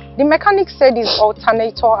mechanic said it's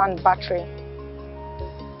alternator and battery.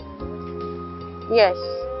 Yes.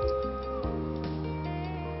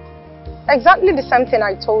 Exactly the same thing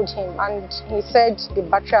I told him, and he said the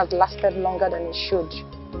battery has lasted longer than it should.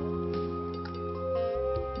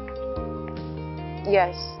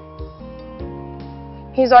 Yes.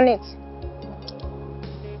 He's on it.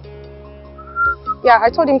 Yeah,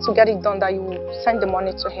 I told him to get it done, that you will send the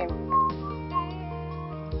money to him.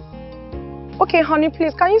 Okay, honey,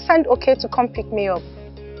 please, can you send OK to come pick me up?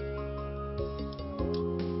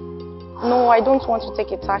 No, I don't want to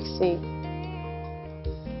take a taxi.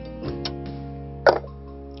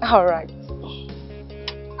 All right.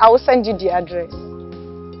 I will send you the address.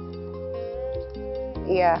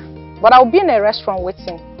 Yeah, but I'll be in a restaurant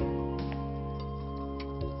waiting.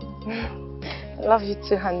 Love you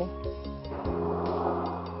too, honey.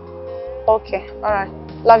 Okay, alright.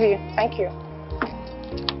 Love you. Thank you.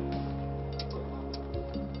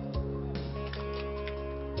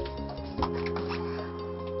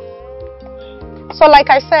 So like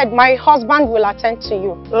I said, my husband will attend to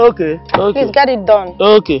you. Okay, okay. Please get it done.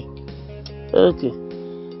 Okay, okay.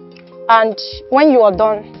 And when you are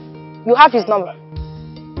done, you have his number.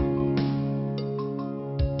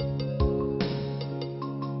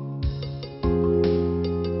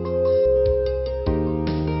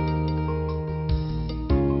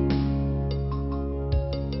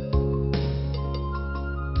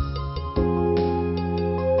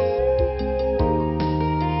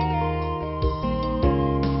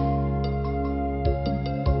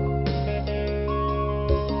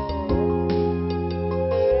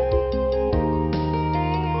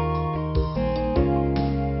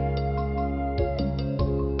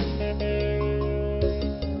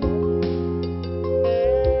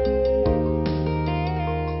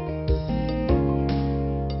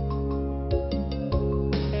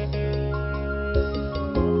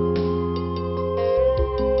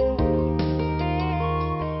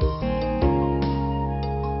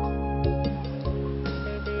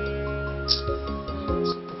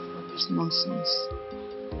 Nonsense.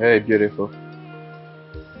 Hey, beautiful.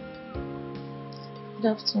 Good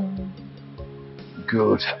afternoon.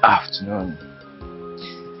 Good afternoon.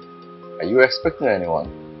 Are you expecting anyone?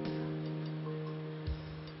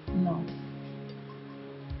 No.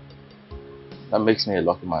 That makes me a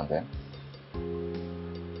lucky man then.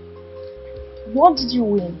 What did you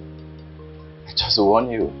win? I just won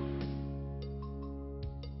you.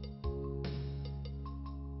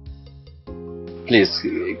 Please,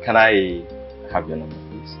 can I have your number,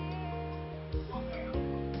 please?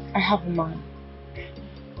 I have a man.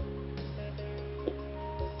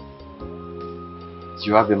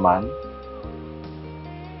 You have a man?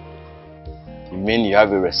 You mean you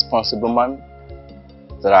have a responsible man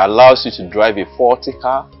that allows you to drive a faulty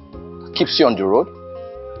car, keeps you on the road?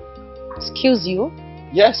 Excuse you?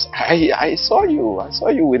 Yes, I saw you. I saw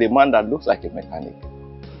you with a man that looks like a mechanic.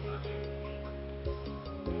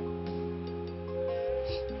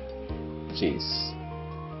 Please,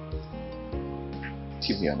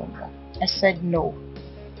 give me your number. I said no.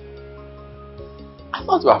 I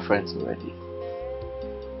thought we were friends already.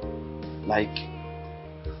 Like,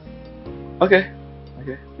 okay.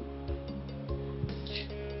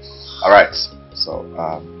 Alright, so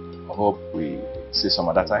I hope we see some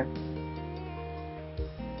other time.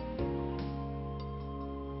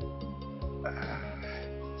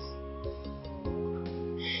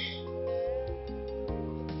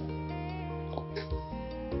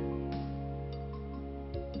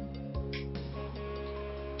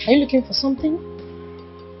 Are you looking for something?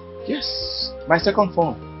 Yes, my second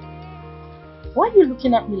phone. Why are you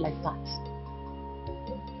looking at me like that?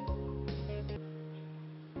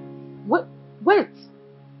 Wait.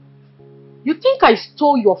 You think I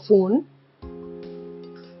stole your phone?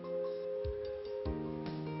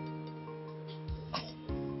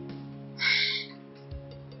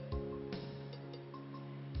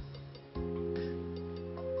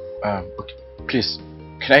 Okay, please,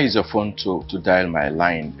 can I use your phone to dial my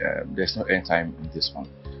line? There's no end time in this one.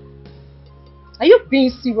 Are you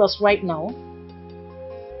being serious right now?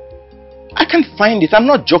 I can't find it. I'm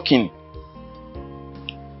not joking.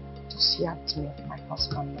 To see at me of my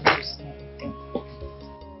husband and everything.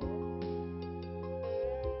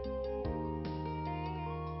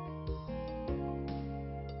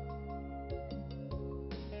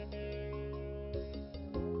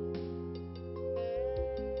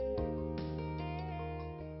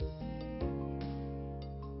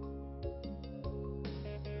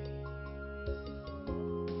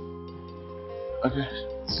 Okay.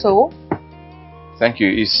 So? Thank you.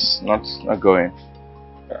 It's not going.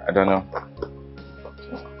 I don't know.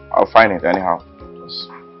 I'll find it anyhow.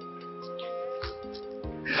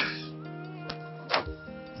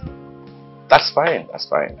 That's fine. That's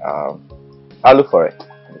fine. I'll look for it.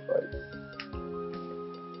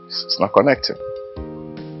 It's not connecting.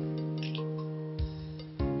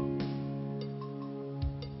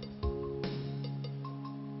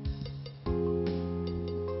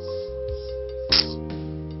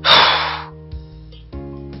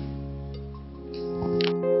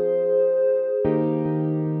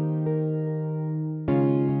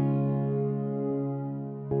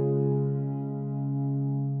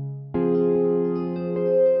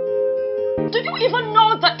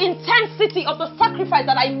 Of the sacrifice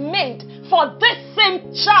that I made for this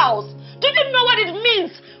same Charles. Do you know what it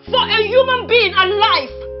means for a human being alive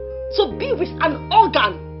to be with an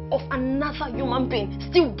organ of another human being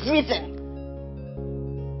still breathing.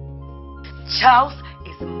 Charles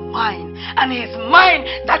is mine, and he's mine,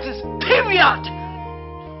 that is period.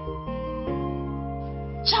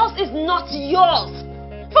 Charles is not yours.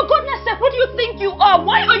 For goodness sake, what do you think you are?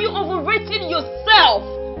 Why are you overrating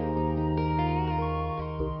yourself?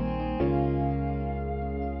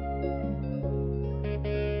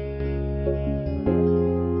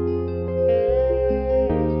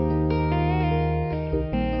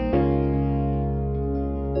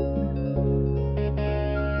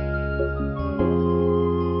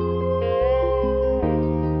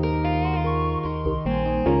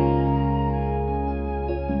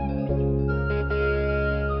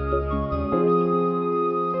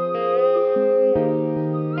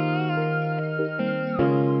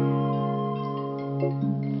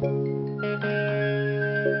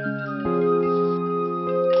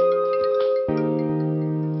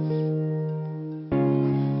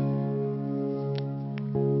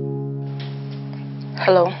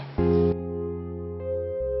 Hello.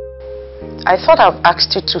 I thought I've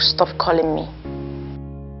asked you to stop calling me.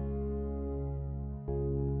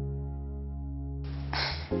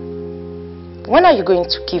 When are you going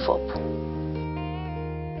to give up?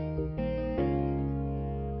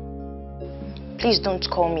 Please don't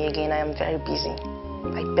call me again. I am very busy.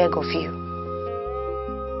 I beg of you.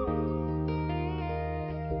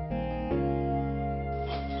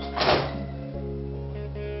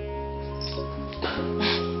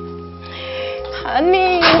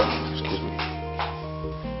 Honey. Excuse me.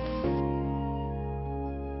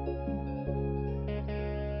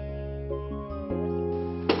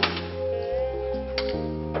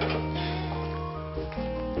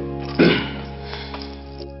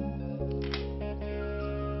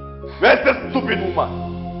 Where's this stupid woman?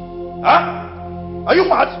 Huh? Are you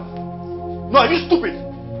mad? No, are you stupid?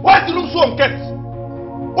 Why is the room so unkempt?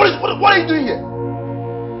 What are you doing here?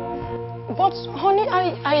 But, honey,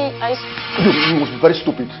 You must be very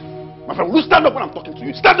stupid. My friend, will you stand up when I'm talking to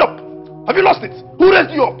you? Stand up! Have you lost it? Who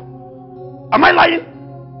raised you up? Am I lying?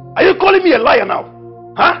 Are you calling me a liar now?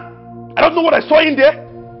 Huh? I don't know what I saw in there.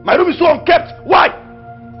 My room is so unkept. Why?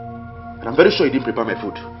 And I'm very sure you didn't prepare my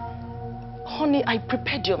food. honey, I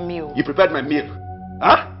prepared your meal. You prepared my meal?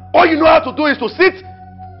 Huh? All you know how to do is to sit,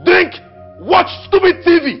 drink, watch stupid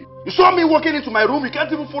TV. You saw me walking into my room, you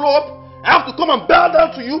can't even follow up. I have to come and bow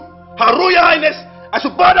down to you. Her Royal Highness, I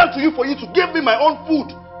should bow down to you for you to give me my own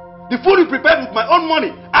food. The food you prepared with my own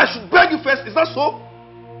money. I should beg you first, is that so?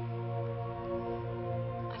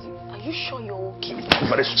 Are you sure you're okay?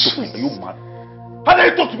 You're very stupid. Are you mad? How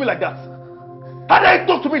dare you talk to me like that? How dare you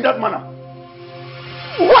talk to me in that manner?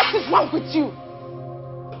 What is wrong with you?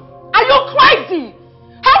 Are you crazy?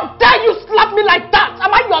 How dare you slap me like that?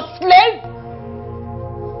 Am I your slave?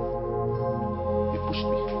 You pushed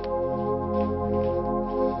me.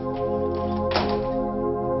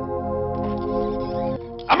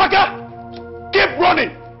 Amaka, keep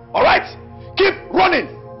running, alright? Keep running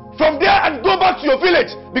from there and go back to your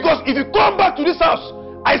village. Because if you come back to this house,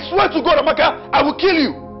 I swear to God, Amaka, I will kill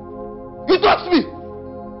you. You touched me.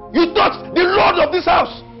 You touched the Lord of this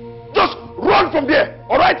house. Just run from there,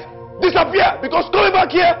 alright? Disappear, because coming back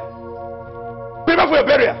here, prepare for your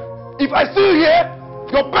burial. If I see you here,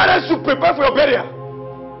 your parents should prepare for your burial.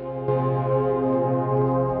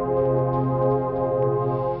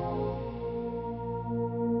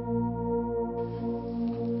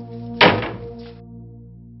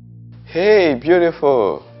 Hey,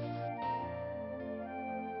 beautiful.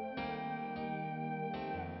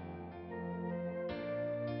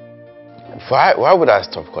 Why would I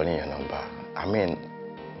stop calling your number? I mean,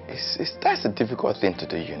 that's a difficult thing to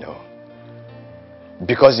do, you know.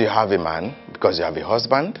 Because you have a man, because you have a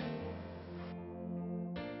husband.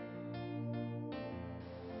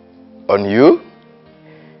 On you?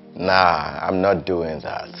 Nah, I'm not doing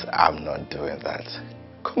that. I'm not doing that.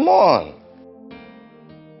 Come on.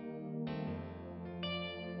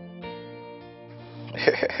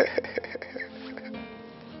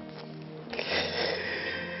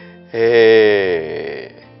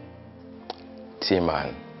 Hey,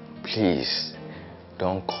 T-Man, please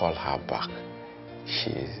don't call her back.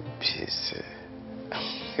 She's busy.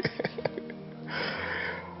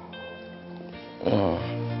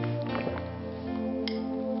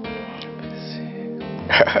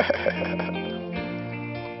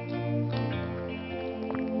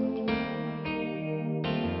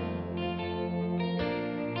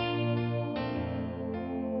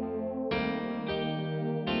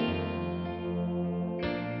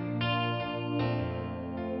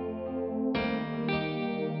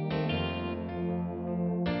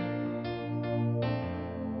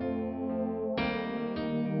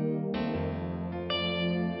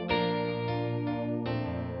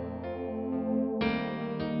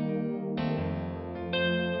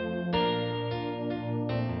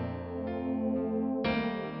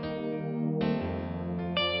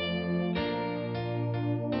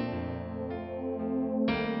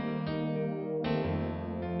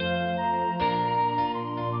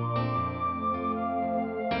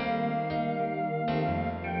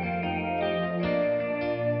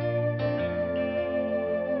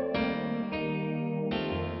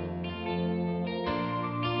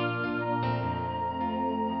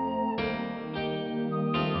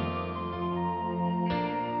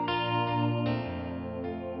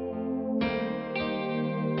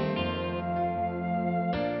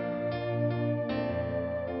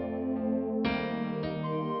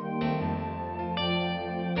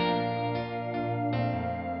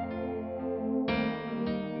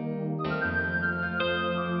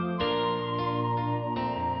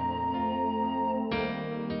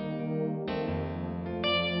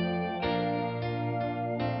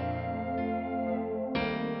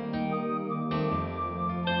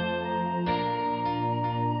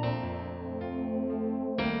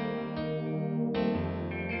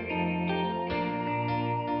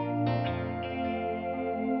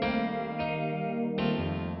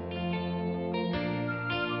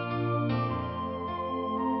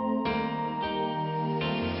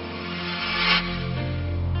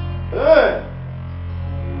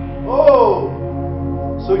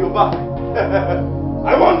 You're back.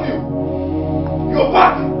 I want you. You're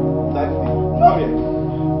back. Come here.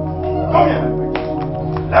 Come here.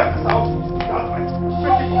 Left this house. That's my principal.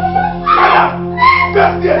 Lie down.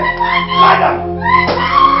 Best here. Lie down.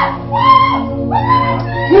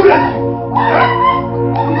 Who is you?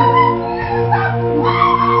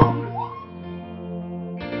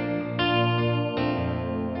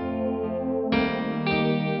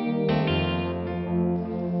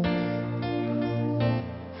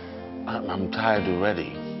 I'm tired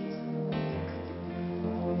already.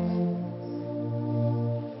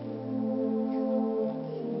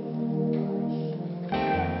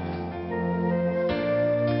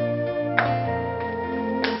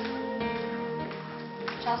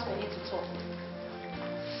 Charles, we need to talk.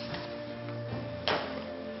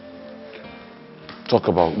 Talk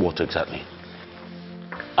about what exactly?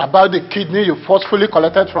 About the kidney you forcefully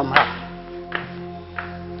collected from her.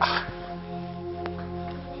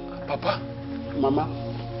 Papa? Mama?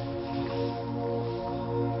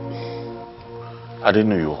 I didn't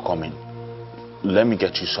know you were coming. Let me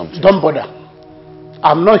get you something. Don't bother.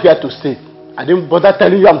 I'm not here to stay. I didn't bother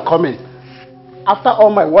telling you I'm coming. After all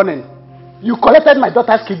my warning, you collected my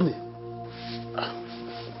daughter's kidney.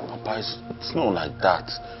 Papa, it's not like that.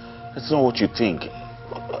 It's not what you think.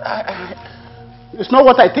 It's not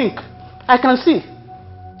what I think. I can see.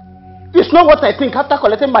 It's not what I think. After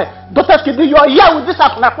collecting my daughter's kidney, you are here with this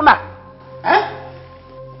afuna. Eh?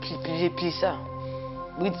 Please, sir.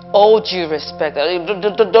 With all due respect,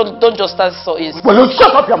 don't just start so easy. Well, you shut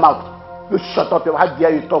up your mouth. You shut up your mouth. How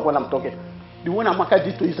dare you talk when I'm talking? The one Amaka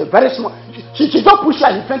did to you is a very small. She don't push you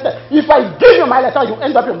and you fainted. If I give you my letter, you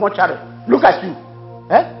end up in mortuary. Look at you.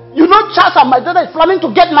 Eh? You know Charles and my daughter is planning to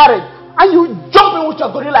get married. And you jump in with your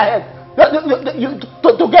gorilla head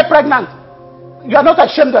to get pregnant. You are not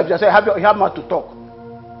ashamed of yourself. You have more to talk.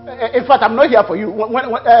 In fact, I'm not here for you.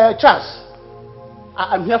 Charles,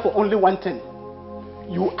 I'm here for only one thing.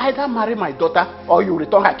 You either marry my daughter or you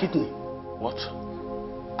return her kidney. What?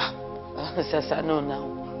 No, now.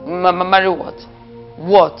 Marry what?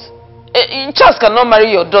 What? Charles cannot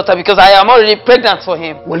marry your daughter because I am already pregnant for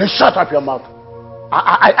him. Will you shut up your mouth?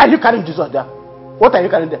 Are you carrying Jesus there? What are you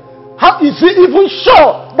carrying there? How is he even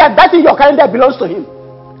sure that that thing you're carrying there belongs to him?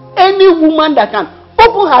 Any woman that can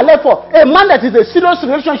open her leg for a man that is a serious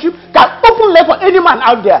relationship can open leg for any man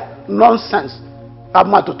out there. Nonsense. I'm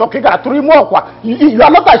not to talk. You are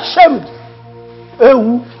not ashamed.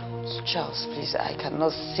 Charles, please, I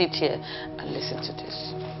cannot sit here and listen to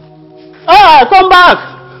this. Ah, come back.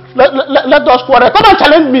 Let us quarrel. Come and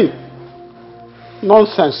challenge me.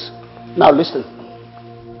 Nonsense. Now listen.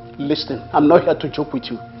 Listen. I'm not here to joke with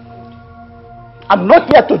you. I'm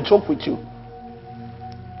not here to joke with you.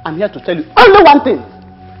 I'm here to tell you only one thing.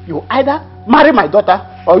 You either marry my daughter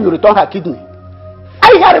or you return her kidney.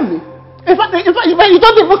 Are you hearing me? In fact, you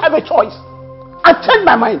don't even have a choice. I changed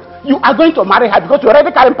my mind. You are going to marry her because you're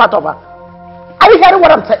already carrying part of her. Are you hearing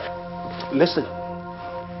what I'm saying? Listen.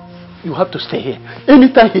 You have to stay here.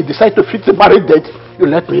 Anytime he decides to fix the marriage date, you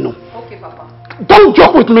let me know. Okay, Papa. Don't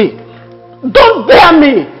joke with me. Don't dare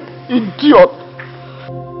me. Idiot.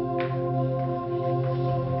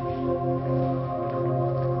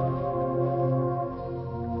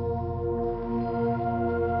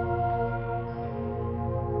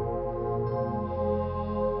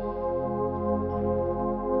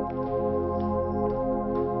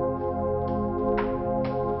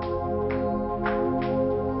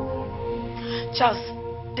 Charles,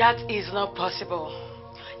 that is not possible.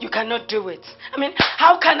 You cannot do it. I mean,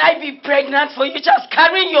 how can I be pregnant for you just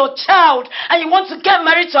carrying your child and you want to get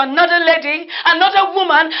married to another lady, another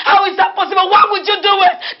woman? How is that possible? Why would you do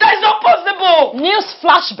it? That is not possible.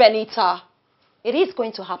 Newsflash, Benita. It is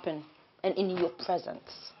going to happen, and in your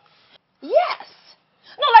presence. Yes.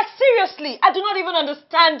 No, like seriously, I do not even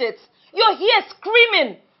understand it. You're here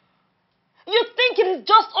screaming. You think it is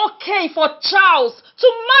just okay for Charles to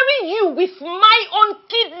marry you with my own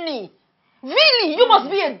kidney? Really? You must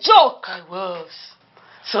be a joke. I was.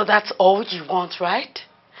 So that's all you want, right?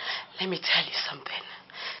 Let me tell you something.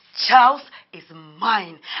 Charles is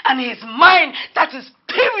mine. And he's mine. That is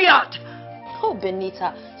period. Oh,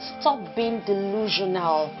 Benita, stop being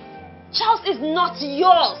delusional. Charles is not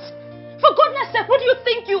yours. For goodness sake, what do you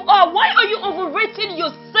think you are? Why are you overrating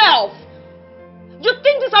yourself? You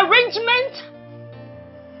think this arrangement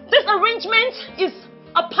is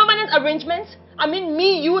a permanent arrangement? I mean,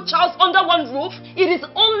 me, you, Charles, under one roof? It is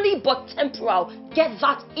only but temporal. Get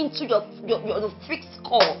that into your fixed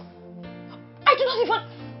score. I do not even...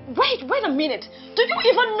 Wait a minute. Do you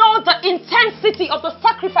even know the intensity of the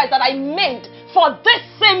sacrifice that I made for this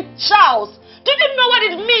same Charles? Do you know what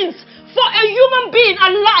it means for a human being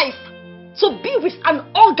alive to be with an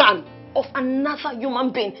organ of another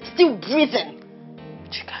human being still breathing.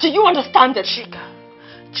 Chika, do you understand it? Chika,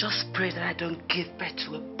 just pray that I don't give birth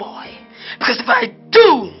to a boy. Because if I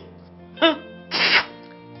do,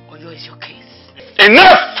 Oyo is your case.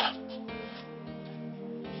 Enough!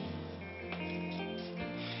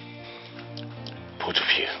 Both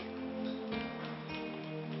of you.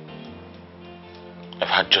 I've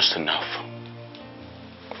had just enough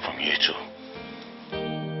from you two.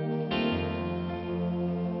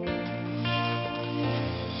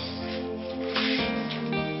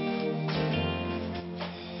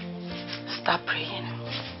 Start praying.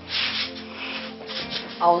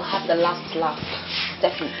 I'll have the last laugh.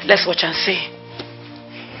 Definitely. Let's watch and see.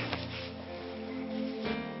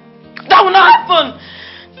 That will not happen!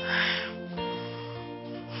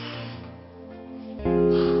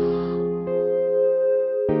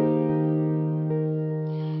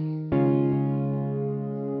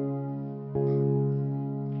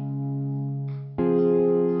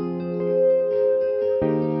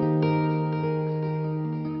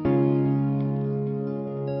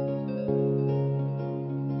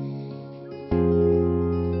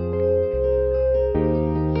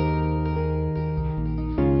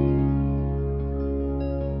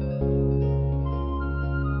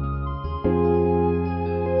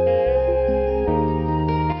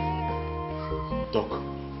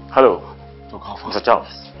 Hello. Doc, how far? Mr.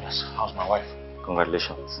 Charles. Yes, how's my wife?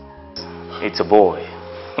 Congratulations. It's a boy.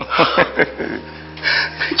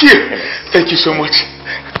 Thank you. Thank you so much.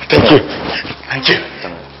 Thank you. Thank you.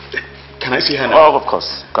 Can I see her now? Oh, of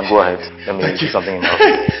course. You can go ahead. Let me do something in the house.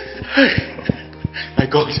 My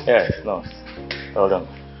God. Yes, no. Well done.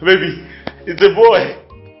 Baby, it's a boy.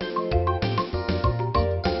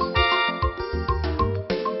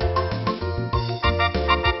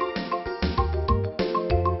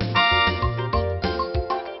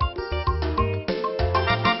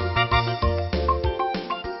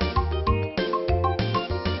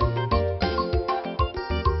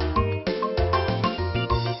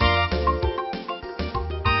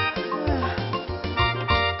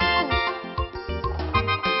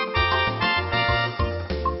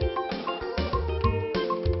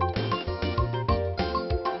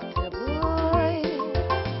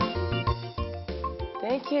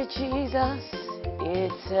 Jesus,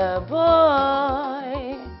 it's a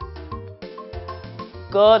boy.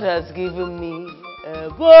 God has given me a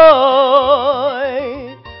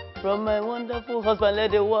boy. From my wonderful husband, let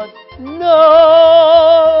the world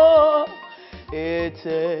know. It's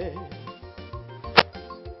a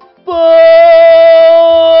boy.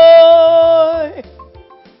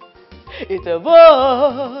 It's a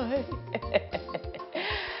boy.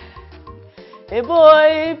 A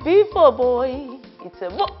boy before boy. It's a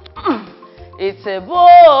boy. It's a boy.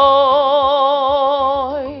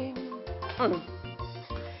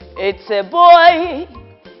 It's a boy.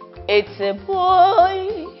 It's a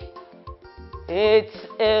boy. It's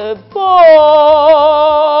a boy.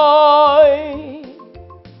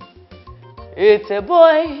 It's a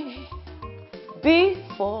boy.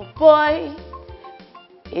 Before boy.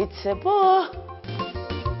 It's a boy.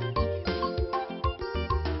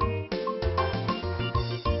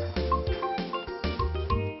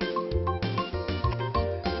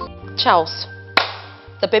 Charles,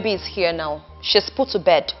 the baby is here now. She's put to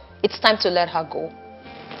bed. It's time to let her go.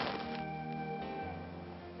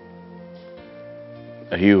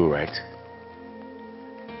 Are you alright?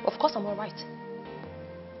 Of course I'm alright.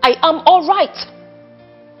 I am alright.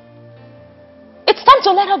 It's time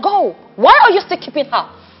to let her go. Why are you still keeping her?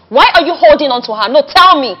 Why are you holding on to her? No,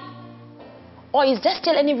 tell me. Or is there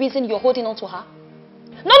still any reason you're holding on to her?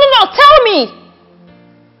 No, tell me.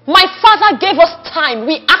 My father gave us time.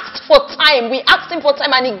 We asked for time. We asked him for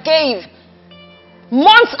time and he gave.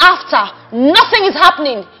 Months after, nothing is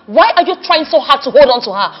happening. Why are you trying so hard to hold on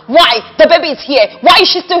to her? Why? The baby is here. Why is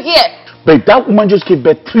she still here? But that woman just gave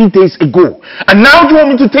birth 3 days ago. And now do you want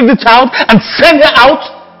me to take the child and send her out?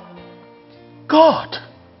 God,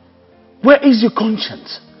 where is your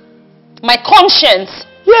conscience? My conscience?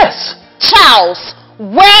 Yes. Charles,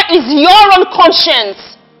 where is your own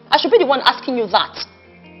conscience? I should be the one asking you that.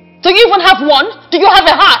 Do you even have one? Do you have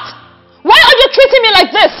a heart? Why are you treating me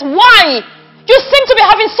like this? Why? You seem to be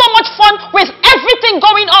having so much fun with everything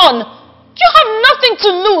going on. You have nothing to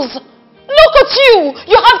lose. Look at you.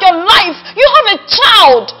 You have your life. You have a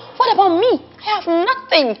child. What about me? I have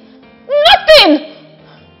nothing. Nothing.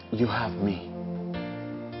 You have me.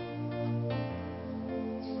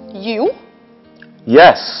 You?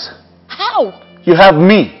 Yes. How? You have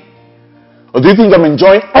me. Or do you think I'm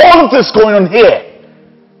enjoying all of this going on here?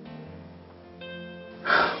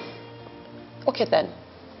 Okay then.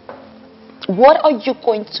 What are you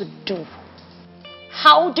going to do?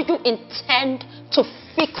 How do you intend to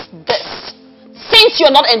fix this? Since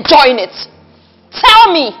you're not enjoying it.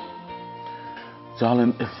 Tell me!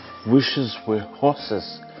 Darling, if wishes were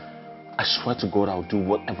horses, I swear to God I'll do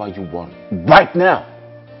whatever you want. Right now.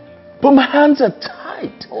 But my hands are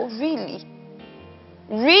tied. Oh, really?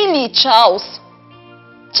 Really, Charles?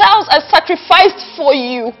 Charles, I sacrificed for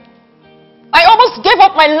you. I almost gave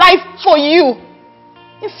up my life for you.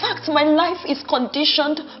 In fact, my life is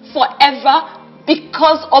conditioned forever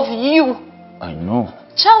because of you. I know.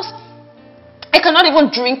 Charles, I cannot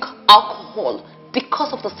even drink alcohol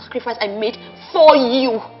because of the sacrifice I made for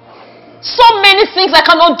you. So many things I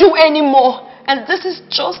cannot do anymore. And this is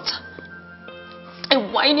just a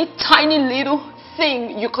whiny, tiny little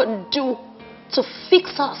thing you can do to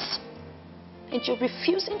fix us. And you're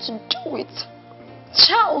refusing to do it.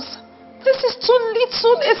 Charles, this is too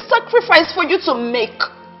little a sacrifice for you to make.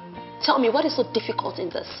 Tell me, what is so difficult in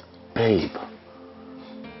this? Babe,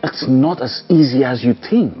 it's not as easy as you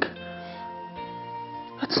think.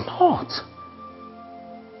 It's not.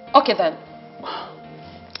 Okay then.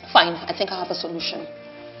 Fine, I think I have a solution.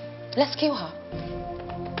 Let's kill her.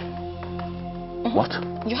 What?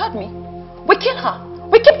 You heard me. We kill her.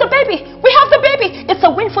 We keep the baby. We have the baby. It's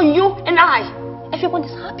a win for you and I. Everyone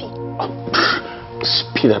is happy.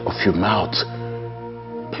 Spit out of your mouth.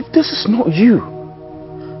 Babe, this is not you.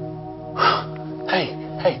 Hey.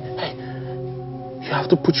 You have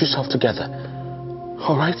to put yourself together.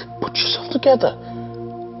 Alright? Put yourself together.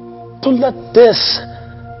 Don't let this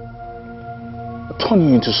turn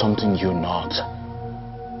you into something you're not.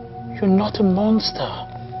 You're not a monster.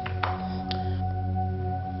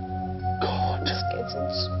 God. It's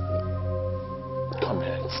getting to me. Come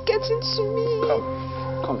here. It's getting to me.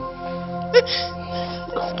 Come. It's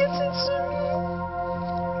getting to me.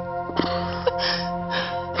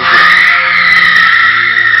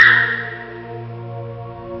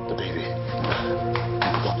 The baby.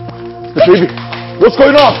 The baby. What's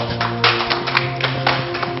going on?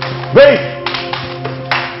 Babe!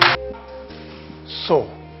 So,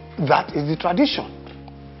 that is the tradition.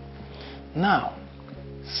 Now,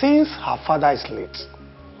 since her father is late,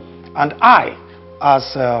 and I,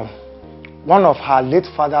 as one of her late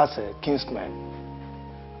father's kinsmen,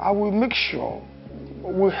 I will make sure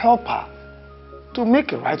we help her to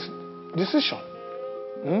make a right decision.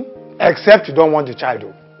 Except you don't want the child,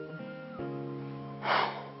 though.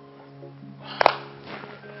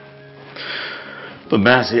 But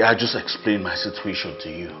Mazi, I just explained my situation to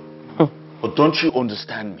you. But don't you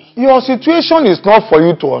understand me? Your situation is not for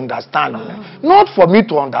you to understand. Not for me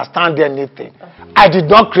to understand anything. I did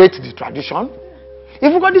not create the tradition.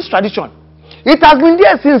 If you got this tradition, it has been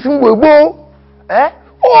there since Mwebo.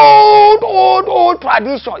 Old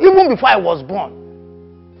tradition. Even before I was born.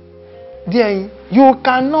 Then you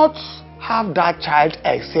cannot have that child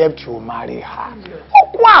except you marry her.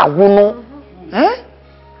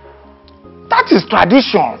 That is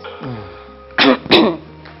tradition.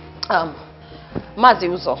 Mazi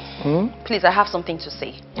Uzo, please, I have something to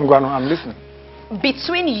say. I'm listening.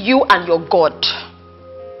 Between you and your God,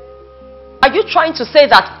 are you trying to say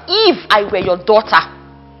that if I were your daughter,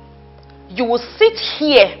 you will sit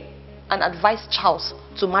here and advise Charles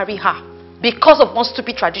to marry her because of one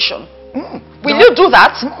stupid tradition? Will you do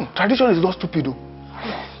that? Tradition is not stupid, though.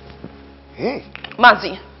 Hey.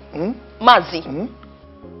 Mazi. Mazi.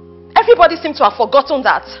 Everybody seems to have forgotten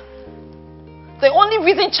that. The only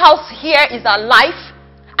reason Charles here is alive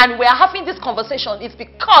and we are having this conversation is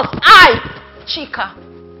because I, Chika,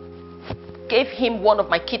 gave him one of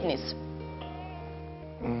my kidneys.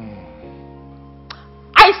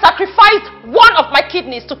 I sacrificed one of my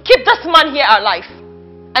kidneys to keep this man here alive.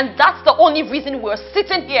 And that's the only reason we're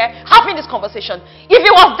sitting here having this conversation. If he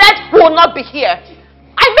was dead, we would not be here.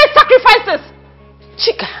 I made sacrifices.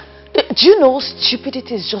 Chika, do you know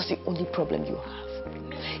stupidity is just the only problem you have?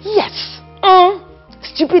 Yes.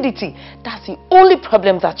 Stupidity. That's the only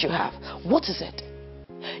problem that you have. What is it?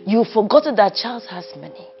 You've forgotten that Charles has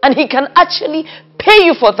money and he can actually pay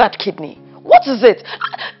you for that kidney. What is it?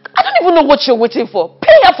 I don't even know what you're waiting for.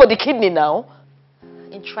 Pay her for the kidney now.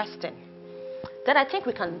 Interesting. Then I think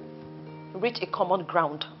we can reach a common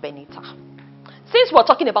ground, Benita. Since we're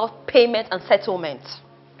talking about payment and settlement,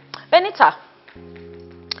 Benita,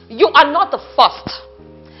 you are not the first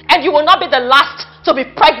and you will not be the last to be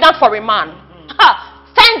pregnant for a man.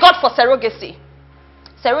 Thank God for surrogacy.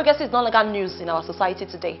 Surrogacy is no longer news in our society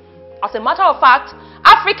today. As a matter of fact,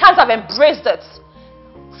 Africans have embraced it.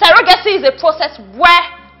 Surrogacy is a process where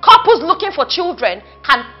couples looking for children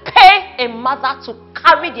can pay a mother to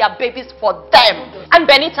carry their babies for them. And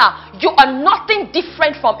Benita, you are nothing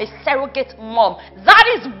different from a surrogate mom. That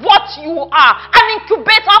is what you are, an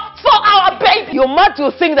incubator for our baby. You're mad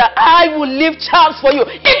to think that I will leave Charles for you.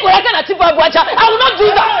 If I will not do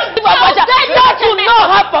that. That will not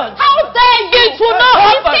happen. How dare you? It will not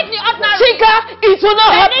happen. Chika, it will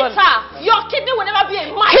not happen. Benita, your kidney will never be a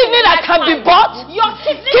match. Kidney that can be bought. Your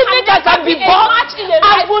kidney that can be bought.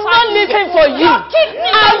 I will not leave him for you.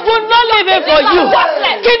 I will not leave him for you.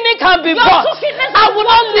 Kidney can be bought. I will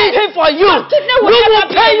not leave him for you. We will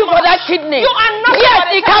pay you for that kidney.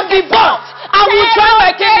 Yes, it can be bought. I will try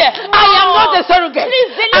my kidney. I am not a surrogate.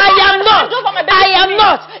 I am not. I am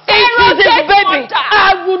not. It is his baby.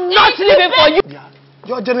 I will not leave him for you.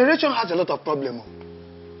 Your generation has a lot of problems.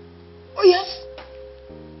 Oh yes.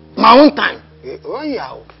 My own time. Oh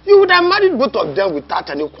yeah. You would have married both of them without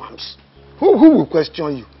any qualms. Who will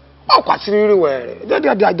question you? Oh, they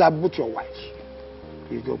are both your wives.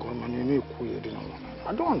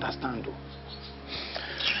 I don't understand though.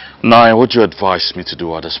 Now, what do you advise me to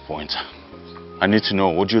do at this point? I need to know,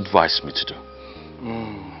 what do you advise me to do?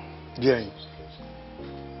 Dear,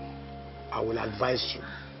 I will advise you,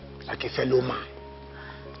 like a fellow man,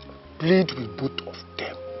 plead with both of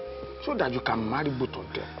them, so that you can marry both of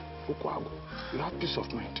them. You have peace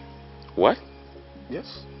of mind. What?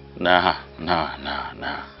 Yes? Nah.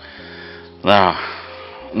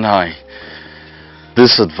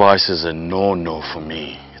 This advice is a no for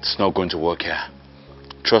me. It's not going to work here.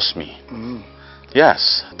 Trust me.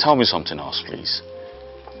 Yes. Tell me something else, please.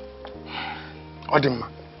 Odima,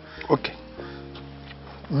 okay.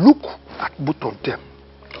 Look at both of them.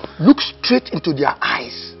 Look straight into their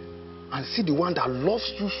eyes and see the one that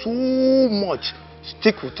loves you so much.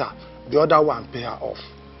 Stick with her. The other one, pay her off.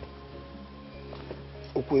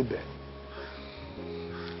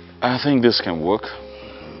 I think this can work.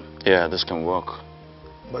 Yeah, this can work.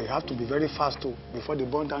 But you have to be very fast too, before they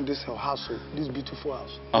burn down this house, this beautiful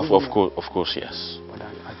house. Of course, yes. But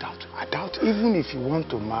I doubt even if you want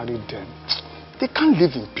to marry them, they can't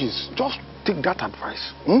live in peace. Just take that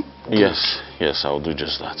advice. Yes, I'll do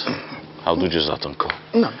just that. I'll do just that, Uncle.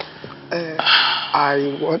 No,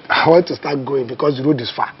 I want to start going because the road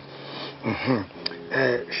is far.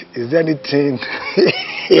 Is there anything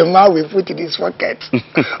a man will put in his pocket?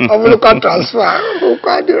 Transfer.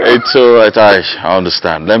 It's alright, I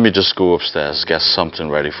understand. Let me just go upstairs, get something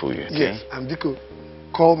ready for you, okay? Yes, and Diko,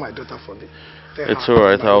 call my daughter for me. It's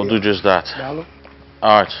alright, I'll do just that.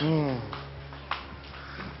 Alright.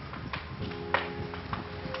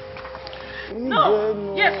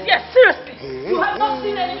 No, yes, seriously. You have not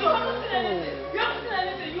seen anything. You haven't seen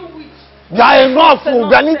anything, you witch. Yeah, enough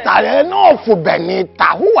for Benita.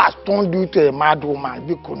 Who has turned you to a mad woman?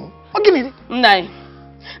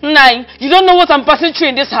 Nine, you don't know what I'm passing through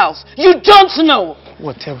in this house. You don't know.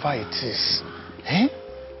 Whatever it is. Eh?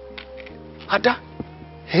 Ada?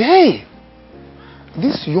 Hey!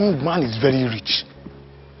 This young man is very rich.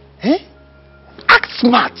 Eh? Act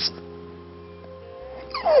smart.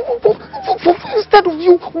 Instead of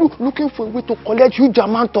you looking for a way to collect huge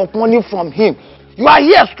amount of money from him, you are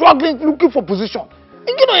here struggling, looking for position.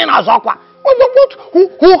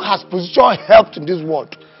 Who has position helped in this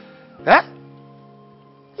world? Eh?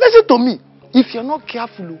 Listen to me. If you're not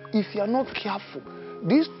careful,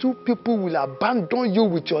 these two people will abandon you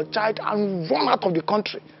with your child and run out of the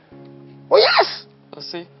country. Oh yes.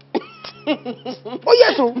 See. Oh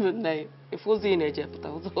yes. No, if was in Egypt,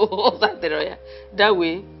 that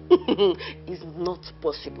way is not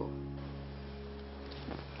possible.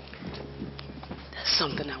 There's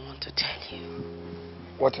something I want to tell you.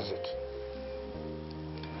 What is it?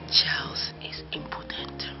 Charles is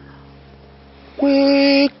impotent.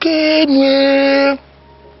 You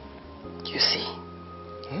see,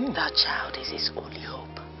 that child is his only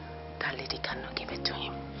hope. That lady cannot give it to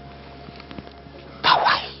him. That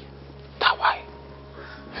why?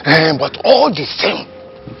 But all the same,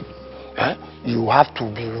 you have to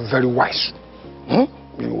be very wise.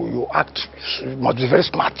 You must be very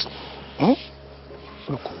smart.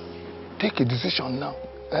 Look, take a decision now.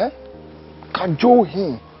 Cajole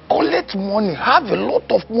him. Collect money. Have a lot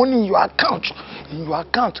of money in your account. You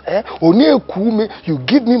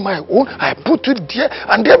give me my own. I put it there,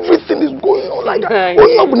 and everything is going on like that.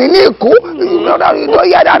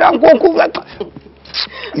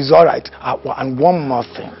 It's all right. And one more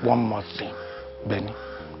thing, Benny,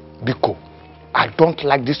 Biko, I don't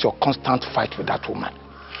like this your constant fight with that woman.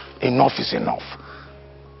 Enough is enough.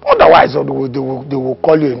 Otherwise, they will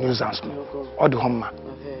call you a nuisance. Or the home man.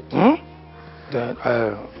 Then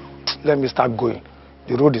let me start going.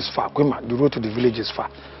 The road is far. The road to the village is far.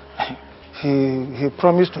 He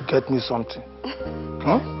promised to get me something.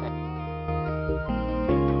 Huh?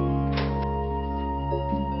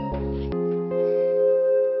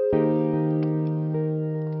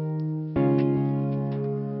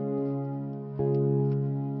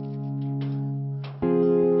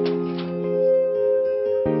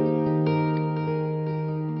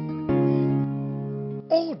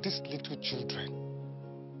 All these little children,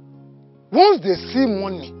 once they see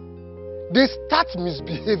money, they start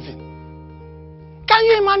misbehaving. Can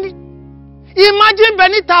you imagine? Imagine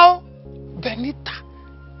Benita. Benita,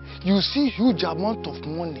 you see huge amount of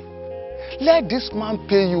money. Let this man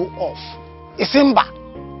pay you off. Isimba.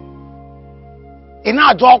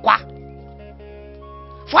 Inajokwa.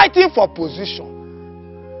 Fighting for position.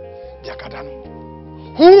 Jakadano.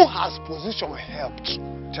 Who has position helped?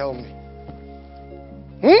 Tell me.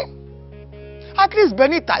 At least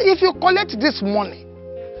Benita, if you collect this money,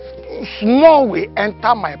 small will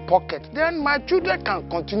enter my pocket, then my children can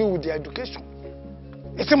continue with their education.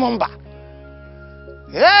 It's a mumba.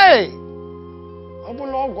 Hey!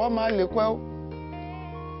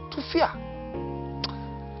 To fear.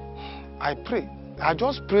 I pray. I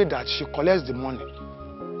just pray that she collects the money.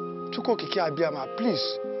 Chuko Kiki Abiyama, please,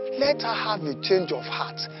 let her have a change of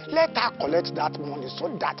heart. Let her collect that money so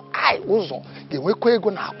that I also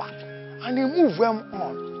and they move them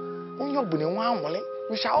on.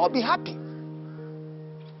 We shall all be happy.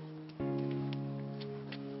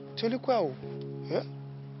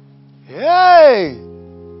 Hey!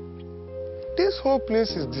 This whole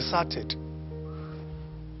place is deserted.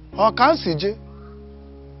 Oh, can't see J.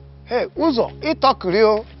 Hey, Uzo, it talk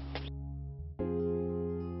real.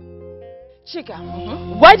 Chika,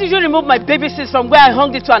 why did you remove my baby sis from where I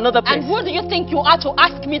hung it to another place? And who do you think you are to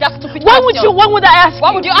ask me that stupid Why question? would I ask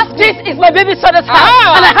Why would you ask This me? is my baby son's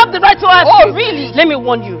house, and I have the right to ask you. Oh, really? Let me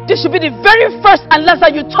warn you, this should be the very first and last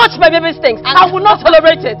that you touch my baby's things. I will not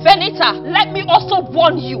tolerate it. Benita, let me also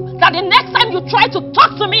warn you that the next time you try to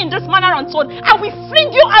talk to me in this manner and tone, I will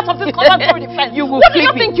fling you out of this conservatory defense. You will What do fling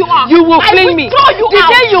you me. think you are? You will fling me. Throw you the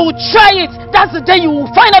out. day you will try it, that's the day you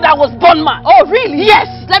will find out I was born mad. Oh, really?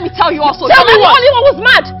 Yes. Let me tell you also. Tell me you're what? not the only one who's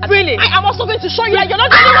mad. Really? I am also going to show you that you're not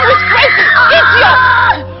the only one who's crazy.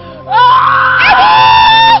 Idiot.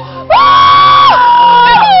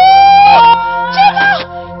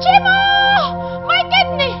 Chima! My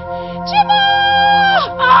kidney! Chima!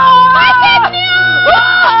 My kidney!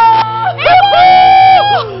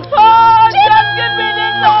 Just give me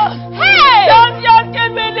this one. Hey! Just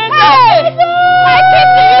give me this one. Hey! My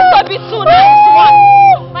kidney used to be too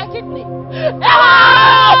nice. My kidney.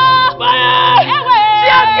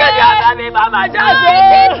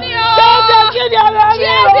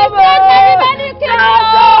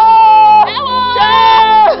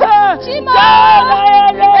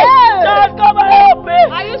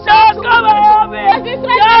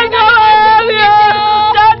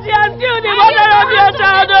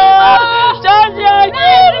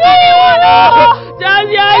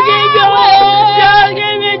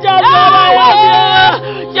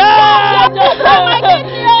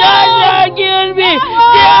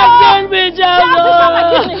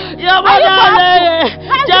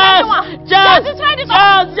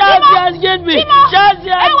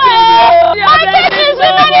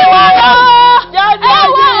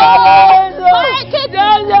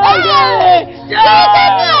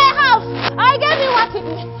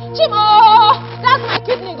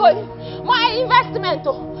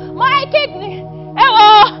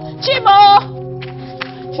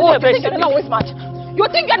 You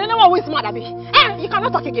think you're the only one who is mad at me? You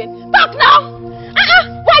cannot talk again. Talk now!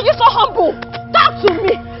 Why are you so humble? Talk to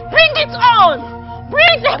me! Bring it on!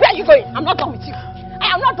 Bring it! Where are you going? I'm not done with you.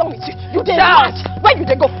 I am not done with you. You did mad. Where you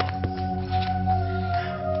they go?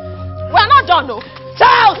 We are not done, no.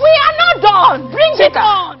 Charles! We are not done! Bring it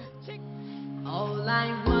on! All I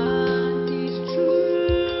want is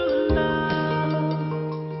true love.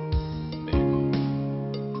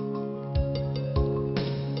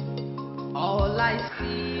 All I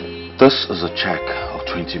see. This is a check of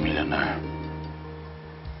 20 million naira.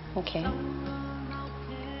 Okay.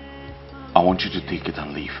 I want you to take it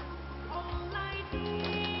and leave.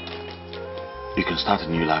 You can start a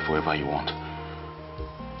new life wherever you want.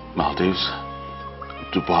 Maldives,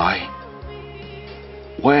 Dubai,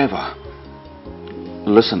 wherever.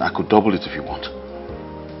 Listen, I could double it if you want.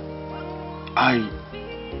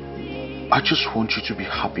 I just want you to be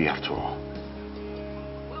happy after all.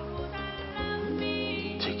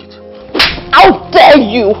 Take it. How dare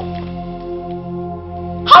you!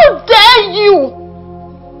 How dare you!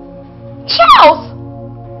 Charles!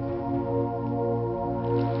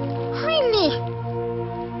 Really?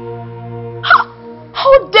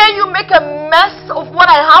 How dare you make a mess of what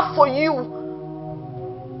I have for you?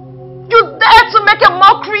 make a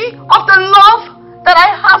mockery of the love that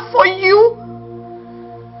I have for you?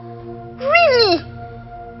 Really?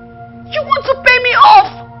 You want to pay me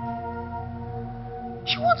off?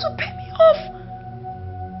 You want to pay me off?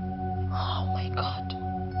 Oh my God.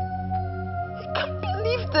 I can't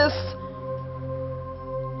believe this.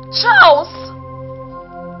 Charles,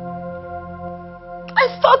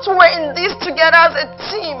 I thought we were in this together as a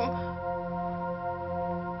team.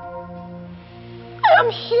 I am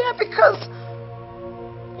here because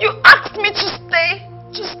you asked me to stay,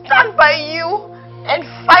 to stand by you and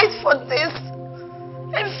fight for this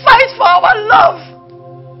and fight for our love.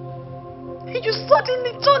 And you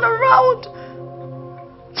suddenly turn around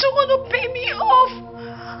to want to pay me off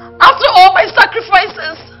after all my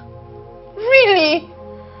sacrifices. Really?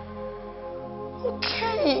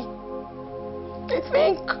 Okay.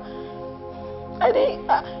 I think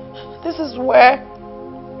this is where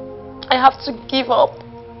I have to give up.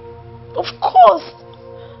 Of course.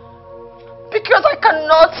 Because I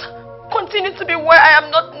cannot continue to be where I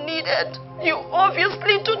am not needed. You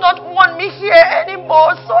obviously do not want me here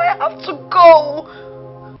anymore, so I have to go.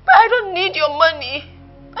 But I don't need your money.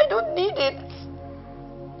 I don't need it.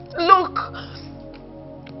 Look,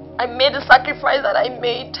 I made the sacrifice that I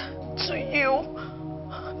made to you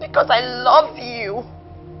because I love you.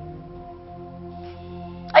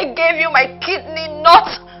 I gave you my kidney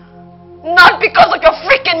not because of your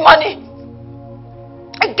freaking money.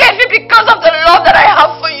 I gave it because of the love that I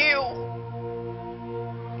have for you.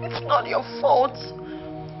 It's not your fault.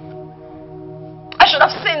 I should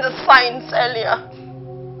have seen the signs earlier.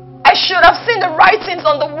 I should have seen the writings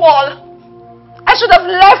on the wall. I should have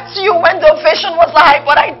left you when the ovation was high,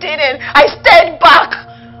 but I didn't. I stayed back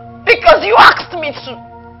because you asked me to.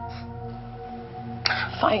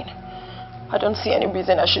 Fine. I don't see any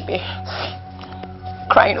reason I should be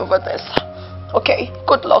crying over this. Okay,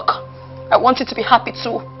 good luck. I want you to be happy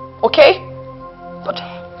too, okay? But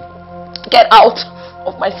get out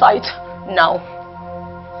of my sight now.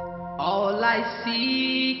 All I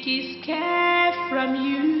seek is care from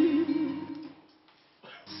you.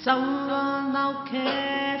 Someone now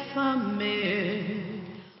care for me.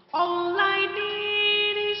 All I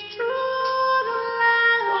need is true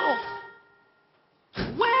love.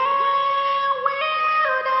 Where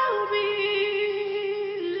will thou be?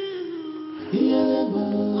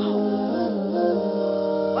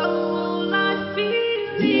 What will I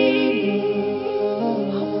feel?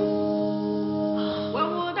 What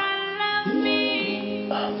would I love me?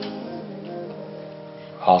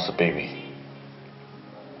 How's the baby?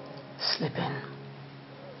 Sleeping.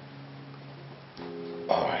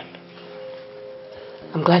 All right.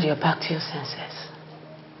 I'm glad you're back to your senses.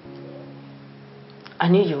 I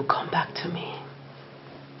knew you would come back to me.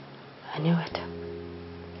 I knew it.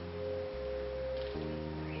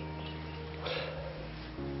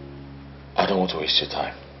 I don't want to waste your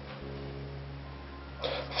time.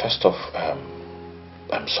 First off,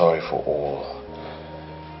 I'm sorry for all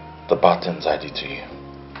the bad things I did to you.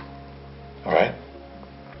 Alright?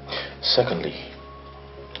 Secondly,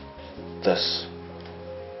 this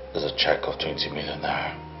is a check of 20 million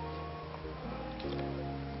naira.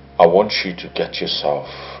 I want you to get yourself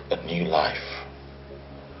a new life.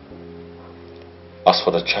 As for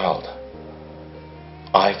the child,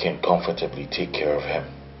 I can comfortably take care of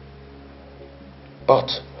him. But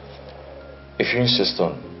if you insist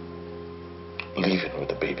on leaving with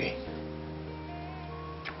the baby,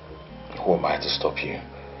 who am I to stop you?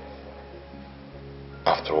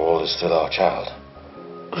 After all, he's still our child,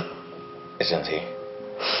 isn't he?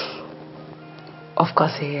 Of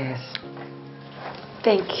course he is.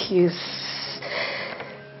 Thank you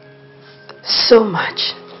so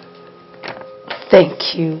much.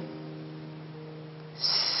 Thank you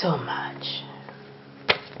so much.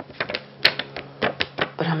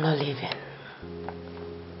 But I'm not leaving.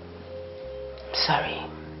 Sorry.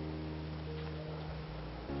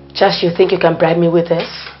 Just you think you can bribe me with this?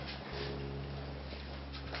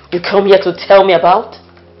 You come here to tell me about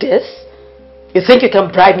this? You think you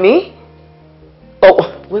can bribe me?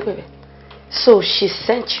 Oh, wait. So she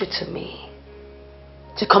sent you to me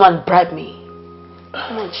to come and bribe me.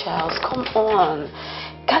 Come on, Charles, come on.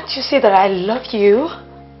 Can't you see that I love you?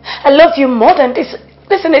 I love you more than this.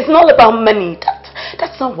 Listen, it's not about money.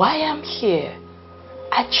 That's not why I'm here.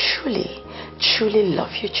 I truly, truly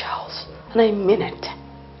love you, Charles. And I mean it.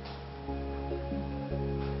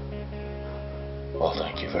 Well,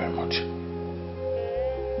 thank you very much.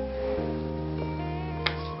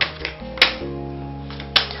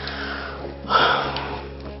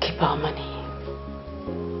 Keep our money.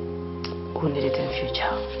 We'll need it in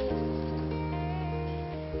future.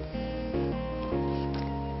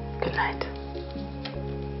 Good night.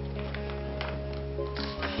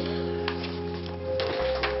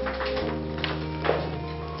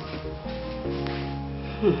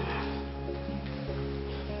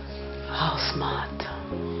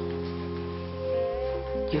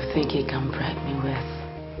 You think you can bribe me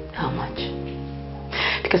with how much?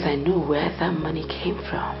 Because I know where that money came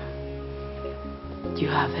from. You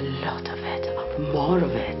have a lot of it, more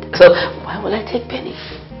of it. So why will I take penny?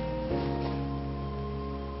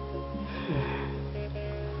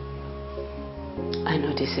 I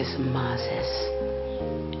know this is Maz's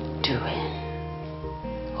doing,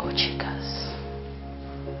 or Chica's.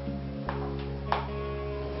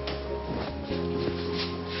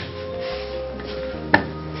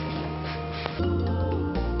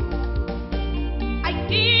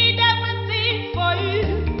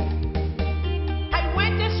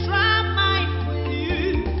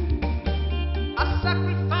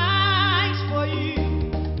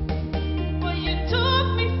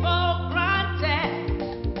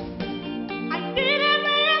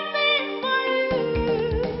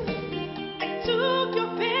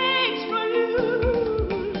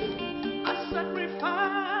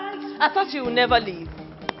 I thought you would never leave.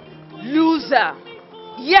 Loser.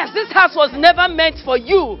 Yes, this house was never meant for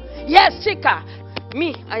you. Yes, Chika.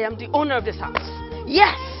 Me, I am the owner of this house.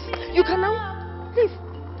 Yes, you can now leave.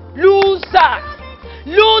 Loser.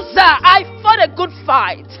 Loser. I fought a good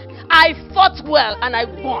fight. I fought well and I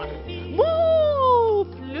won. Move,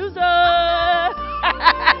 loser.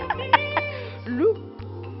 Loser.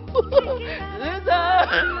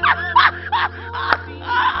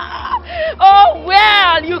 Oh,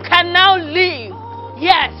 well, you can now leave.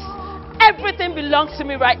 Yes, everything belongs to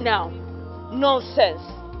me right now. Nonsense.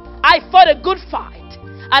 I fought a good fight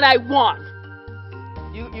and I won.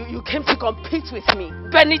 You came to compete with me.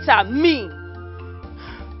 Benita, me.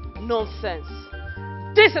 Nonsense.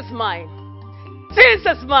 This is mine. This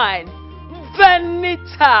is mine.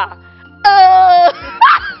 Benita.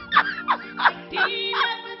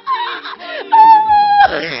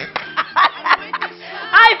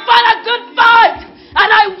 I fought a good fight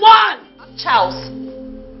and I won. Charles,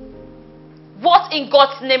 what in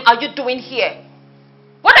God's name are you doing here?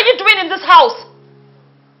 What are you doing in this house?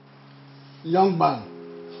 Young man,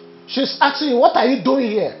 she's asking you, what are you doing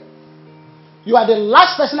here? You are the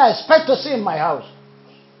last person I expect to see in my house.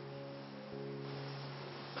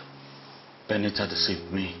 Benita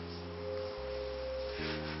deceived me.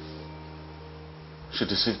 She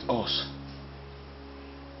deceived us.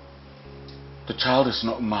 The child is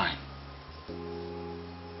not mine.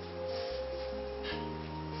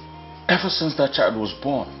 Ever since that child was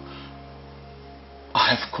born,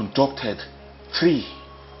 I have conducted 3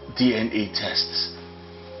 DNA tests.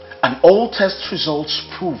 And all test results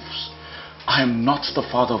proves I am not the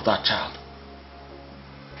father of that child.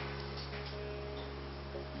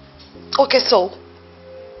 Okay, so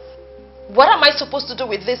what am I supposed to do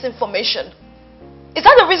with this information? Is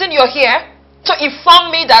that the reason you're here? To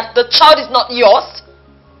inform me that the child is not yours?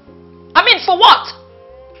 I mean, for what?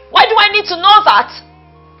 Why do I need to know that?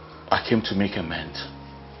 I came to make amends.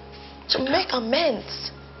 To make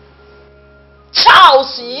amends?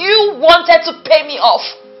 Charles, you wanted to pay me off.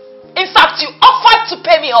 In fact, you offered to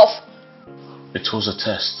pay me off. It was a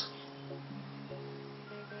test.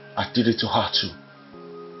 I did it to her too.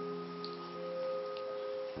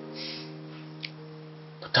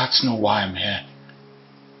 But that's not why I'm here.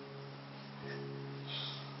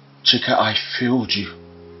 Chika, I failed you.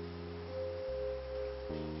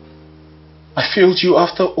 I failed you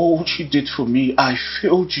after all you did for me. I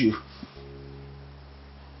failed you.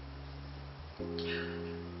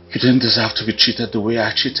 You didn't deserve to be treated the way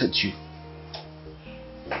I treated you.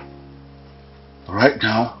 But right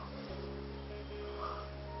now,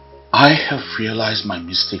 I have realized my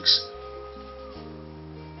mistakes.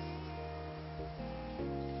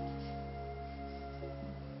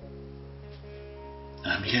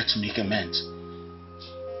 And I'm here to make amends.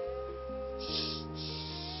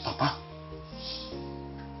 Papa,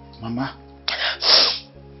 Mama,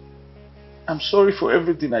 I'm sorry for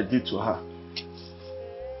everything I did to her.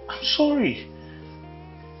 I'm sorry.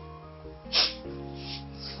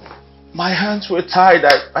 My hands were tied.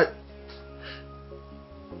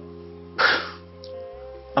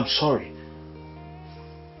 I'm sorry.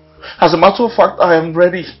 As a matter of fact, I am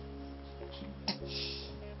ready.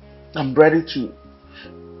 I'm ready to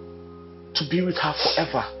be with her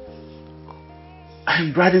forever. I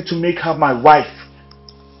am ready to make her my wife.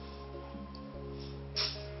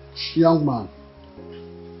 Young man.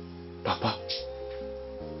 Papa.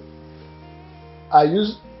 Are you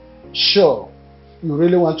sure you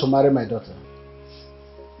really want to marry my daughter?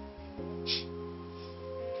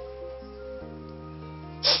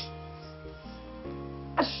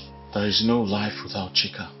 There is no life without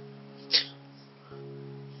Chika.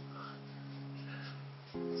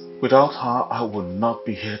 Without her, I would not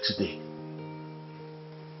be here today.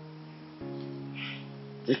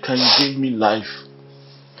 Rebecca, you gave me life.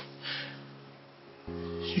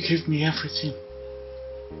 You gave me everything.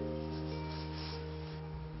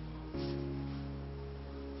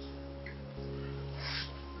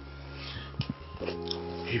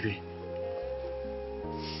 Baby,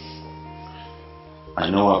 I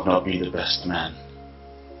know I've not been the best man,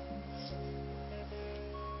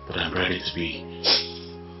 but I'm ready to be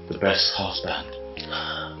the best husband.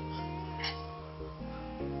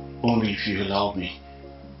 Only if you allow me.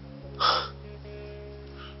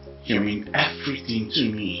 You mean everything to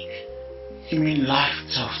me. You mean life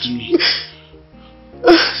itself to me.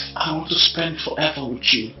 I want to spend forever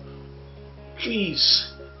with you.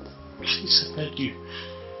 Please. Please, I beg you.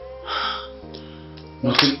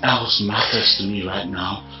 Nothing else matters to me right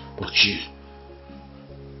now but you.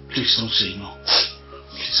 Please don't say no.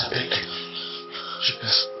 Please, I beg you.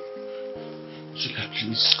 Sugar,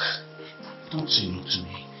 please. Don't say no to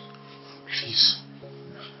me. Please.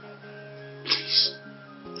 Please.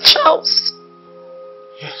 Charles.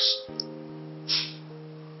 Yes.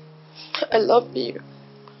 I love you.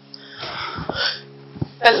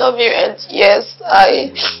 I love you, and yes,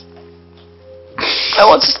 I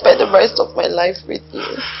want to spend the rest of my life with you.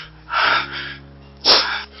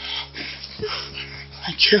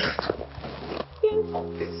 Thank you.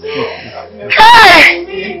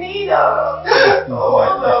 Hey!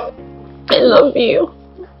 I love you.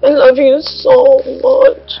 I love you so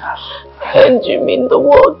much. And you mean the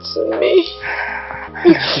world to me. I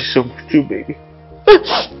love you so much too, baby. I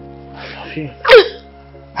love you.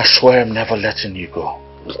 I swear I'm never letting you go.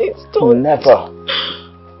 Please don't. Never.